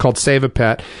place is called Save a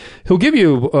Pet. He'll give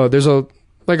you, there's a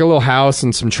little house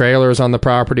and some trailers on the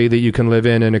property that you can live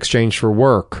in exchange for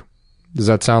work. Does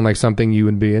that sound like something you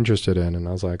would be interested in?" And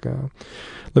I was like,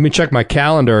 let me check my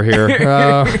calendar here.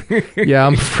 Yeah,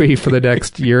 I'm free for the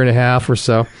next year and a half or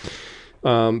so.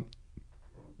 And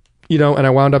I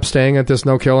wound up staying at this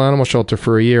no-kill animal shelter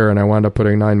for a year, and I wound up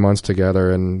putting 9 months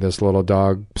together, and this little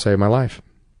dog saved my life.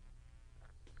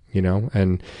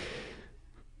 And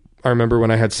I remember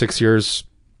when I had 6 years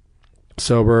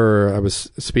sober, I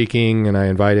was speaking, and I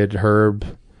invited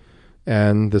Herb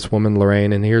and this woman,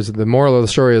 Lorraine, and here's the moral of the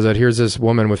story is that here's this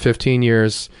woman with 15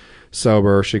 years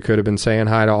sober. She could have been saying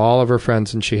hi to all of her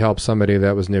friends, and she helped somebody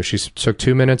that was new. She took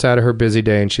 2 minutes out of her busy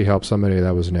day, and she helped somebody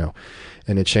that was new.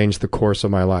 And it changed the course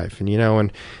of my life. And, you know,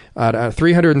 and at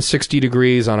 360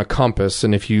 degrees on a compass,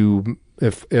 and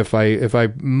if I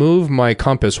move my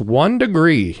compass 1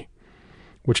 degree,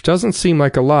 which doesn't seem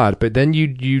like a lot, but then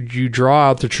you draw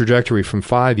out the trajectory from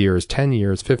 5 years, 10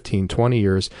 years, 15, 20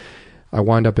 years, I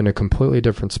wind up in a completely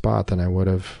different spot than I would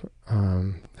have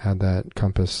had that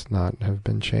compass not have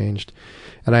been changed.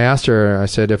 And I asked her, I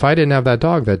said, if I didn't have that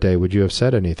dog that day, would you have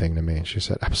said anything to me? And she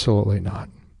said, absolutely not.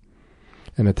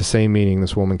 And at the same meeting,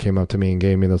 this woman came up to me and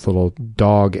gave me this little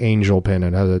dog angel pin.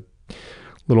 It has a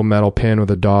little metal pin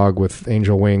with a dog with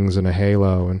angel wings and a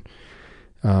halo.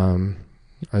 And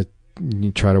I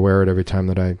try to wear it every time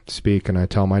that I speak and I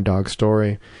tell my dog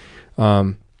story.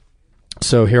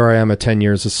 So here I am at 10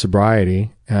 years of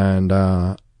sobriety, and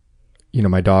you know,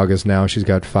 my dog is now, she's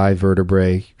got 5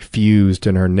 vertebrae fused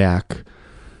in her neck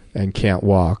and can't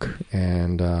walk.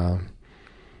 And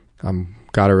I'm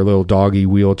got her a little doggy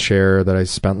wheelchair that I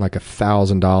spent like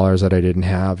 $1,000 that I didn't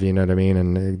have, you know what I mean?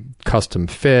 And custom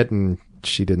fit, and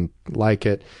she didn't like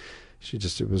it. She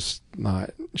just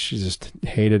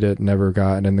hated it, never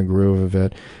got in the groove of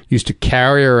it. Used to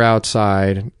carry her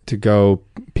outside to go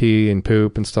pee and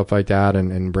poop and stuff like that,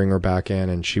 and bring her back in,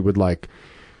 and she would like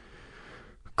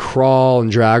crawl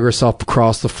and drag herself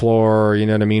across the floor, you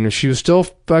know what I mean? And she was still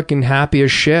fucking happy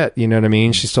as shit, you know what I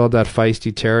mean? She still had that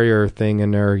feisty terrier thing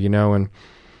in there, you know,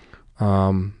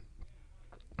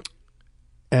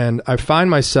 and I find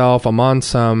myself, I'm on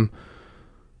some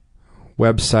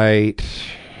website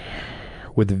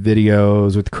with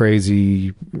videos, with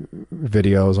crazy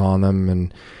videos on them,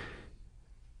 and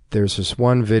there's this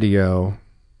one video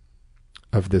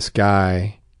of this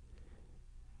guy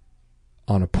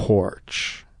on a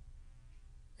porch,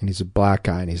 and he's a black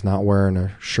guy, and he's not wearing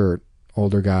a shirt,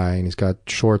 older guy, and he's got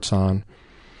shorts on,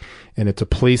 and it's a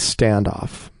police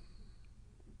standoff,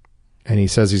 and he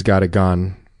says he's got a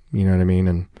gun, you know what I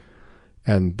mean,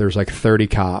 and there's like 30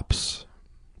 cops,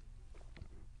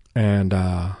 and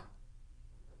the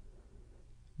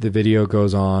video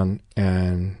goes on,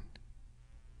 and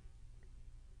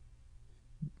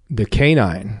the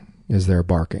canine is there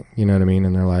barking, you know what I mean?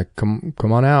 And they're like, come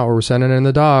on out, we're sending in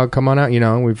the dog, come on out, you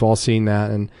know, we've all seen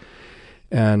that.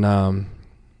 And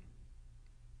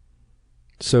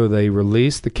so they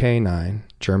release the canine,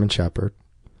 German Shepherd,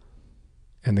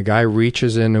 and the guy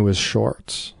reaches into his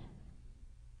shorts,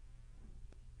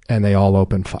 and they all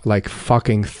open like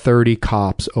fucking 30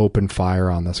 cops open fire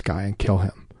on this guy and kill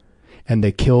him. And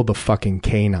they kill the fucking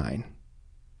canine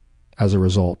as a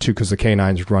result, too, because the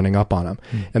canine's running up on him.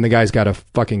 And the guy's got a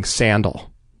fucking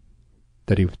sandal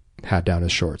that he had down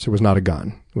his shorts. It was not a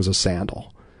gun. It was a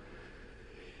sandal.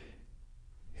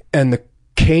 And the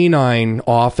canine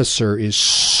officer is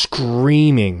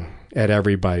screaming at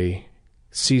everybody,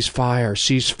 cease fire,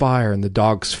 cease fire. And the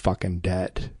dog's fucking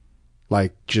dead.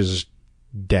 Like, just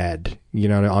dead, you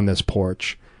know, on this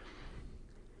porch.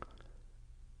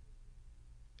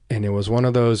 And it was one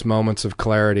of those moments of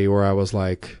clarity where I was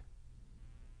like,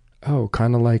 oh,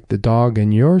 kind of like the dog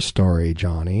in your story,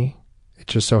 Johnny. It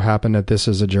just so happened that this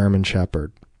is a German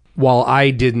Shepherd. While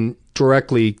I didn't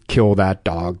directly kill that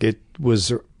dog, it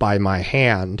was by my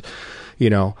hand, you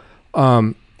know.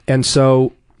 And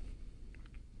so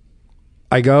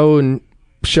I go and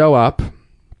show up,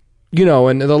 you know,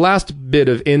 and the last bit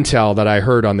of intel that I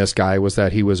heard on this guy was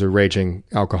that he was a raging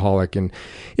alcoholic. And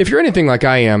if you're anything like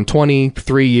I am,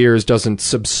 23 years doesn't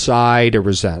subside a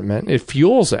resentment. It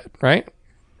fuels it, right?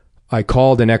 I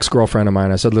called an ex-girlfriend of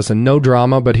mine. I said, listen, no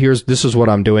drama, but this is what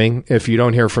I'm doing. If you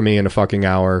don't hear from me in a fucking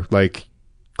hour, like,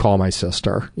 call my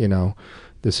sister, you know.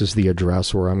 This is the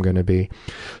address where I'm going to be.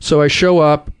 So I show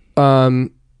up. I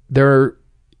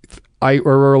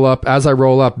roll up. As I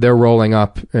roll up, they're rolling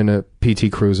up in a PT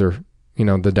Cruiser, you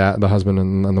know, the husband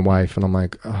and the wife. And I'm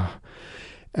like, ugh.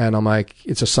 And I'm like,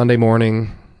 it's a Sunday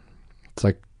morning. It's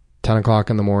like 10 o'clock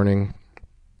in the morning.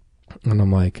 And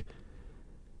I'm like,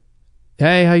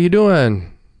 hey, how you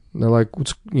doing? And they're like,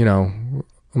 what's, you know,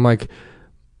 I'm like,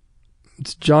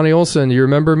 it's Johnny Olson. Do you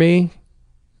remember me?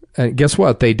 And guess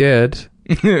what? They did.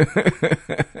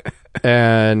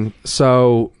 And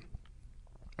so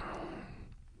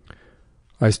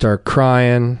I start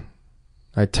crying.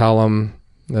 I tell them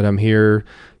that I'm here.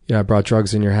 You know, I brought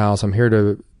drugs in your house. I'm here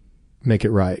to make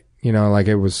it right. You know, like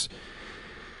it was,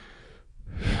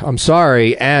 I'm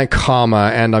sorry, and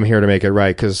I'm here to make it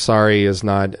right, because sorry is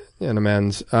not an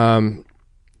amends. And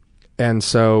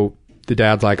so the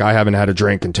dad's like, I haven't had a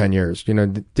drink in 10 years. You know,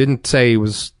 didn't say he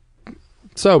was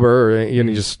sober, or, you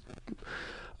know, just,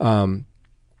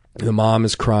 the mom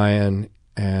is crying,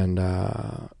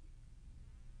 and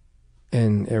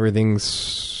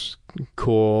everything's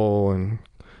cool and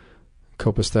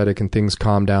copacetic, and things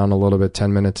calm down a little bit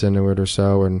 10 minutes into it or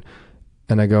so, and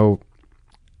I go,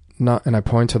 not, and I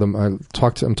point to them. I'm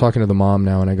talking to the mom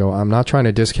now, and I go, I'm not trying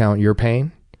to discount your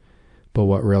pain, but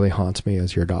what really haunts me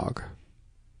is your dog,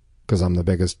 because I'm the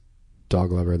biggest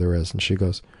dog lover there is. And she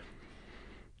goes,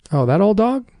 oh, that old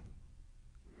dog?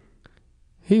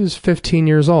 He was 15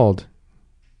 years old.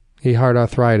 He had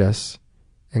arthritis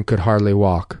and could hardly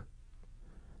walk.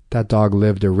 That dog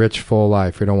lived a rich, full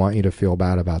life. We don't want you to feel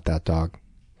bad about that dog.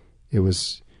 It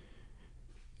was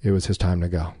his time to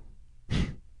go.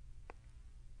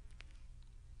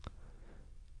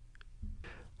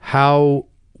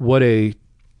 What a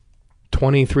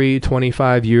 23,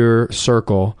 25 year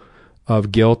circle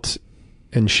of guilt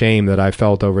and shame that I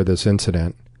felt over this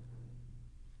incident.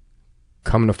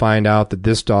 Come to find out that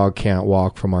this dog can't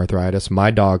walk from arthritis.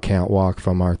 My dog can't walk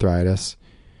from arthritis.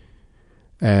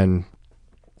 And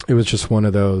it was just one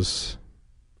of those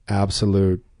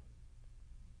absolute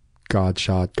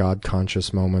God-shot,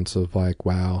 God-conscious moments of like,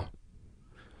 wow,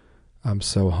 I'm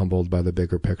so humbled by the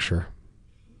bigger picture.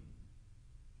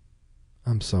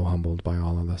 I'm so humbled by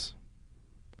all of this.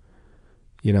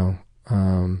 9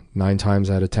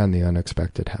 times out of 10, the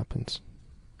unexpected happens.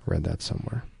 Read that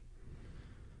somewhere.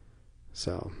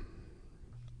 So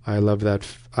I love that.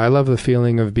 I love the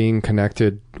feeling of being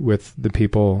connected with the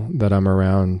people that I'm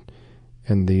around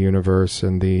in the universe,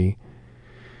 and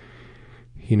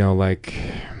like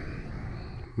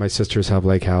my sisters have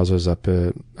lake houses up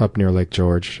near Lake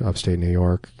George, upstate New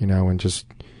York, and just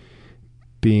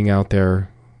being out there,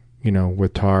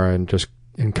 with Tara and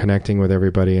connecting with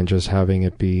everybody and just having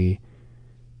it be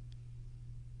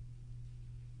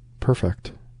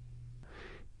perfect.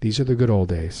 These are the good old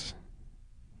days.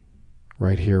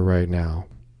 Right here, right now.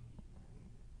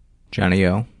 Johnny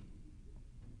O.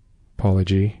 Paulie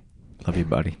G. Love you,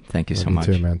 buddy. Thank you so much. much.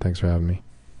 You too, man. Thanks for having me.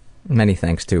 Many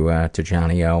thanks to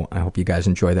Johnny O. I hope you guys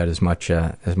enjoy that as much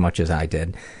as I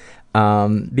did.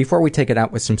 Before we take it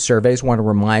out with some surveys, I want to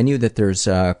remind you that there's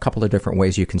a couple of different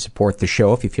ways you can support the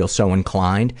show if you feel so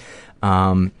inclined.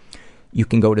 You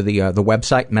can go to the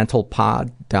website,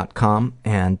 mentalpod.com,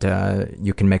 and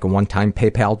you can make a one-time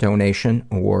PayPal donation,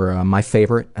 or my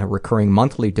favorite, a recurring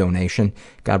monthly donation.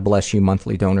 God bless you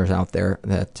monthly donors out there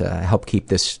that help keep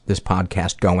this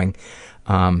podcast going.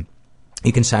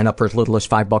 You can sign up for as little as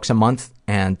 $5 a month,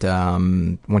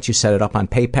 and once you set it up on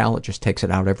PayPal, it just takes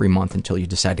it out every month until you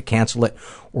decide to cancel it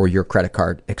or your credit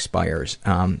card expires.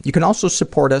 You can also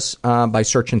support us by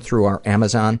searching through our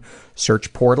Amazon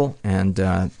search portal and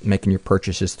making your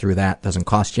purchases through that. Doesn't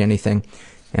cost you anything.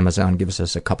 Amazon gives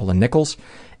us a couple of nickels.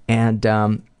 And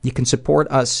you can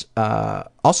support us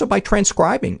also by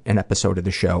transcribing an episode of the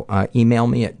show. Email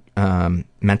me at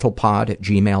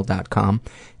mentalpod@gmail.com,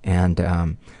 and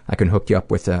I can hook you up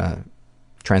with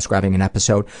transcribing an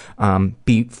episode.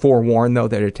 Be forewarned, though,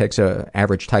 that it takes an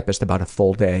average typist about a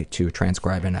full day to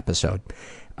transcribe an episode.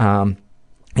 And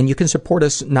you can support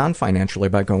us non-financially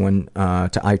by going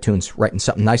to iTunes, writing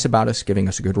something nice about us, giving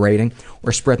us a good rating,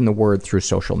 or spreading the word through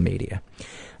social media.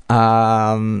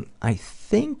 I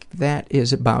think that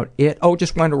is about it. Oh,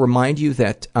 just wanted to remind you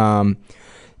that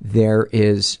there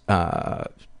is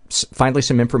finally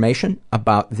some information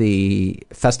about the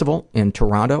festival in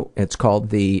Toronto. It's called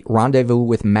the Rendezvous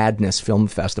with Madness Film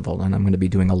Festival, and I'm going to be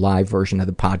doing a live version of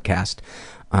the podcast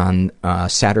on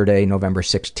Saturday, November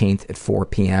 16th at 4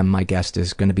 p.m. My guest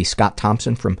is going to be Scott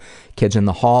Thompson from Kids in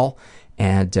the Hall,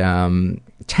 and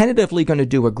tentatively going to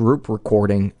do a group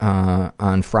recording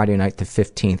on Friday night the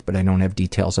 15th, but I don't have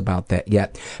details about that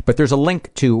yet. But there's a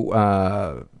link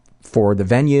to for the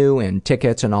venue and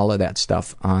tickets and all of that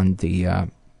stuff on the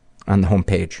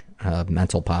homepage,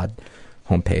 MentalPod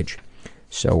homepage.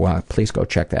 So please go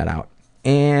check that out.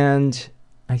 And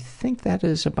I think that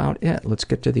is about it. Let's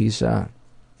get to these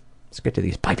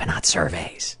piping hot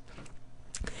surveys.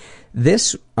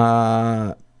 These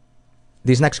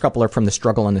next couple are from the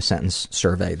Struggle in a Sentence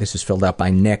survey. This is filled out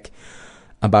by Nick.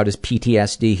 About his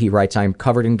PTSD, he writes, "I am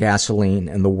covered in gasoline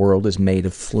and the world is made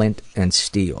of flint and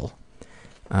steel."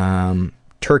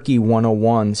 Turkey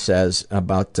 101 says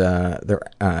about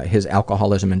his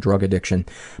alcoholism and drug addiction,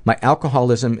 "My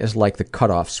alcoholism is like the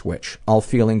cutoff switch. All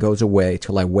feeling goes away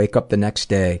till I wake up the next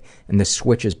day and the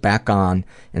switch is back on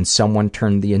and someone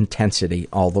turned the intensity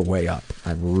all the way up."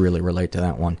 I really relate to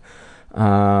that one.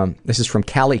 This is from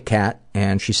Callie Cat,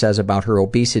 and she says about her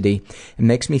obesity, "It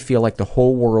makes me feel like the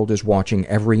whole world is watching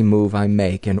every move I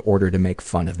make in order to make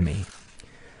fun of me."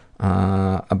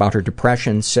 About her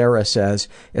depression, Sarah says,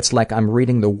 it's like I'm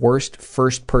reading the worst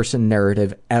first-person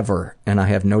narrative ever, and I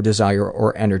have no desire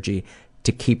or energy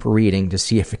to keep reading to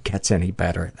see if it gets any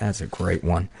better. That's a great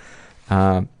one.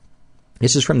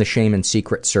 This is from the Shame and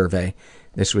Secret survey.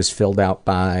 This was filled out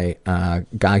by a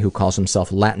guy who calls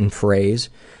himself Latin Phrase,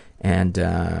 and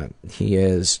he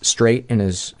is straight and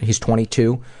he's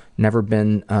 22, never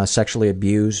been sexually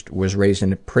abused, was raised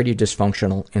in a pretty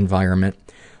dysfunctional environment.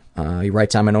 He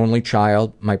writes, I'm an only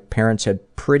child. My parents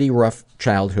had pretty rough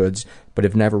childhoods, but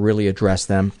have never really addressed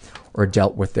them or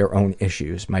dealt with their own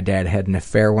issues. My dad had an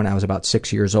affair when I was about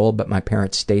 6 years old, but my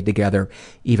parents stayed together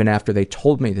even after they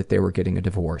told me that they were getting a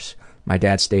divorce. My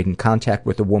dad stayed in contact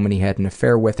with the woman he had an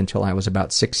affair with until I was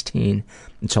about 16,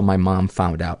 until my mom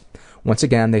found out. Once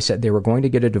again, they said they were going to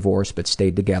get a divorce, but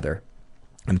stayed together.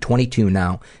 I'm 22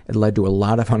 now. It led to a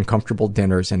lot of uncomfortable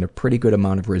dinners and a pretty good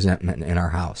amount of resentment in our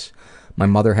house. My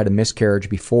mother had a miscarriage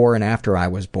before and after I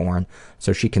was born,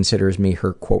 so she considers me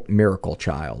her, quote, miracle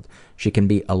child. She can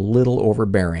be a little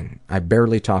overbearing. I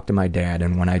barely talk to my dad,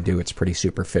 and when I do, it's pretty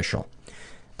superficial.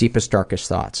 Deepest, darkest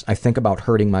thoughts. I think about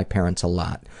hurting my parents a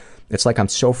lot. It's like I'm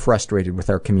so frustrated with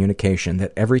our communication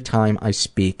that every time I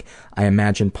speak, I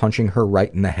imagine punching her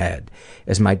right in the head.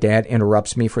 As my dad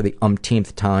interrupts me for the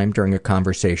umpteenth time during a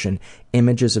conversation,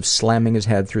 images of slamming his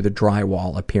head through the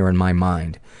drywall appear in my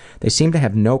mind. They seem to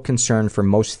have no concern for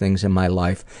most things in my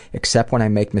life, except when I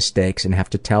make mistakes and have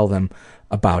to tell them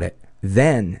about it.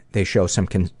 Then they show some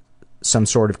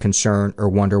sort of concern or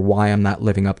wonder why I'm not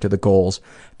living up to the goals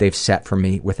they've set for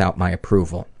me without my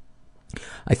approval.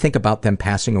 I think about them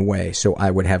passing away so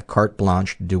I would have carte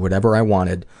blanche to do whatever I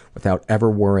wanted without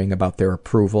ever worrying about their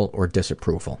approval or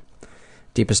disapproval.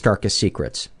 Deepest, darkest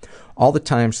secrets. All the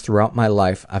times throughout my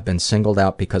life I've been singled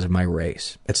out because of my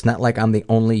race. It's not like I'm the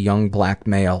only young black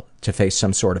male to face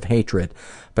some sort of hatred,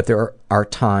 but there are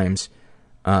times,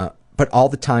 but all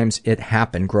the times it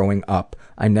happened growing up,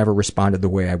 I never responded the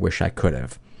way I wish I could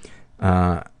have.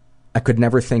 I could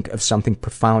never think of something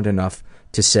profound enough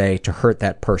to say to hurt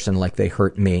that person like they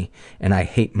hurt me, and I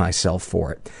hate myself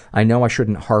for it. I know I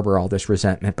shouldn't harbor all this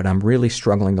resentment, but I'm really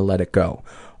struggling to let it go.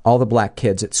 All the black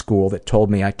kids at school that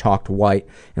told me I talked white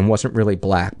and wasn't really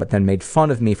black, but then made fun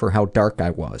of me for how dark I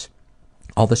was.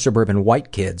 All the suburban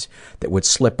white kids that would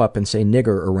slip up and say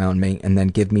nigger around me and then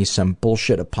give me some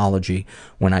bullshit apology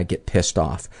when I get pissed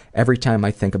off. Every time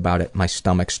I think about it, my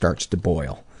stomach starts to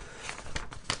boil.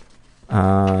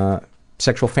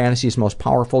 Sexual fantasies most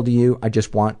powerful to you? I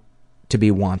just want to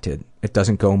be wanted. It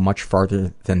doesn't go much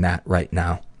farther than that right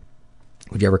now.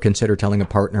 Would you ever consider telling a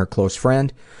partner or close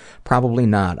friend? Probably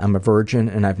not. I'm a virgin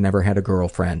and I've never had a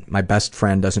girlfriend. My best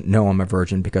friend doesn't know I'm a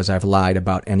virgin because I've lied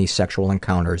about any sexual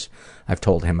encounters I've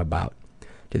told him about.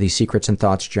 Do these secrets and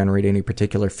thoughts generate any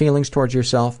particular feelings towards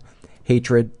yourself?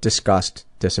 Hatred, disgust,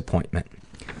 disappointment.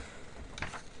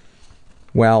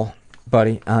 Well,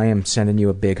 buddy, I am sending you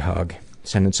a big hug.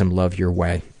 Sending some love your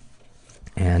way.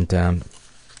 And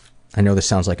I know this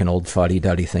sounds like an old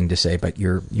fuddy-duddy thing to say, but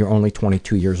you're only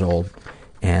 22 years old,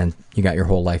 and you got your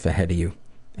whole life ahead of you.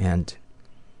 And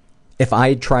if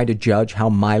I tried to judge how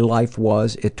my life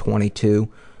was at 22,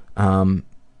 I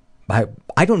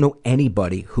don't know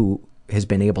anybody who has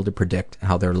been able to predict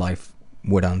how their life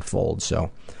would unfold. So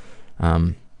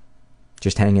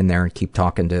just hang in there and keep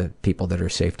talking to people that are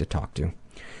safe to talk to.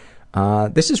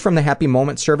 This is from the Happy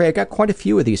Moment survey. I got quite a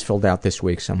few of these filled out this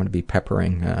week, so I'm going to be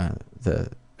peppering the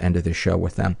end of the show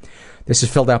with them. This is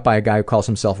filled out by a guy who calls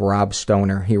himself Rob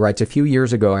Stoner. He writes, a few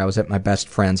years ago I was at my best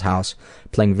friend's house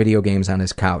playing video games on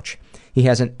his couch. He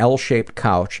has an L-shaped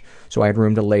couch, so I had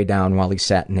room to lay down while he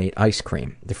sat and ate ice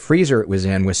cream. The freezer it was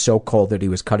in was so cold that he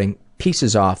was cutting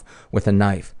pieces off with a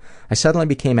knife. I suddenly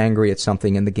became angry at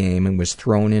something in the game and was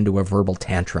thrown into a verbal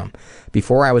tantrum.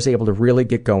 Before I was able to really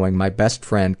get going, my best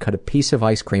friend cut a piece of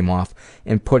ice cream off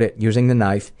and put it, using the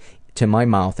knife, to my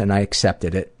mouth, and I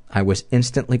accepted it. I was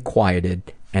instantly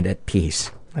quieted and at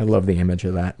peace. I love the image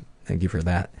of that. Thank you for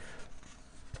that.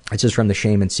 This is from the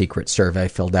Shame and Secret survey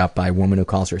filled out by a woman who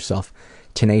calls herself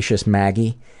Tenacious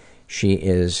Maggie. She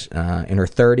is in her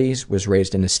 30s, was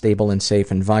raised in a stable and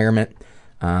safe environment,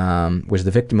 was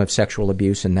the victim of sexual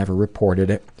abuse and never reported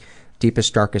it.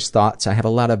 Deepest, darkest thoughts. I have a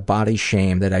lot of body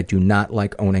shame that I do not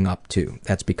like owning up to.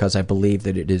 That's because I believe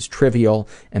that it is trivial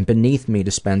and beneath me to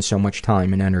spend so much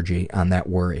time and energy on that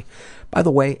worry. By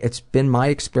the way, it's been my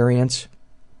experience,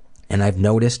 and I've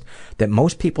noticed that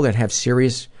most people that have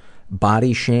serious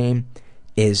body shame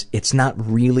it's not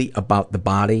really about the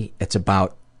body, it's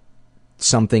about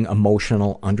something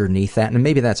emotional underneath that. And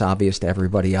maybe that's obvious to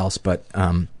everybody else, but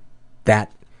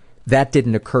that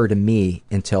didn't occur to me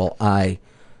until I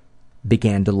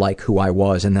began to like who I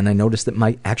was, and then I noticed that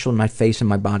my face and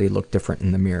my body looked different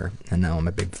in the mirror, and now I'm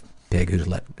a big pig who's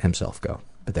let himself go.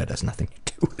 But that has nothing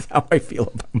to do with how I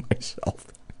feel about myself.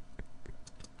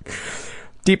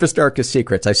 Deepest, darkest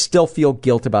secrets. I still feel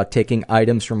guilt about taking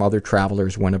items from other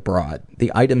travelers when abroad.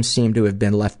 The items seem to have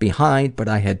been left behind, but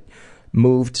I had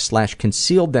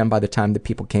moved/concealed them by the time the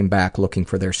people came back looking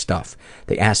for their stuff.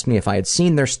 They asked me if I had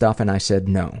seen their stuff, and I said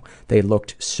no. They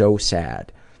looked so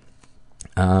sad.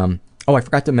 I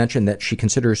forgot to mention that she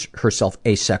considers herself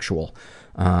asexual.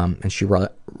 And she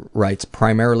writes,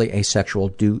 primarily asexual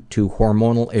due to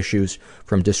hormonal issues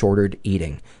from disordered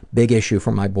eating. Big issue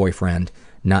for my boyfriend,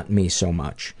 not me so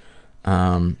much.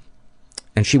 And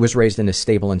she was raised in a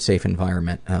stable and safe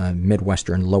environment,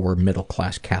 Midwestern, lower middle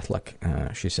class Catholic,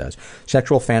 she says.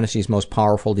 Sexual fantasies most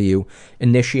powerful to you,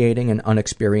 initiating an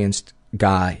unexperienced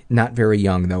guy, not very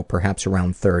young though, perhaps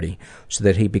around 30, so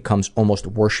that he becomes almost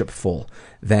worshipful,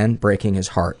 then breaking his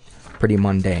heart. Pretty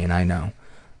mundane, I know.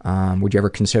 Would you ever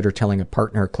consider telling a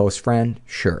partner or close friend?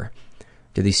 Sure.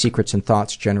 Do these secrets and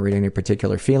thoughts generate any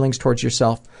particular feelings towards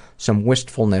yourself? Some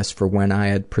wistfulness for when I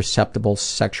had perceptible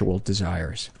sexual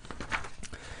desires.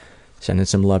 Sending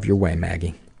some love your way,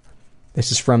 Maggie.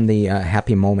 This is from the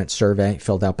Happy Moment survey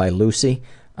filled out by Lucy.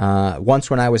 Once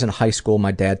when I was in high school,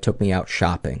 my dad took me out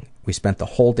shopping. We spent the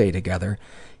whole day together.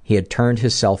 He had turned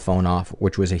his cell phone off,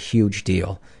 which was a huge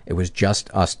deal. It was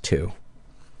just us two.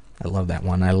 I love that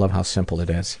one. I love how simple it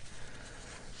is.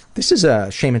 This is a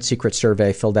Shame and Secret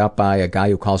survey filled out by a guy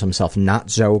who calls himself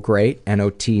Not So Great,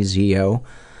 Notzo.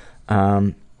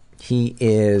 He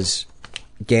is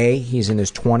gay. He's in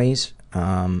his 20s.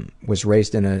 Was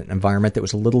raised in an environment that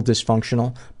was a little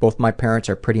dysfunctional. Both my parents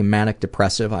are pretty manic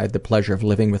depressive. I had the pleasure of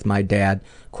living with my dad,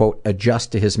 quote,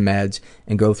 adjust to his meds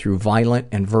and go through violent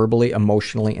and verbally,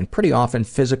 emotionally, and pretty often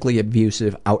physically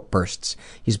abusive outbursts.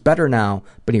 He's better now,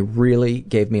 but he really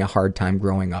gave me a hard time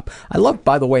growing up. I love,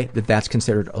 by the way, that that's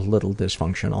considered a little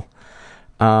dysfunctional.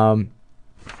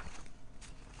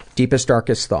 Deepest,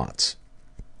 darkest thoughts.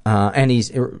 And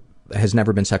he's has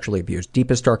never been sexually abused.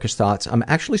 Deepest, darkest thoughts. I'm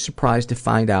actually surprised to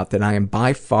find out that I am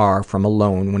by far from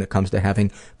alone when it comes to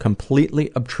having completely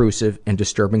obtrusive and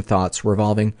disturbing thoughts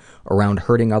revolving around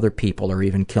hurting other people or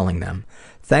even killing them.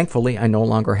 Thankfully, I no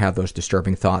longer have those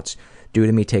disturbing thoughts due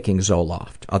to me taking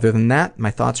Zoloft. Other than that, my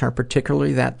thoughts aren't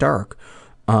particularly that dark,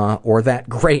 or that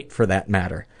great for that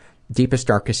matter. Deepest,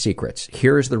 darkest secrets.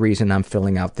 Here is the reason I'm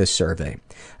filling out this survey.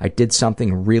 I did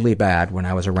something really bad when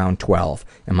I was around 12,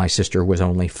 and my sister was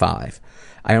only 5.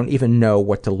 I don't even know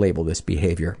what to label this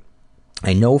behavior.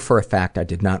 I know for a fact I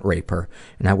did not rape her,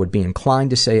 and I would be inclined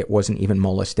to say it wasn't even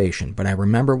molestation, but I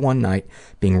remember one night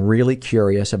being really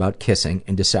curious about kissing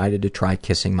and decided to try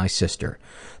kissing my sister.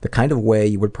 The kind of way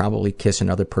you would probably kiss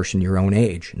another person your own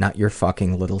age, not your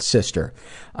fucking little sister.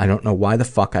 I don't know why the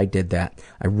fuck I did that.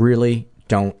 I really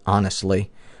don't, honestly.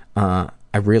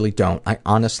 I really don't. I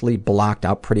honestly blocked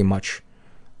out pretty much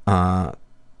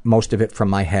most of it from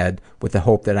my head with the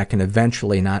hope that I can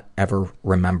eventually not ever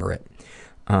remember it.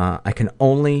 I can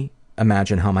only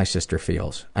imagine how my sister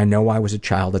feels. I know I was a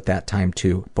child at that time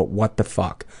too, but what the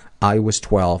fuck? I was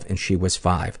 12 and she was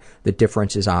 5. The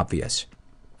difference is obvious.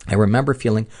 I remember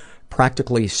feeling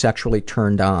practically sexually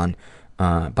turned on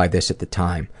by this at the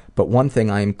time. But one thing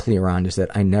I am clear on is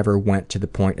that I never went to the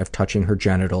point of touching her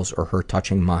genitals or her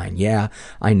touching mine. Yeah,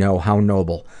 I know, how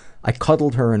noble. I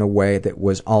cuddled her in a way that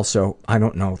was also, I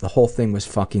don't know, the whole thing was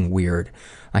fucking weird.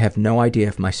 I have no idea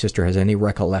if my sister has any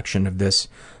recollection of this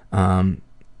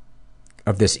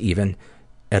even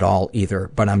at all either,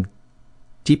 but I'm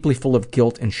deeply full of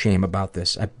guilt and shame about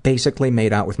this. I basically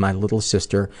made out with my little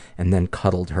sister and then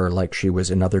cuddled her like she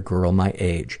was another girl my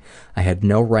age. I had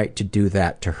no right to do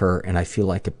that to her, and I feel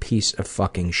like a piece of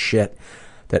fucking shit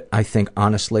that I think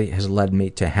honestly has led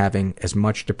me to having as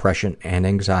much depression and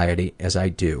anxiety as I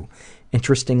do.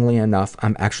 Interestingly enough,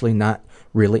 I'm actually not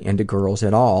really into girls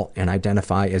at all and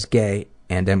identify as gay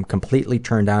and am completely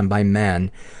turned on by men.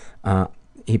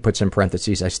 He puts in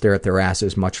parentheses, I stare at their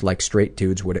asses much like straight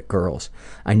dudes would at girls.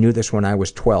 I knew this when I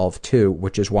was 12, too,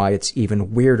 which is why it's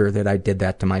even weirder that I did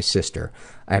that to my sister.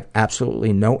 I have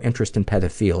absolutely no interest in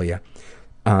pedophilia,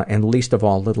 and least of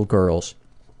all little girls.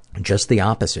 Just the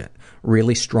opposite.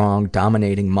 Really strong,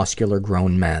 dominating, muscular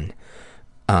grown men.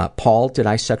 Paul, did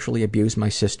I sexually abuse my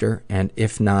sister? And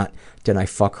if not, did I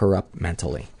fuck her up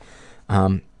mentally?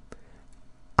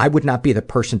 I would not be the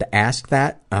person to ask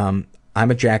that. I'm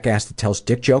a jackass that tells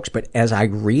dick jokes, but as I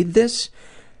read this,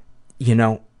 you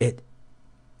know, it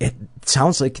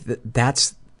sounds like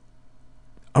that's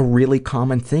a really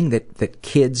common thing that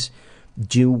kids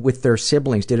do with their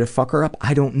siblings. Did it fuck her up?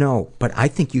 I don't know, but I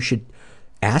think you should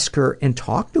ask her and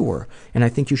talk to her. And I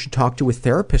think you should talk to a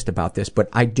therapist about this. But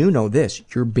I do know this.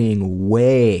 You're being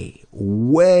way,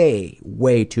 way,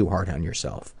 way too hard on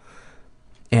yourself.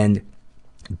 And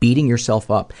beating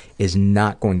yourself up is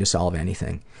not going to solve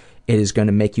anything. It is going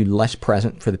to make you less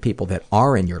present for the people that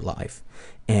are in your life.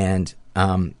 And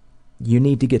you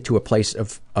need to get to a place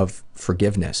of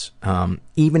forgiveness.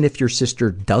 Even if your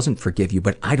sister doesn't forgive you,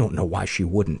 but I don't know why she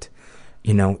wouldn't.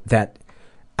 You know, that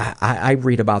I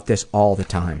read about this all the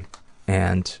time.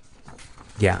 And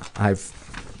yeah,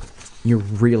 you're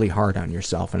really hard on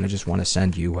yourself, and I just want to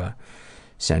send you a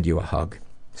hug.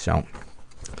 So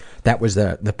that was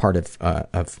the part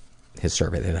of his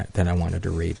survey that I wanted to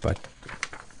read. But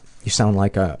you sound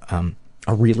like a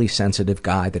really sensitive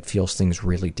guy that feels things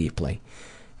really deeply,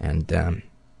 and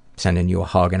sending you a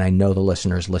hug. And I know the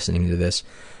listeners listening to this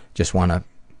just want to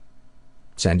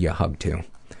send you a hug too.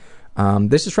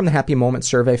 This is from the Happy Moment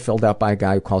survey filled out by a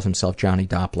guy who calls himself Johnny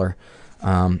Doppler.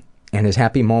 And his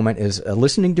happy moment is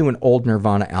listening to an old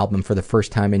Nirvana album for the first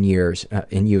time in years,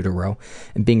 in utero,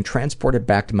 and being transported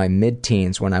back to my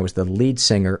mid-teens when I was the lead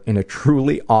singer in a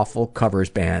truly awful covers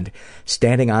band,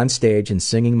 standing on stage and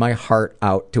singing my heart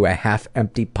out to a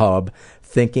half-empty pub,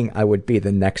 thinking I would be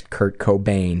the next Kurt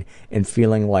Cobain, and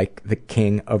feeling like the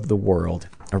king of the world.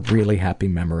 A really happy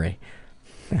memory.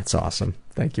 That's awesome.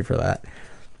 Thank you for that.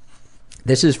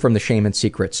 This is from the Shame and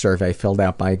Secrets survey filled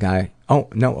out by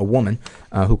a woman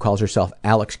who calls herself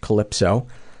Alex Calypso.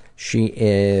 She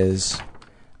is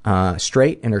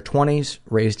straight, in her 20s,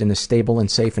 raised in a stable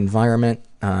and safe environment,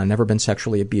 never been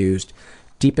sexually abused.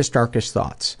 Deepest, darkest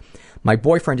thoughts. My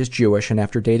boyfriend is Jewish, and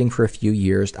after dating for a few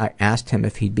years, I asked him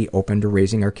if he'd be open to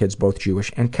raising our kids both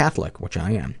Jewish and Catholic, which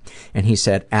I am. And he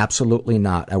said, absolutely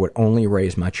not. I would only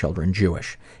raise my children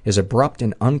Jewish. His abrupt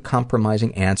and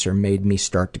uncompromising answer made me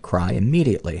start to cry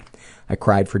immediately. I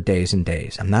cried for days and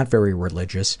days. I'm not very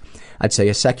religious. I'd say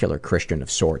a secular Christian of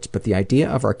sorts, but the idea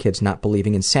of our kids not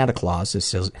believing in Santa Claus,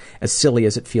 as silly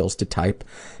as it feels to type,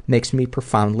 makes me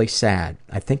profoundly sad.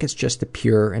 I think it's just the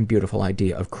pure and beautiful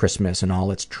idea of Christmas and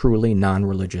all its truly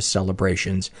non-religious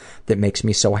celebrations that makes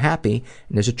me so happy,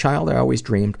 and as a child I always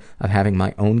dreamed of having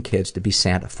my own kids to be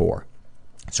Santa for.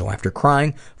 So after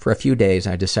crying for a few days,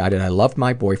 I decided I loved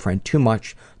my boyfriend too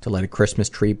much to let a Christmas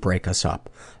tree break us up.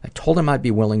 I told him I'd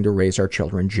be willing to raise our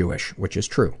children Jewish, which is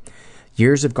true.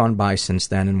 Years have gone by since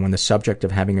then, and when the subject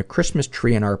of having a Christmas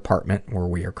tree in our apartment, where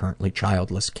we are currently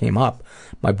childless, came up,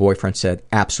 my boyfriend said,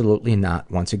 absolutely not,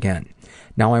 once again.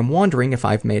 Now I'm wondering if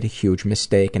I've made a huge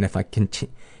mistake, and if I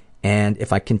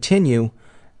continue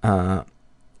and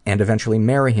eventually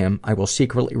marry him, I will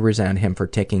secretly resent him for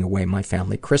taking away my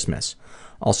family Christmas.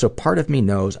 Also, part of me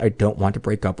knows I don't want to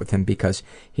break up with him because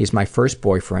he's my first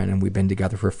boyfriend and we've been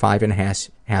together for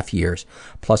 5.5 years.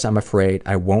 Plus, I'm afraid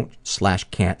I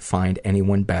won't/can't find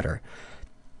anyone better.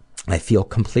 I feel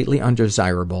completely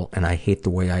undesirable and I hate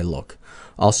the way I look.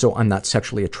 Also, I'm not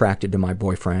sexually attracted to my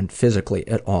boyfriend physically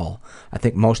at all. I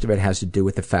think most of it has to do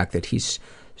with the fact that he's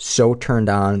so turned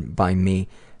on by me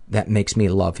that makes me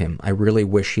love him. I really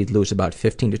wish he'd lose about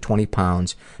 15 to 20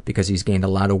 pounds because he's gained a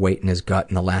lot of weight in his gut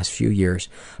in the last few years.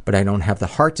 But I don't have the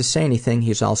heart to say anything.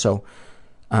 He's also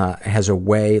has a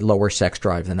way lower sex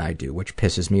drive than I do, which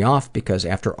pisses me off because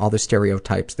after all the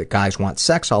stereotypes that guys want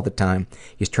sex all the time,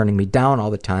 he's turning me down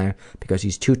all the time because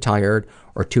he's too tired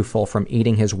or too full from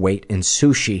eating his weight in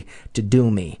sushi to do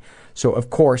me. So of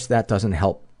course that doesn't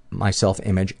help my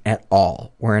self-image at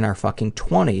all. We're in our fucking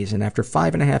 20s, and after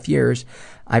 5.5 years,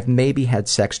 I've maybe had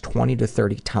sex 20 to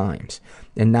 30 times.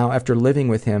 And now after living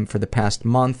with him for the past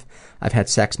month, I've had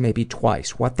sex maybe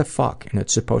twice. What the fuck? And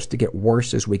it's supposed to get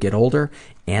worse as we get older,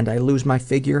 and I lose my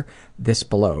figure? This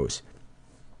blows.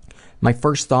 My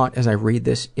first thought as I read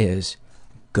this is,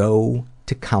 go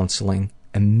to counseling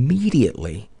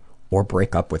immediately or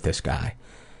break up with this guy.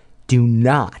 Do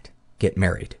not get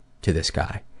married to this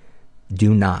guy.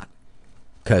 Do not.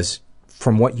 Because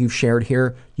from what you've shared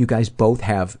here, you guys both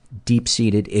have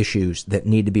deep-seated issues that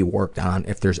need to be worked on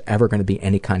if there's ever going to be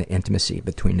any kind of intimacy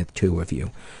between the two of you.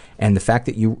 And the fact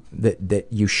that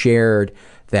you shared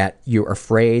that you're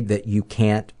afraid that you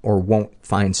can't or won't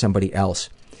find somebody else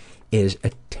is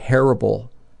a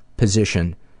terrible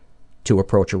position to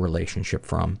approach a relationship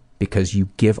from, because you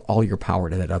give all your power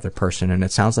to that other person. And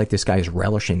it sounds like this guy is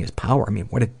relishing his power. I mean,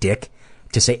 what a dick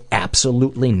to say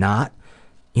absolutely not.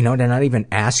 You know, to not even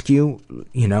ask you,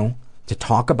 you know, to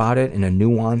talk about it in a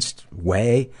nuanced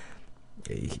way.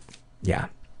 Yeah.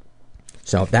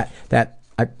 So that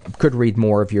I could read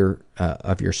more of your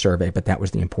survey, but that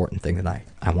was the important thing that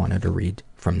I wanted to read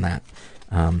from that.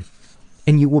 And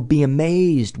you will be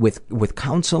amazed with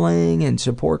counseling and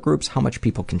support groups how much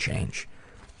people can change.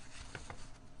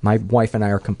 My wife and I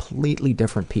are completely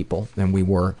different people than we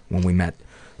were when we met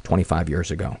 25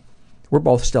 years ago. We're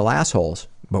both still assholes,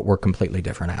 but we're completely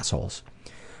different assholes.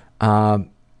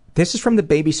 This is from the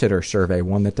babysitter survey,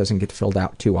 one that doesn't get filled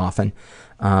out too often.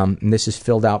 And this is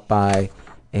filled out by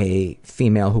a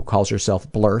female who calls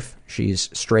herself Blurf. She's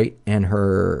straight, in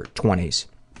her 20s,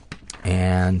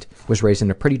 and was raised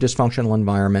in a pretty dysfunctional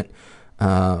environment,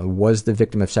 was the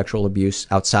victim of sexual abuse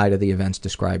outside of the events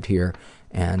described here,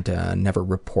 and never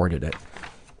reported it.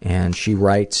 And she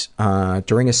writes,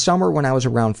 during a summer when I was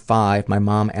around 5, my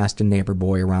mom asked a neighbor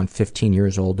boy around 15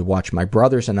 years old to watch my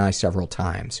brothers and I several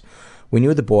times. We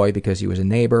knew the boy because he was a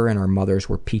neighbor and our mothers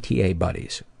were PTA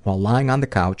buddies. While lying on the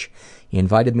couch, he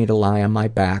invited me to lie on my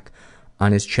back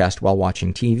on his chest while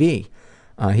watching TV.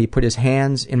 He put his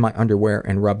hands in my underwear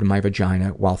and rubbed my vagina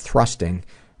while thrusting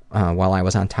while I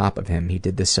was on top of him. He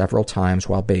did this several times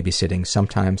while babysitting,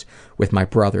 sometimes with my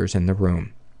brothers in the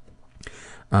room.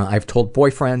 I've told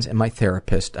boyfriends and my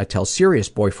therapist. I tell serious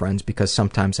boyfriends because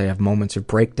sometimes I have moments of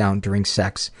breakdown during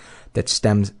sex that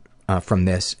stems from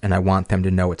this, and I want them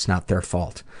to know it's not their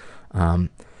fault.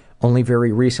 Only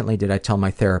very recently did I tell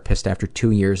my therapist after 2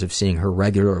 years of seeing her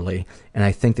regularly, and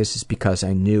I think this is because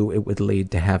I knew it would lead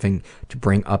to having to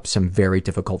bring up some very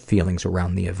difficult feelings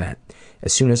around the event.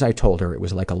 As soon as I told her, it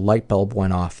was like a light bulb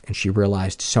went off, and she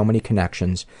realized so many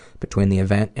connections between the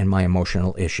event and my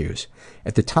emotional issues.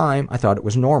 At the time, I thought it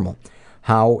was normal.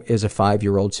 How is a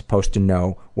 5-year-old supposed to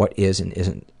know what is and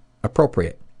isn't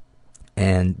appropriate?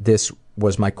 And this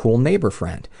was my cool neighbor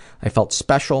friend. I felt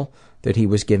special that he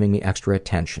was giving me extra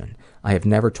attention. I have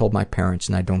never told my parents,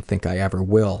 and I don't think I ever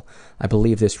will. I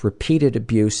believe this repeated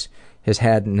abuse has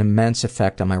had an immense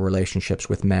effect on my relationships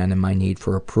with men and my need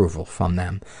for approval from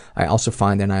them. I also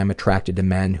find that I am attracted to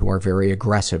men who are very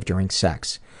aggressive during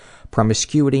sex.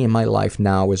 Promiscuity in my life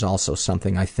now is also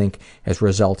something I think has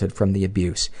resulted from the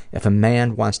abuse. If a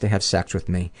man wants to have sex with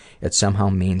me, it somehow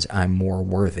means I'm more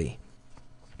worthy.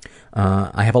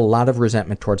 I have a lot of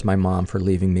resentment towards my mom for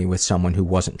leaving me with someone who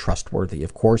wasn't trustworthy.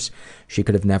 Of course, she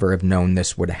could have never have known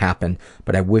this would happen,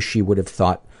 but I wish she would have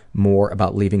thought more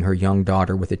about leaving her young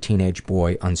daughter with a teenage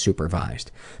boy unsupervised.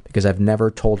 Because I've never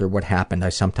told her what happened, I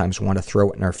sometimes want to throw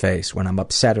it in her face when I'm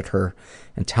upset at her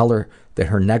and tell her that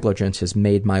her negligence has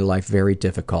made my life very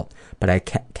difficult, but I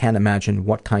can't imagine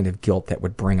what kind of guilt that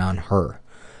would bring on her.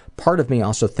 Part of me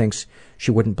also thinks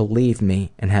she wouldn't believe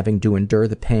me, and having to endure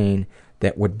the pain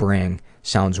that would bring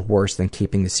sounds worse than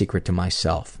keeping the secret to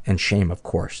myself. And shame, of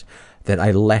course, that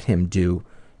I let him do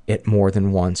it more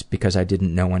than once because I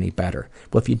didn't know any better.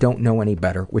 Well, if you don't know any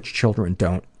better, which children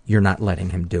don't, you're not letting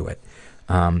him do it.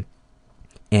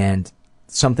 And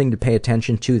something to pay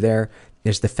attention to there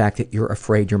is the fact that you're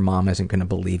afraid your mom isn't going to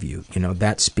believe you. You know,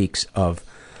 that speaks of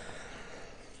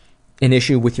an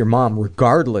issue with your mom,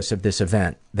 regardless of this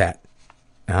event, that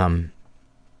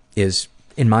is,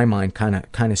 in my mind, kind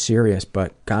of serious.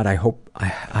 But God, I hope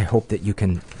that you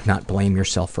can not blame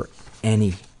yourself for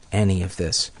any of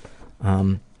this.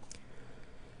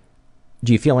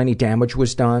 Do you feel any damage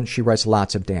was done? She writes,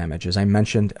 lots of damage. As I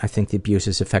mentioned, I think the abuse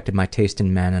has affected my taste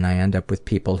in men, and I end up with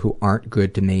people who aren't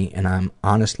good to me, and I'm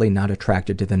honestly not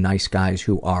attracted to the nice guys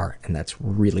who are, and that's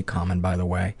really common, by the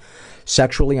way.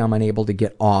 Sexually, I'm unable to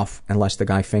get off unless the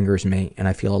guy fingers me, and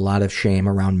I feel a lot of shame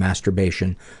around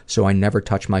masturbation, so I never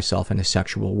touch myself in a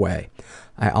sexual way.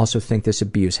 I also think this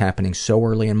abuse happening so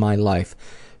early in my life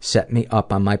set me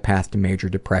up on my path to major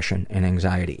depression and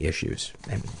anxiety issues.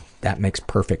 And that makes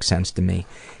perfect sense to me,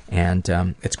 and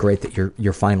it's great that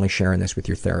you're finally sharing this with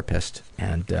your therapist.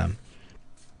 And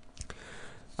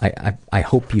I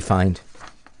hope you find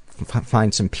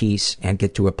some peace and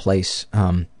get to a place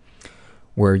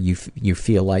where you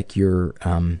feel like you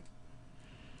can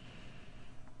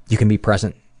be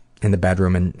present in the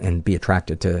bedroom and be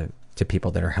attracted to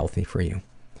people that are healthy for you.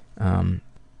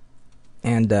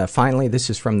 And finally,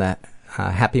 this is from that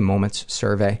Happy Moments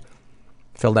survey,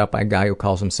 filled out by a guy who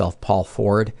calls himself Paul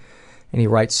Ford. And he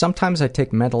writes, sometimes I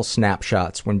take mental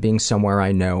snapshots when being somewhere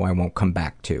I know I won't come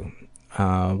back to.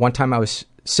 One time I was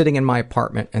sitting in my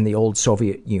apartment in the old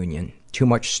Soviet Union. Too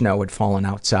much snow had fallen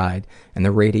outside, and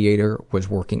the radiator was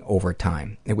working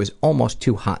overtime. It was almost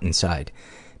too hot inside.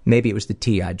 Maybe it was the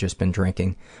tea I'd just been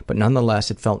drinking, but nonetheless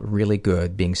it felt really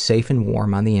good, being safe and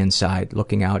warm on the inside,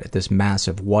 looking out at this mass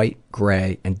of white,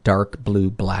 gray, and dark blue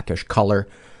blackish color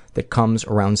that comes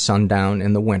around sundown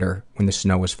in the winter when the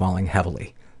snow is falling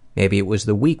heavily. Maybe it was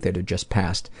the week that had just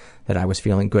passed that I was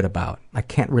feeling good about. I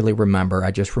can't really remember.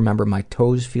 I just remember my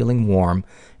toes feeling warm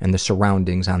and the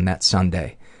surroundings on that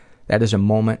Sunday. That is a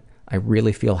moment I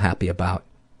really feel happy about,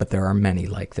 but there are many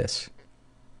like this.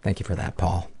 Thank you for that,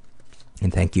 Paul.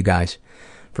 And thank you guys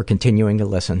for continuing to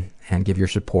listen and give your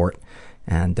support.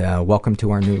 And welcome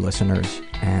to our new listeners.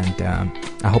 And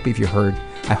I hope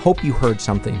you heard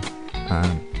something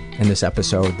in this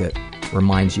episode that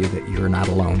reminds you that you're not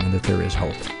alone and that there is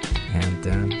hope.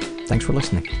 And thanks for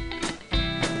listening.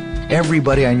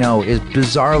 Everybody I know is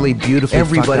bizarrely beautifully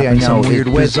fucked up in some weird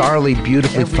way. Bizarrely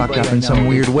beautifully fucked up in some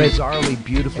weird way. Bizarrely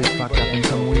beautifully fucked up in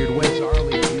some weird way.